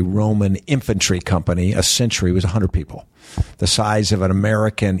size of a Roman infantry company a century was 100 people. The size of an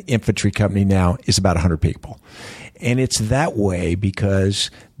American infantry company now is about 100 people. And it's that way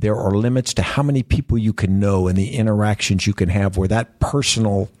because there are limits to how many people you can know and the interactions you can have where that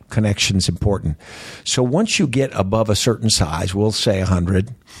personal connection is important. So once you get above a certain size, we'll say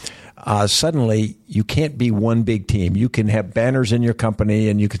 100, suddenly you can't be one big team. You can have banners in your company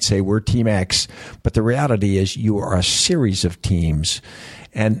and you could say we're Team X, but the reality is you are a series of teams.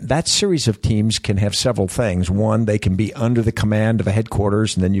 And that series of teams can have several things. One, they can be under the command of a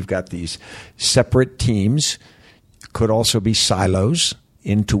headquarters, and then you've got these separate teams. Could also be silos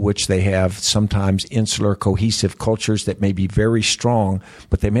into which they have sometimes insular cohesive cultures that may be very strong,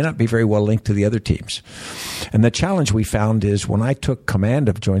 but they may not be very well linked to the other teams. And the challenge we found is when I took command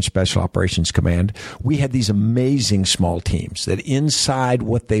of Joint Special Operations Command, we had these amazing small teams that inside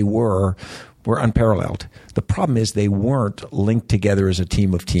what they were unparalleled. The problem is they weren't linked together as a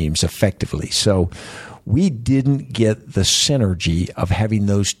team of teams effectively. So we didn't get the synergy of having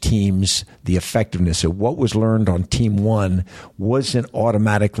those teams, the effectiveness of what was learned on Team 1 wasn't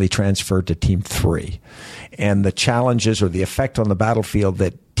automatically transferred to Team 3. And the challenges or the effect on the battlefield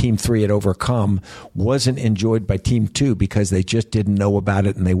that Team 3 had overcome wasn't enjoyed by Team 2 because they just didn't know about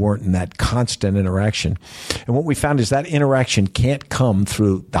it and they weren't in that constant interaction. And what we found is that interaction can't come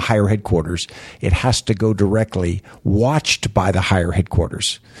through the higher headquarters. It has to go directly, watched by the higher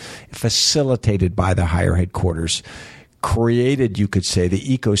headquarters, facilitated by the higher headquarters, created, you could say, the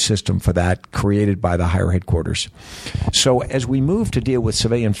ecosystem for that created by the higher headquarters. So as we moved to deal with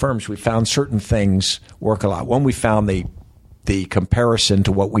civilian firms, we found certain things work a lot. One, we found the comparison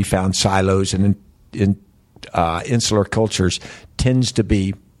to what we found silos and in insular cultures tends to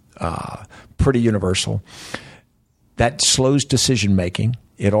be pretty universal. That slows decision making.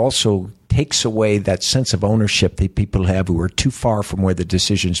 It also takes away that sense of ownership that people have who are too far from where the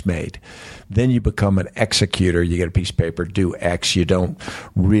decision's made. Then you become an executor. You get a piece of paper, do X. You don't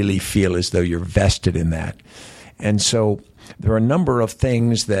really feel as though you're vested in that. And so there are a number of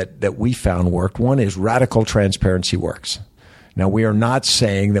things that we found worked. One is radical transparency works. Now, we are not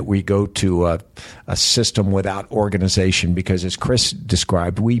saying that we go to a system without organization because, as Chris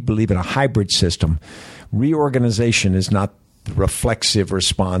described, we believe in a hybrid system. Reorganization is not the reflexive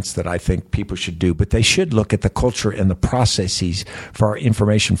response that I think people should do, but they should look at the culture and the processes for our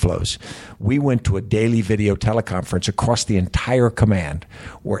information flows. We went to a daily video teleconference across the entire command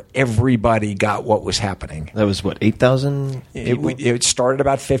where everybody got what was happening. That was, what, 8,000 people? It started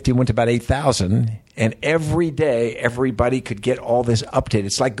about 50, went to about 8,000, and every day everybody could get all this updated.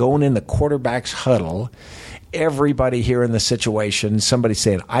 It's like going in the quarterback's huddle, everybody here in the situation, somebody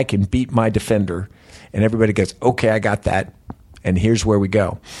saying, I can beat my defender, and everybody goes, okay, I got that. And here's where we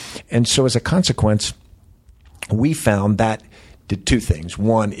go. And so as a consequence, we found that did two things.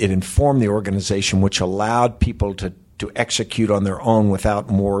 One, it informed the organization, which allowed people to execute on their own without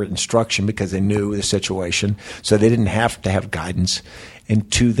more instruction because they knew the situation. So they didn't have to have guidance.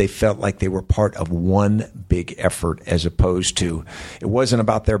 And two, they felt like they were part of one big effort as opposed to, it wasn't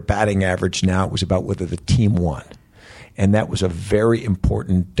about their batting average now, it was about whether the team won. And that was a very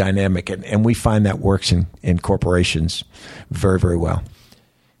important dynamic. And we find that works in corporations very, very well.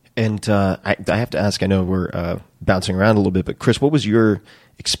 And I have to ask, I know we're bouncing around a little bit, but Chris, what was your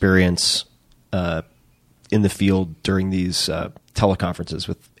experience in the field during these teleconferences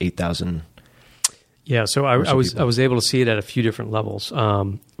with 8,000? Yeah, so I was able to see it at a few different levels.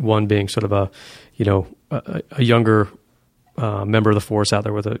 One being sort of a younger member of the force out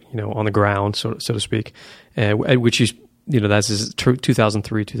there with on the ground, so to speak, which is that's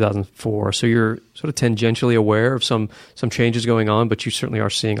 2003, 2004. So you're sort of tangentially aware of some changes going on, but you certainly are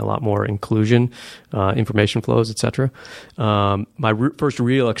seeing a lot more inclusion, information flows, etc. My first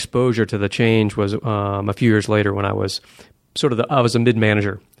real exposure to the change was a few years later when I was I was a mid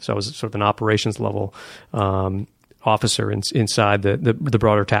manager, so I was sort of an operations level officer inside the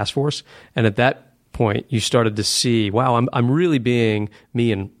broader task force, and at that point, you started to see, wow, I'm really being,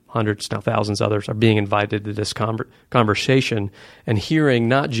 me and hundreds, now thousands others are being invited to this conversation and hearing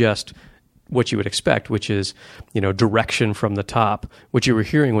not just what you would expect, which is, direction from the top. What you were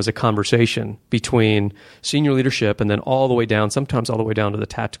hearing was a conversation between senior leadership and then all the way down, sometimes all the way down to the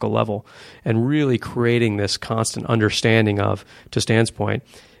tactical level, and really creating this constant understanding of, to Stan's point,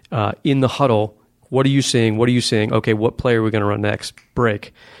 in the huddle, what are you seeing? What are you seeing? Okay, what play are we going to run next?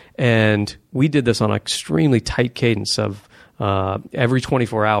 Break. And we did this on an extremely tight cadence of every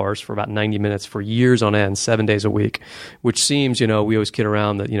 24 hours for about 90 minutes for years on end, 7 days a week, which seems, we always kid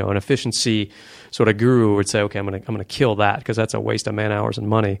around that, an efficiency sort of guru would say, okay, I'm going to kill that because that's a waste of man hours and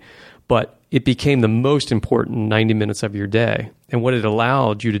money. But it became the most important 90 minutes of your day. And what it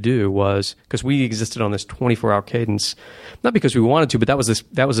allowed you to do was, because we existed on this 24-hour cadence, not because we wanted to, but that was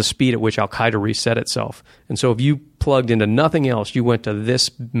the speed at which Al-Qaeda reset itself. And so if you plugged into nothing else, you went to this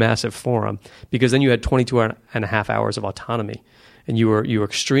massive forum, because then you had 22 and a half hours of autonomy. And you were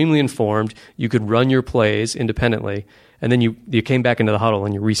extremely informed. You could run your plays independently. And then you came back into the huddle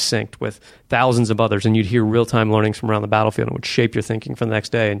and you resynced with thousands of others, and you'd hear real-time learnings from around the battlefield, and it would shape your thinking for the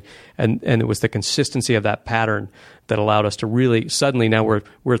next day. And it was the consistency of that pattern that allowed us to really, suddenly now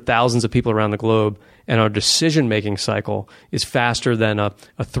we're thousands of people around the globe, and our decision-making cycle is faster than a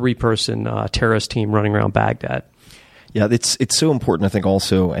three-person terrorist team running around Baghdad. Yeah, it's so important, I think,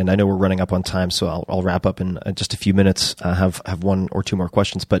 also, and I know we're running up on time, so I'll wrap up in just a few minutes. I have one or two more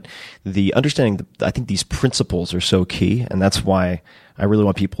questions, but the understanding, I think these principles are so key, and that's why I really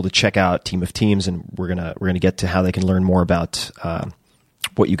want people to check out Team of Teams, and we're gonna get to how they can learn more about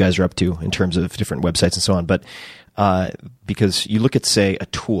what you guys are up to in terms of different websites and so on. But because you look at, say, a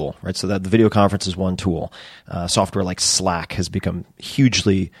tool, right? So that the video conference is one tool. Software like Slack has become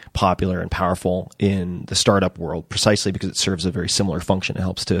hugely popular and powerful in the startup world, precisely because it serves a very similar function. It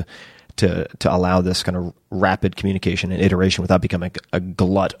helps to allow this kind of rapid communication and iteration without becoming a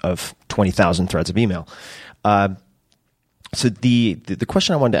glut of 20,000 threads of email. So the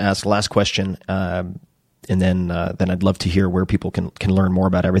question I wanted to ask, last question, and then I'd love to hear where people can learn more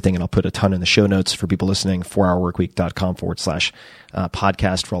about everything. And I'll put a ton in the show notes for people listening,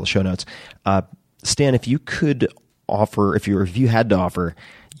 4hourworkweek.com/podcast for all the show notes. Stan, if you could offer, if you had to offer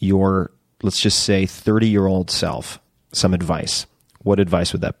your, let's just say, 30-year-old self some advice, what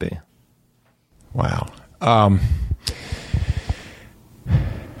advice would that be? Wow.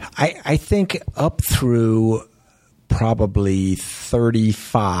 I think up through probably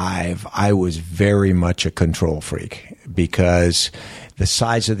 35, I was very much a control freak, because the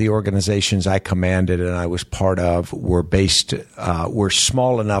size of the organizations I commanded and I was part of were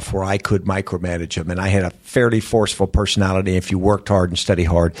small enough where I could micromanage them. And I had a fairly forceful personality. If you worked hard and studied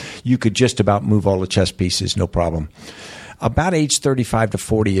hard, you could just about move all the chess pieces, no problem. About age 35 to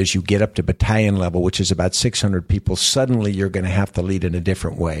 40, as you get up to battalion level, which is about 600 people, suddenly you're going to have to lead in a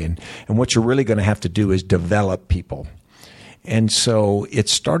different way. And what you're really going to have to do is develop people. And so it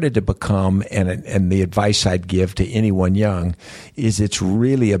started to become, and the advice I'd give to anyone young is, it's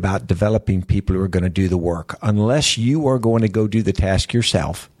really about developing people who are going to do the work. Unless you are going to go do the task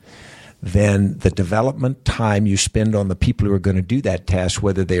yourself, then the development time you spend on the people who are going to do that task,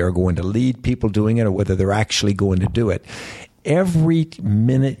 whether they are going to lead people doing it or whether they're actually going to do it, every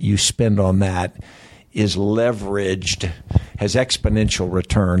minute you spend on that is leveraged, has exponential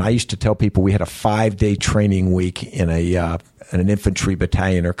return. I used to tell people we had a 5-day training week in an infantry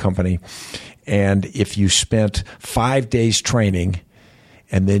battalion or company, and if you spent 5 days training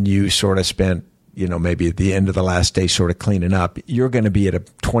and then you sort of spent, maybe at the end of the last day sort of cleaning up, you're going to be at a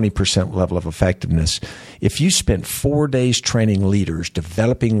 20% level of effectiveness. If you spent 4 days training leaders,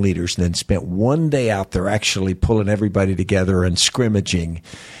 developing leaders, and then spent 1 day out there actually pulling everybody together and scrimmaging,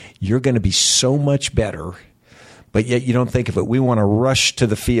 you're going to be so much better. But yet you don't think of it. We want to rush to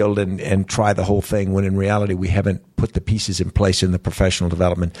the field and try the whole thing, when in reality we haven't put the pieces in place in the professional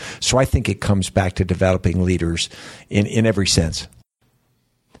development. So I think it comes back to developing leaders in every sense.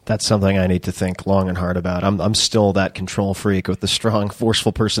 That's something I need to think long and hard about. I'm still that control freak with the strong,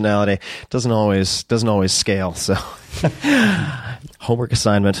 forceful personality. Doesn't always scale. So, homework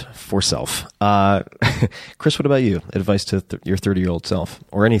assignment for self. Chris, what about you? Advice to your 30-year-old self,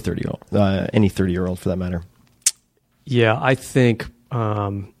 or any 30-year-old for that matter? Yeah, I think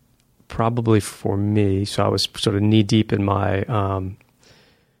probably for me. So I was sort of knee deep in my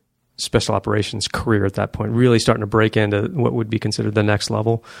special operations career at that point, really starting to break into what would be considered the next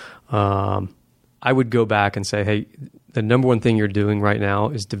level. I would go back and say, hey, the number one thing you're doing right now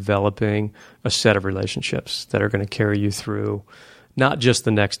is developing a set of relationships that are going to carry you through not just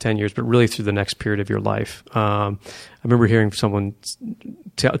the next 10 years, but really through the next period of your life. I remember hearing someone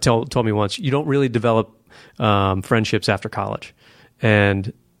told me once, you don't really develop friendships after college.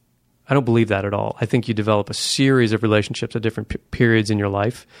 And I don't believe that at all. I think you develop a series of relationships at different periods in your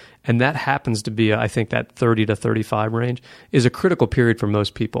life. And that happens to be, I think that 30 to 35 range is a critical period for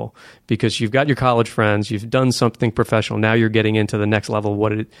most people, because you've got your college friends, you've done something professional. Now you're getting into the next level,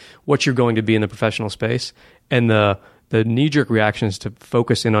 what you're going to be in the professional space. And the knee-jerk reaction is to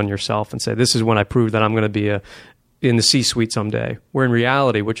focus in on yourself and say, this is when I prove that I'm going to be in the C-suite someday, where in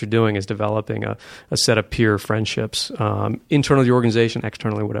reality, what you're doing is developing a set of peer friendships, internally the organization,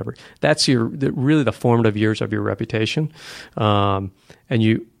 externally, whatever. That's really the formative years of your reputation. And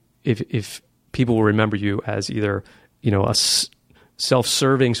if people will remember you as either, a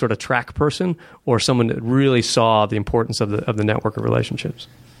self-serving sort of track person or someone that really saw the importance of the network of relationships.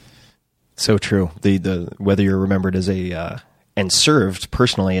 So true. The whether you're remembered as and served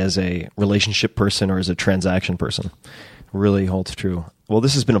personally as a relationship person or as a transaction person really holds true. Well,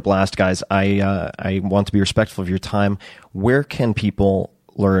 this has been a blast, guys. I want to be respectful of your time. Where can people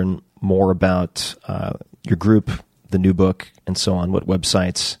learn more about your group, the new book, and so on? What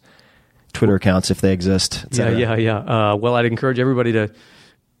websites, Twitter accounts, if they exist? Yeah. Well, I'd encourage everybody to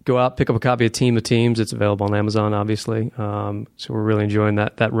go out, pick up a copy of Team of Teams. It's available on Amazon, obviously. So we're really enjoying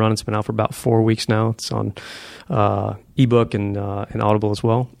that run. It's been out for about 4 weeks now. It's on ebook and Audible as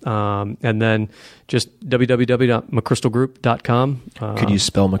well. And then just www.mcchrystalgroup.com. Could you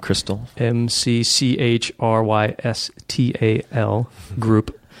spell McChrystal? McChrystal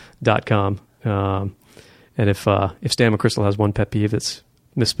group.com. And if Stan McChrystal has one pet peeve, it's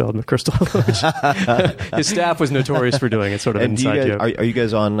misspelled McChrystal, which his staff was notorious for doing. It's sort of an inside joke. Are you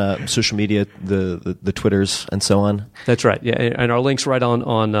guys on social media, the Twitters and so on? That's right. Yeah, and our link's right on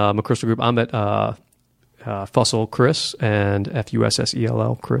McChrystal Group. I'm at Fussell Chris and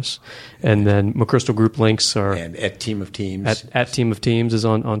Fussell Chris, and then McChrystal Group links are at Team of Teams. At Team of Teams is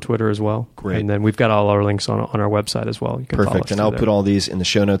on Twitter as well. Great. And then we've got all our links on our website as well. You can Perfect. And I'll put all these in the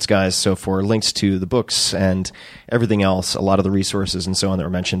show notes, guys. So for links to the books and everything else, a lot of the resources and so on that were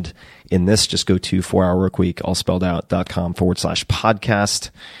mentioned in this, just go to 4hourworkweek, all spelled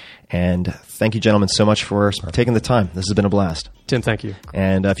out.com/podcast. And thank you, gentlemen, so much for taking the time. This has been a blast. Tim, thank you.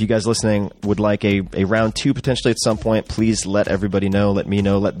 And if you guys listening would like a round 2 potentially at some point, please let everybody know, let me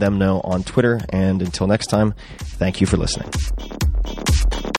know, let them know on Twitter. And until next time, thank you for listening.